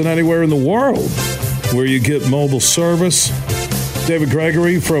can listen anywhere in the world where you get mobile service. David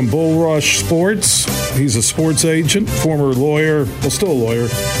Gregory from Bull Rush Sports. He's a sports agent, former lawyer, well, still a lawyer,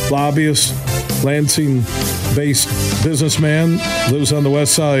 lobbyist, Lansing-based businessman, lives on the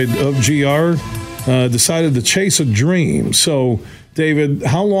west side of GR, decided to chase a dream. So, David,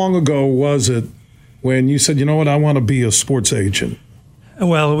 how long ago was it when you said, you know what, I want to be a sports agent?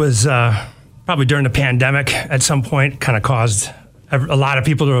 Well, it was probably during the pandemic at some point, kind of caused a lot of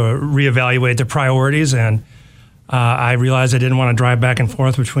people to reevaluate their priorities. And I realized I didn't want to drive back and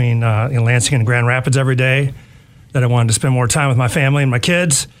forth between Lansing and Grand Rapids every day, that I wanted to spend more time with my family and my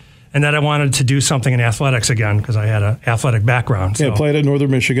kids, and that I wanted to do something in athletics again because I had an athletic background. So. Yeah, played at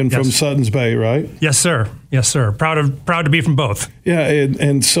Northern Michigan from Suttons Bay, right? Yes, sir. Yes, sir. Proud to be from both. Yeah,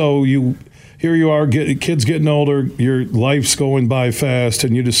 and so here you are, kids getting older, your life's going by fast,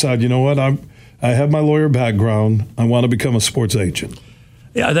 and you decide, you know what, I have my lawyer background, I want to become a sports agent.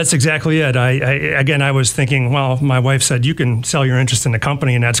 Yeah, that's exactly it. I was thinking, well, my wife said, you can sell your interest in the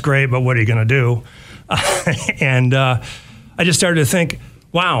company, and that's great, but what are you going to do? And I just started to think,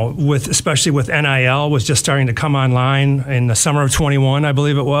 wow, especially with NIL was just starting to come online in the summer of 21, I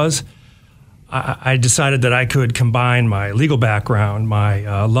believe it was. I decided that I could combine my legal background,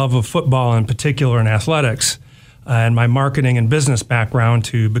 my love of football in particular and athletics, and my marketing and business background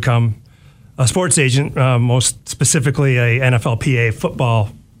to become a sports agent, most specifically a NFLPA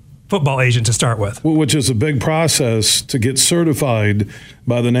football agent to start with. Which is a big process to get certified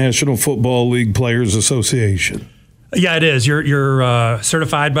by the National Football League Players Association. Yeah, it is. You're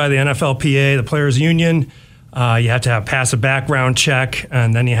certified by the NFLPA, the Players Union. You have to pass a background check,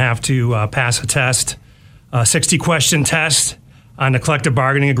 and then you have to pass a test, a 60-question test on the collective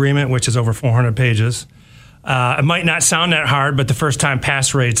bargaining agreement, which is over 400 pages. It might not sound that hard, but the first-time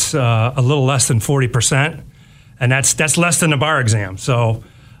pass rate's a little less than 40%, and that's less than a bar exam. So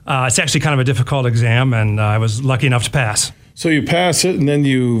it's actually kind of a difficult exam, and I was lucky enough to pass. So you pass it, and then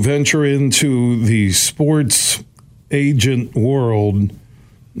you venture into the sports agent world.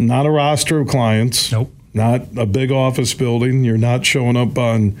 Not a roster of clients. Nope. Not a big office building. You're not showing up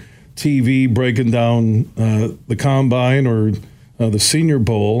on TV breaking down the Combine or the Senior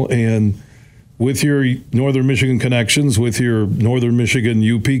Bowl. And with your Northern Michigan connections, with your Northern Michigan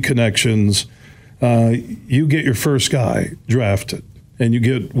UP connections, you get your first guy drafted. And you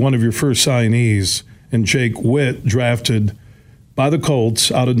get one of your first signees, and Jake Witt, drafted by the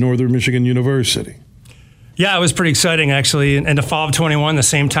Colts out of Northern Michigan University. Yeah, it was pretty exciting, actually. In the fall of 21, the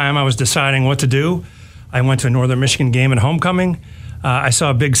same time I was deciding what to do, I went to a Northern Michigan game at homecoming. I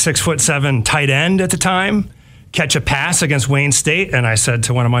saw a big 6'7" tight end at the time catch a pass against Wayne State, and I said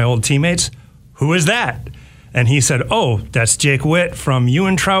to one of my old teammates, "Who is that?" And he said, "Oh, that's Jake Witt from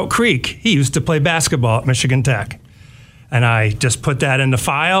Ewan-Trout Creek. He used to play basketball at Michigan Tech." And I just put that in the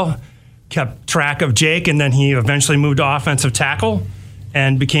file, kept track of Jake, and then he eventually moved to offensive tackle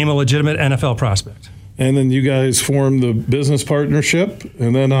and became a legitimate NFL prospect. And then you guys formed the business partnership,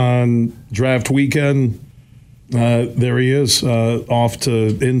 and then on draft weekend, there he is, off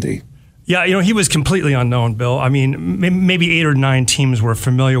to Indy. Yeah, he was completely unknown, Bill. I mean, maybe 8 or 9 teams were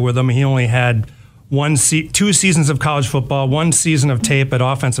familiar with him. He only had 2 seasons of college football, 1 season of tape at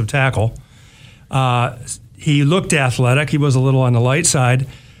offensive tackle. He looked athletic. He was a little on the light side,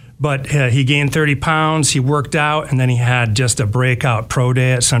 but he gained 30 pounds. He worked out, and then he had just a breakout pro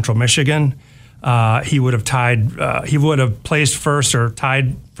day at Central Michigan. He would have placed first or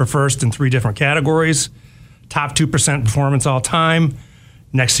tied for first in 3 different categories. Top 2% performance all time.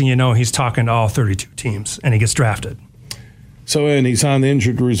 Next thing you know, he's talking to all 32 teams, and he gets drafted. So, and he's on the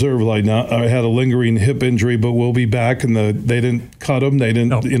injured reserve line now. I had a lingering hip injury, but will be back. And they didn't cut him. They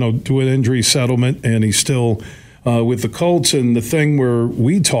didn't, do an injury settlement, and he's still with the Colts. And the thing where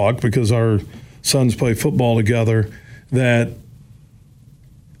we talk, because our sons play football together, that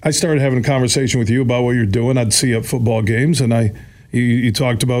I started having a conversation with you about what you're doing. I'd see you at football games, and you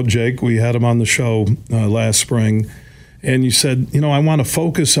talked about Jake. We had him on the show last spring, and you said, I want to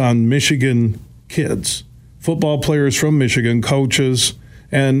focus on Michigan kids. Football players from Michigan, coaches,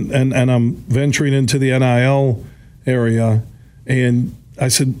 and I'm venturing into the NIL area. And I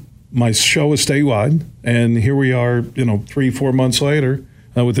said, my show is statewide, and here we are, 3-4 months later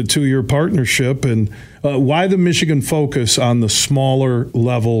with a 2-year partnership. And why the Michigan focus on the smaller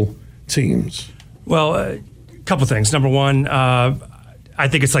level teams? Well, a couple things. Number one, I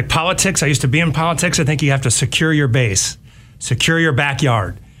think it's like politics. I used to be in politics. I think you have to secure your base, secure your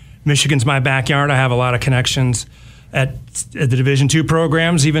backyard. Michigan's my backyard. I have a lot of connections at the Division II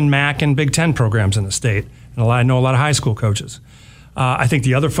programs, even MAC and Big Ten programs in the state. And I know a lot of high school coaches. I think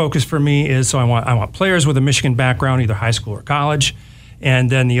the other focus for me is I want players with a Michigan background, either high school or college. And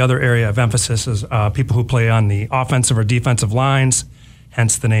then the other area of emphasis is people who play on the offensive or defensive lines,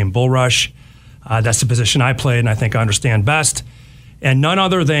 hence the name Bull Rush. That's the position I played and I think I understand best. And none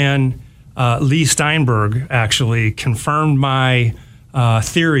other than Lee Steinberg actually confirmed my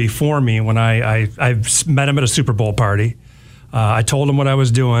theory for me when I met him at a Super Bowl party. I told him what I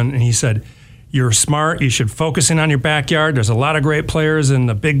was doing, and he said, "You're smart. You should focus in on your backyard. There's a lot of great players in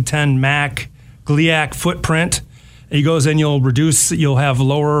the Big Ten, MAC, GLIAC footprint." And he goes, "And you'll have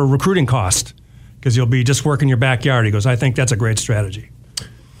lower recruiting cost because you'll be just working your backyard." He goes, "I think that's a great strategy."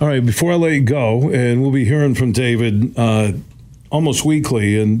 All right, before I let you go, and we'll be hearing from David almost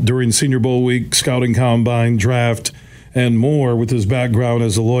weekly and during Senior Bowl week, scouting combine, draft, and more with his background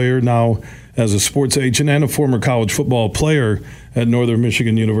as a lawyer, now as a sports agent and a former college football player at Northern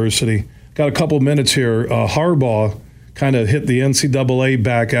Michigan University. Got a couple minutes here. Harbaugh kind of hit the NCAA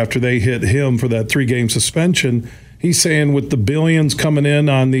back after they hit him for that 3-game suspension. He's saying with the billions coming in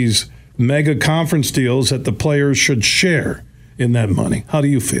on these mega conference deals that the players should share in that money. How do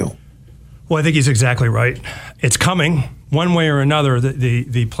you feel? Well, I think he's exactly right. It's coming. One way or another,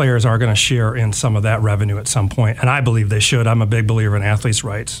 the players are going to share in some of that revenue at some point, and I believe they should. I'm a big believer in athletes'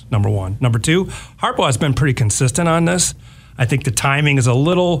 rights, number one. Number two, Harbaugh has been pretty consistent on this. I think the timing is a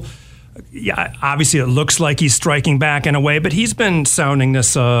little, obviously it looks like he's striking back in a way, but he's been sounding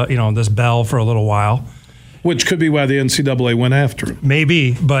this, this bell for a little while. Which could be why the NCAA went after him.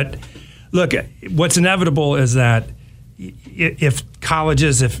 Maybe, but look, what's inevitable is that if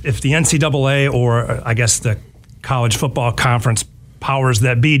colleges, if the NCAA or I guess the college football conference powers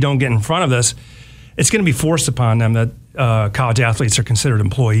that be don't get in front of this, it's going to be forced upon them that college athletes are considered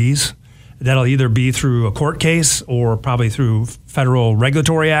employees. That'll either be through a court case or probably through federal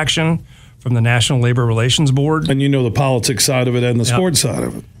regulatory action from the National Labor Relations Board. And the politics side of it and the sports side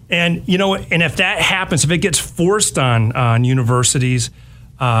of it. And and if that happens, if it gets forced on universities,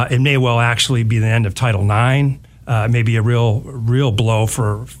 it may well actually be the end of Title IX. Maybe a real blow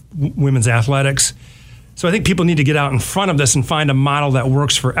for women's athletics. So I think people need to get out in front of this and find a model that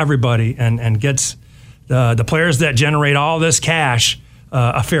works for everybody and gets the players that generate all this cash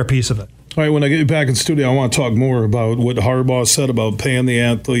a fair piece of it. All right, when I get you back in studio, I want to talk more about what Harbaugh said about paying the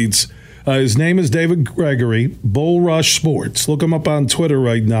athletes. His name is David Gregory, Bull Rush Sports. Look him up on Twitter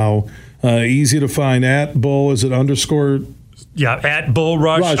right now. Easy to find at Bull, is it _? Yeah, at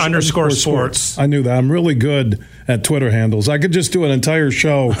Bullrush _sports. I knew that. I'm really good at Twitter handles. I could just do an entire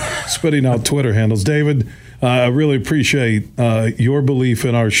show spitting out Twitter handles. David, I really appreciate your belief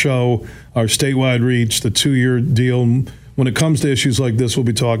in our show, our statewide reach, the 2-year deal. When it comes to issues like this, we'll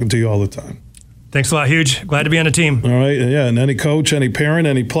be talking to you all the time. Thanks a lot, Huge. Glad to be on the team. All right, yeah, and any coach, any parent,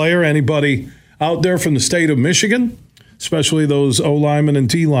 any player, anybody out there from the state of Michigan, especially those O linemen and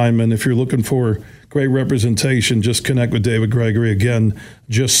D linemen, if you're looking for great representation, just connect with David Gregory. Again,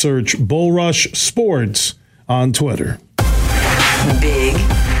 just search Bullrush Sports on Twitter. Big,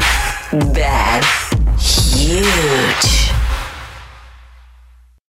 bad, huge.